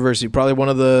controversy. Probably one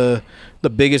of the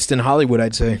biggest in Hollywood,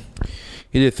 I'd say.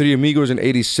 He did Three Amigos in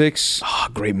 86. Oh,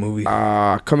 great movie.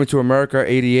 Coming to America,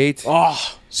 88.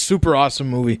 Oh, super awesome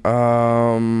movie.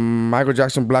 Michael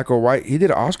Jackson, Black or White. He did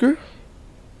Oscar?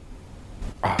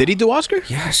 Did he do Oscar?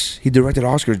 Yes. He directed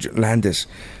Oscar Landis.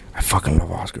 I fucking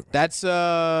love Oscar. That's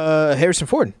Harrison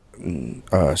Ford.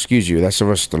 Excuse you. That's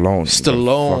Sylvester Stallone.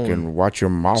 Stallone. Fucking watch your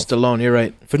mouth. Stallone, you're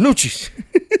right. Finucci's.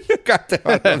 God damn,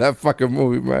 I love that fucking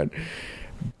movie, man.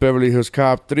 Beverly Hills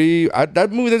Cop 3.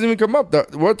 That movie doesn't even come up.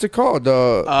 What's it called?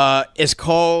 It's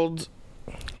called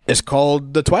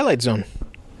The Twilight Zone.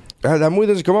 That movie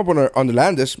doesn't come up on the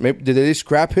Landis. Maybe did they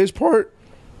scrap his part?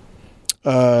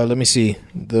 Let me see.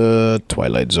 The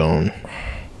Twilight Zone.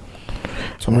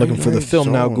 So I'm looking for the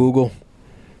film now. Google,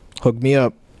 hook me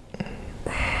up.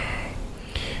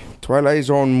 Twilight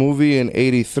Zone movie in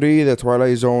 83. The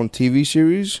Twilight Zone TV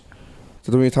series. Is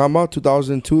that what you're talking about?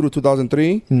 2002 to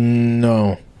 2003?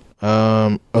 No.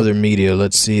 Other media.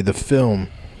 Let's see. The film.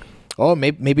 Oh,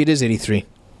 maybe it is 83.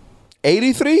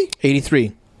 83?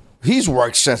 83. He's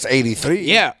worked since 83.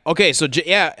 Yeah. Okay. So,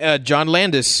 John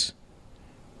Landis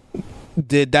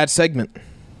did that segment.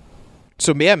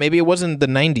 So, yeah, maybe it wasn't the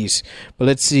 90s. But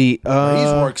let's see. He's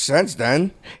worked since then.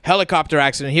 Helicopter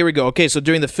accident. Here we go. Okay. So,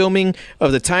 during the filming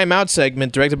of the Time Out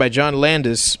segment directed by John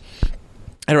Landis,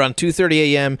 at around 2:30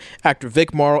 a.m., actor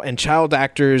Vic Morrow and child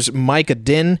actors Micah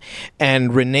Din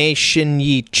and Renee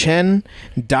Shin-Yi Chen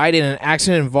died in an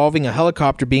accident involving a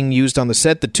helicopter being used on the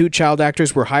set. The 2 child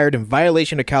actors were hired in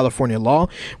violation of California law,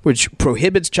 which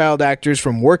prohibits child actors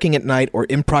from working at night or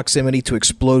in proximity to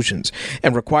explosions,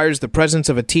 and requires the presence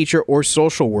of a teacher or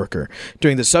social worker.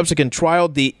 During the subsequent trial,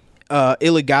 the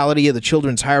illegality of the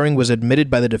children's hiring was admitted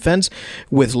by the defense,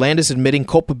 with Landis admitting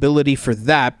culpability for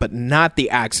that, but not the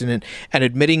accident, and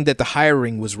admitting that the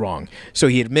hiring was wrong. So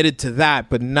he admitted to that,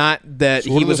 but not that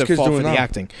he was at fault for the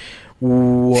acting.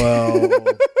 Well,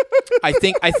 I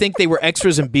think they were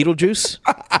extras in Beetlejuice.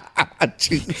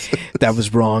 That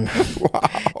was wrong. Wow.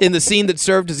 In the scene that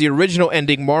served as the original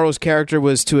ending, Morrow's character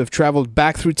was to have traveled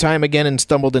back through time again and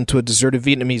stumbled into a deserted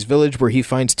Vietnamese village where he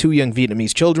finds 2 young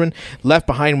Vietnamese children left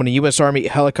behind when a U.S. Army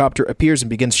helicopter appears and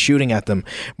begins shooting at them.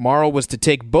 Morrow was to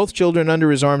take both children under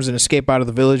his arms and escape out of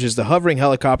the village as the hovering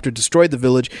helicopter destroyed the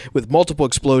village with multiple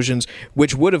explosions,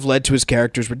 which would have led to his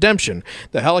character's redemption.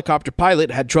 The helicopter pilot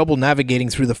had trouble navigating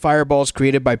through the fireballs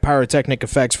created by pyrotechnic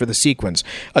effects for the sequence.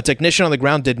 A technician on the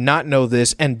ground did not know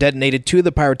this and detonated 2 of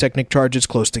the pyrotechnic charges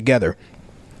close together.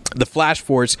 The flash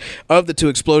force of the 2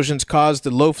 explosions caused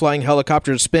the low-flying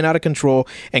helicopter to spin out of control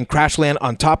and crash land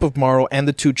on top of Morrow and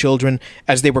the 2 children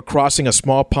as they were crossing a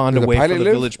small pond away from the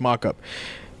village mock-up.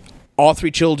 All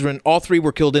 3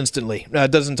 were killed instantly.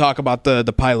 It doesn't talk about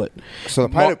the pilot. So the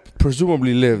pilot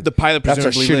presumably lived. The pilot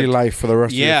presumably That's a shitty lived. life for the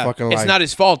rest of your fucking life. It's not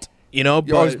his fault, you know.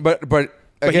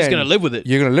 But he's going to live with it.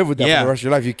 You're going to live with that for the rest of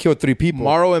your life. You killed 3 people.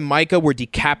 Morrow and Micah were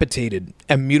decapitated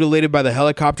and mutilated by the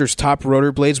helicopter's top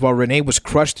rotor blades, while Renee was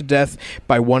crushed to death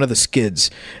by one of the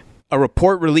skids. A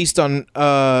report released on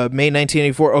May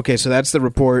 1984. Okay, so that's the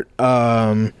report.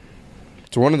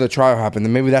 So one of the trial happened,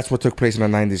 and maybe that's what took place in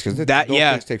the 90s, because those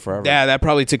things take forever. Yeah, that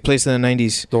probably took place in the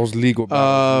 90s. Those legal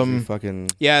battles,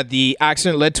 fucking... Yeah, the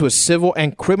accident led to a civil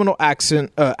and criminal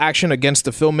action against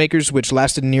the filmmakers, which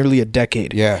lasted nearly a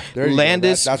decade. Yeah, there you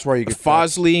Landis, go. That's where you get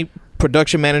Fosley,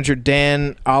 production manager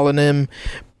Dan Alanim,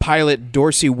 pilot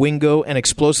Dorsey Wingo, and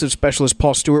explosive specialist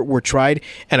Paul Stewart were tried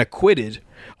and acquitted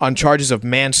on charges of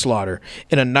manslaughter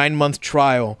in a 9-month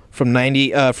trial from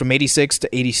 86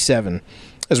 to 87.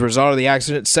 As a result of the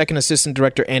accident, second assistant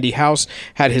director Andy House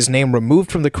had his name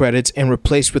removed from the credits and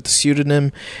replaced with the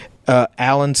pseudonym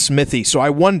Alan Smithy. So I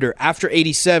wonder, after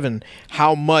 87,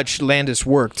 how much Landis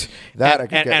worked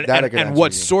and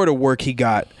what sort of work he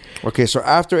got. Okay, so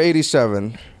after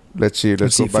 87, let's see.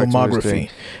 Let's go back filmography. to this thing.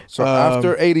 So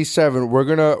after 87, we're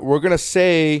gonna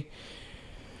say.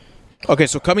 Okay,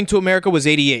 so Coming to America was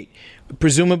 88.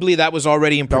 Presumably that was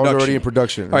already in production. That was already in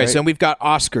production. All right, so then we've got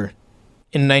Oscar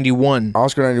in 91.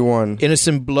 Oscar 91.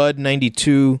 Innocent Blood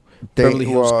 92. Beverly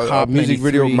Hills Cop music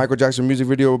 93. video, Michael Jackson music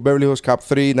video, Beverly Hills Cop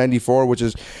 3, 94, which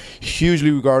is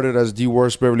hugely regarded as the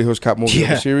worst Beverly Hills Cop movie of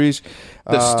the series.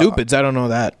 The Stupids, I don't know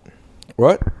that.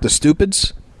 What? The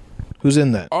Stupids? Who's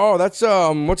in that? Oh, that's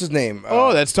what's his name?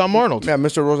 That's Tom Arnold. Yeah,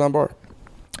 Mr. Roseanne Barr.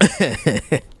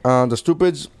 The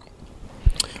Stupids.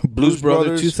 Blues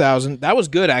Brothers 2000. That was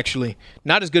good, actually.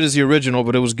 Not as good as the original,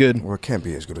 but it was good. Well, it can't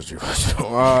be as good as the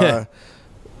original.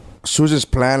 Susan's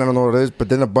Plan, I don't know what it is, but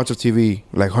then a bunch of TV,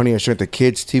 like Honey, I Shrunk the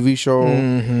Kids TV show.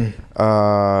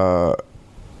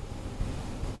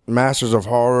 Masters of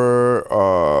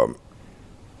Horror.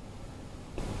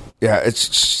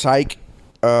 It's Psych.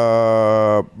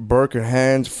 Burke and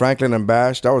Hands, Franklin and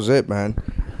Bash. That was it, man.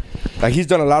 Like, he's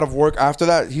done a lot of work after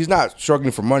that. He's not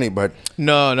struggling for money, but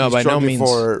no, by no means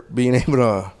for being able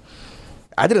to.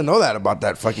 I didn't know that about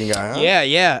that fucking guy. Huh?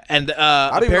 Yeah, and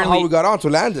I didn't know how we got on to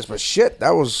Landis, but shit,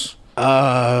 that was.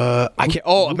 I can't.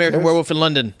 American Werewolf in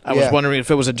London. I was wondering if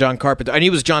it was a John Carpenter. I knew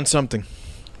it was John something.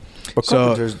 But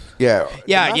Carpenter's, yeah.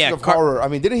 Horror. I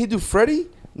mean, didn't he do Freddy?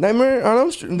 Nightmare on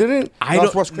Elm Street? Didn't?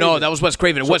 No, that was Wes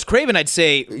Craven. Wes Craven, I'd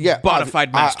say, bona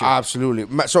fide master. Absolutely.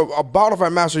 So a bona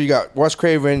fide master, you got Wes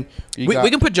Craven. We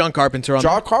can put John Carpenter on.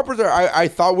 John Carpenter, I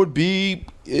thought would be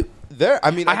there.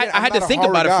 I mean, I had to think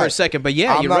about it for a second, but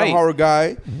yeah, I'm you're right. not a horror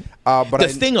guy. But The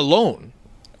Thing alone,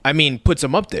 I mean, puts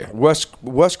him up there. Wes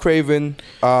Craven.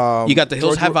 You got The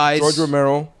Hills Have Eyes. George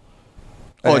Romero.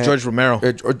 George Romero.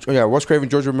 Wes Craven,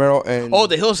 George Romero, and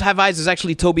The Hills Have Eyes is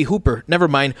actually Tobe Hooper. Never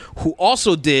mind, who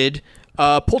also did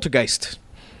Poltergeist.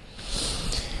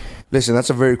 Listen,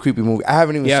 that's a very creepy movie. I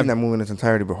haven't even seen that movie in its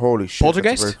entirety, but holy shit,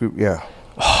 Poltergeist? that's very creepy. Yeah.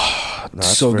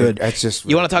 So good. That's just.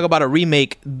 You want to talk about a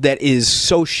remake that is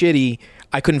so shitty?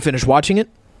 I couldn't finish watching it.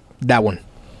 That one,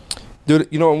 dude.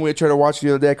 You know when we tried to watch the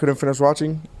other day, I couldn't finish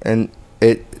watching, and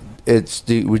it's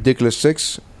the Ridiculous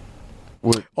Six.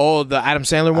 The Adam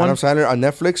Sandler one? Adam Sandler on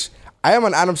Netflix. I am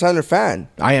an Adam Sandler fan.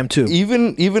 I am too.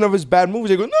 Even of his bad movies,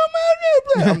 I go, no,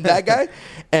 man, I'm that guy.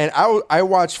 And I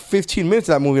watched 15 minutes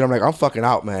of that movie, and I'm like, I'm fucking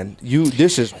out, man.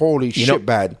 This is holy shit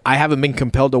bad. I haven't been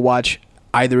compelled to watch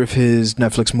either of his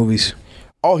Netflix movies.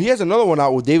 Oh, he has another one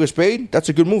out with David Spade. That's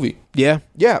a good movie. Yeah.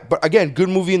 Yeah, but again, good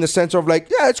movie in the sense of like,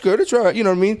 yeah, it's good. It's right. You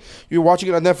know what I mean? You're watching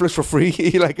it on Netflix for free.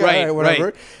 You're like, right, all right,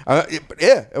 whatever. Right.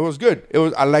 It was good.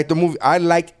 I liked the movie. I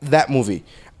liked that movie.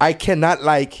 I cannot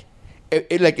like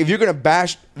if you're gonna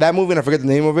bash that movie, and I forget the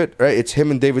name of it, right? It's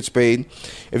him and David Spade.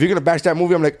 If you're gonna bash that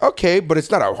movie, I'm like, okay, but it's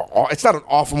not an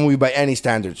awful movie by any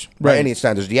standards. Right. By any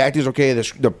standards, the acting's okay,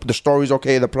 the story's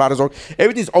okay, the plot is okay,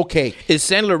 everything's okay. Is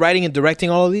Sandler writing and directing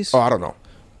all of these? Oh, I don't know.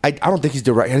 I don't think he's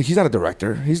director. He's not a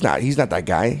director. He's not that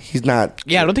guy. He's not.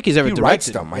 Yeah, I don't think he's ever directed. Writes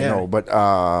them, I know, but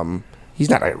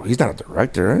he's not a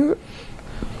director.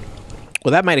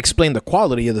 Well, that might explain the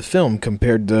quality of the film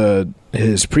compared to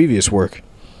his previous work.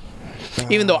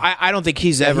 Even though I don't think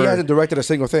he's ever. He hasn't directed a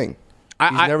single thing.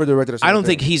 He's never directed a single thing. I don't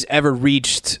think he's ever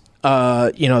reached,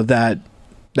 that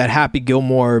Happy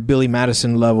Gilmore, Billy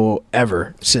Madison level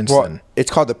ever since then. It's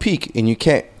called the peak, and you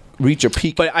can't reach a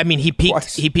peak. But I mean, he peaked.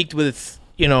 Twice. He peaked with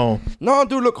No,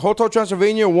 dude. Look, Hotel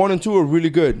Transylvania 1 and 2 are really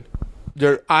good.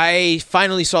 I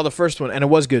finally saw the first one, and it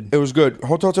was good. It was good.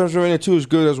 Hotel Transylvania 2 is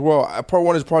good as well. Part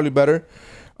 1 is probably better.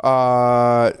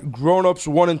 Grown Ups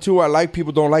 1 and 2, I like.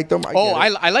 People don't like them.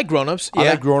 I like Grown Ups. Yeah. I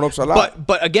like Grown Ups a lot.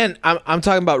 But again, I'm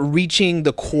talking about reaching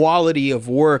the quality of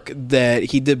work that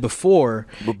he did before.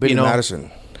 But Billy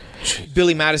Madison.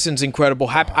 Billy Madison's incredible.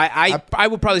 I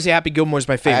would probably say Happy Gilmore is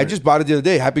my favorite. I just bought it the other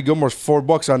day. Happy Gilmore's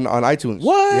 $4 on iTunes.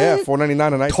 What? Yeah,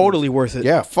 $4.99 on iTunes. Totally worth it.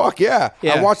 Yeah, fuck yeah.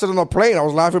 I watched it on the plane. I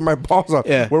was laughing my balls off.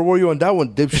 Yeah. Where were you on that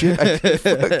one,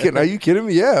 dipshit? Are you kidding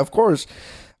me? Yeah, of course.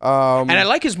 And I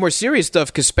like his more serious stuff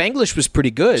because Spanglish was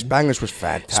pretty good. Spanglish was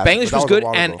fantastic. Spanglish was good,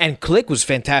 and Click was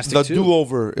fantastic the too. The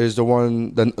Do-Over is the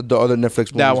one, the other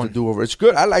Netflix movie. That one. The Do-Over. It's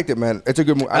good. I liked it, man. It's a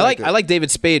good movie. I like David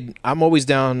Spade. I'm always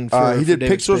down for He did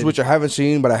David Pixels, Spade. which I haven't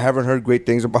seen, but I haven't heard great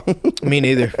things about. Me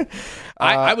neither.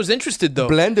 I was interested, though.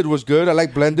 Blended was good. I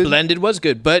like Blended. Blended was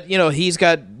good, but, he's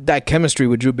got that chemistry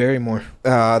with Drew Barrymore.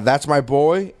 That's My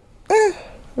Boy. I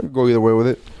could go either way with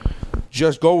it.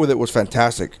 Just Go With It was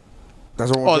fantastic.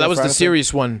 That's the one. Oh, that was the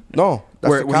serious one. No, that's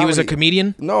where the he was a comedy.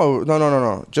 comedian.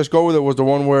 No. Just Go With It was the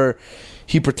one where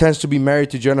he pretends to be married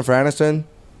to Jennifer Aniston,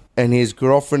 and his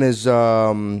girlfriend is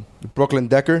Brooklyn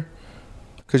Decker.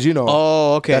 Because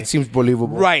Oh, okay. That seems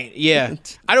believable. Right? Yeah.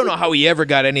 I don't know how he ever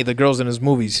got any of the girls in his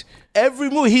movies. Every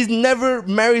movie, he's never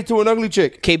married to an ugly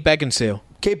chick. Kate Beckinsale.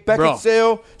 Kate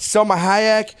Beckinsale, Selma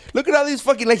Hayek. Look at all these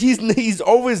fucking he's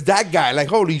always that guy. Like,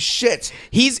 holy shit.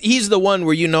 He's the one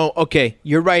where okay,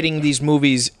 you're writing these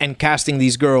movies and casting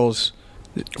these girls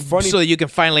so that you can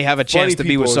finally have a chance to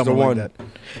be with someone like that.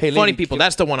 Hey, Funny People,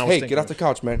 that's the one I was thinking. Hey, get off the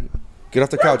couch, man. Get off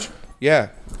the couch. Yeah,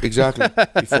 exactly.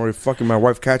 Before fucking my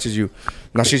wife catches you.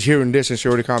 Now she's hearing this and she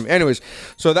already called me. Anyways,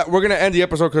 so that we're gonna end the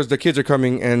episode because the kids are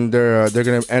coming and they're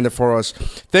gonna end it for us.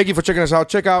 Thank you for checking us out.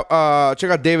 Check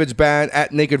out David's band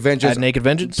at Naked Vengeance. At Naked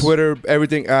Vengeance. Twitter,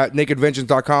 everything at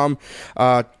nakedvengeance.com.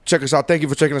 Check us out. Thank you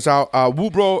for checking us out.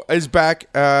 Woo Bro is back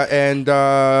and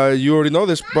you already know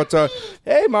this, but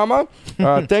hey mama.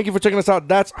 Thank you for checking us out.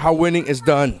 That's how winning is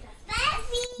done.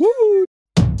 Woo!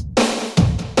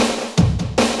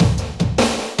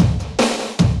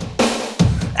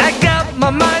 My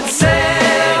mind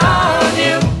set on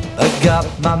you. I got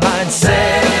my mind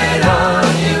set on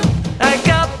you. I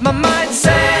got my mind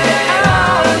set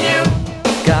on you.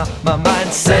 Got my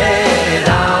mind set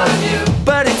on you.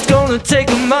 But it's gonna take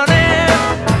money,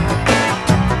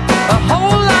 a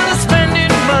whole lot of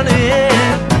spending money.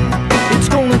 It's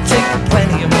gonna take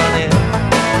plenty of money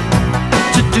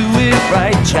to do it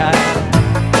right, child.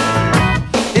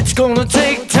 It's gonna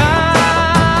take time.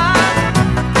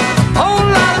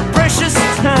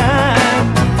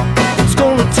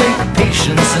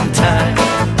 Patience and time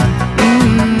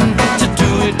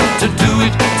to do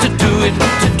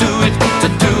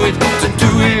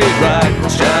it right,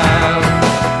 child.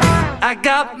 I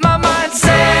got my mind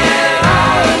set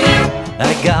on you.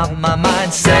 I got my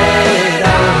mind set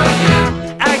on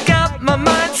you. I got my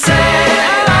mind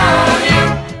set on you.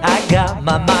 I got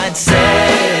my mind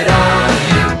set on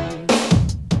you.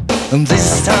 And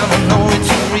this time I know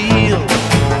it's real,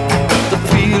 the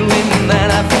feeling that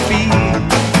I feel.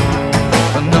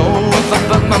 I know if I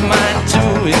put my mind to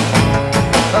it,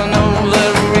 I know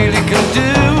that I really can do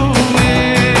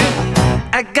it.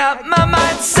 I got my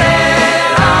mind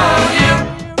set on you.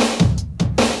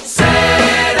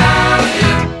 Set on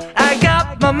you. I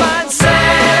got my mind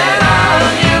set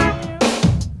on you.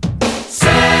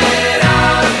 Set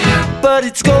on you. But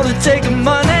it's gonna take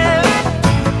money,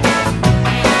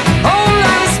 whole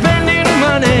lot of spending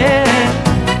money.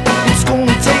 It's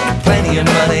gonna take plenty of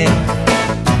money,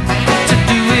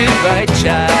 right,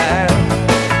 child.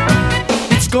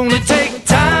 It's gonna take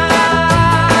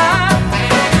time,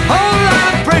 whole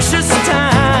lot of precious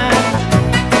time.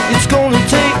 It's gonna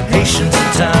take patience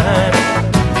and time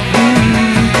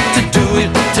to do it,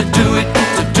 to do it,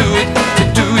 to do it, to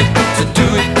do it, to do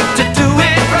it, to do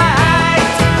it right.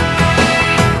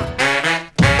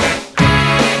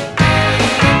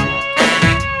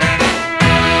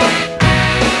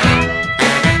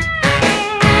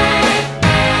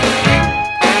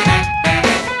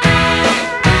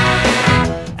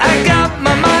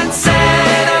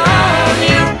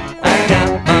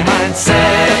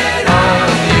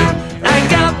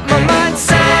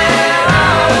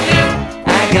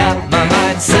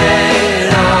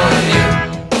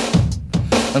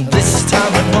 And this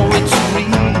time I know it's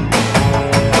real,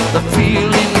 the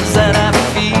feelings that I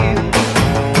feel.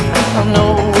 I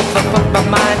know if I put my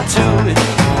mind to it,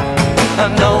 I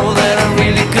know that I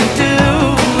really could do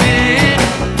it.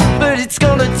 But it's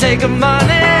gonna take a money,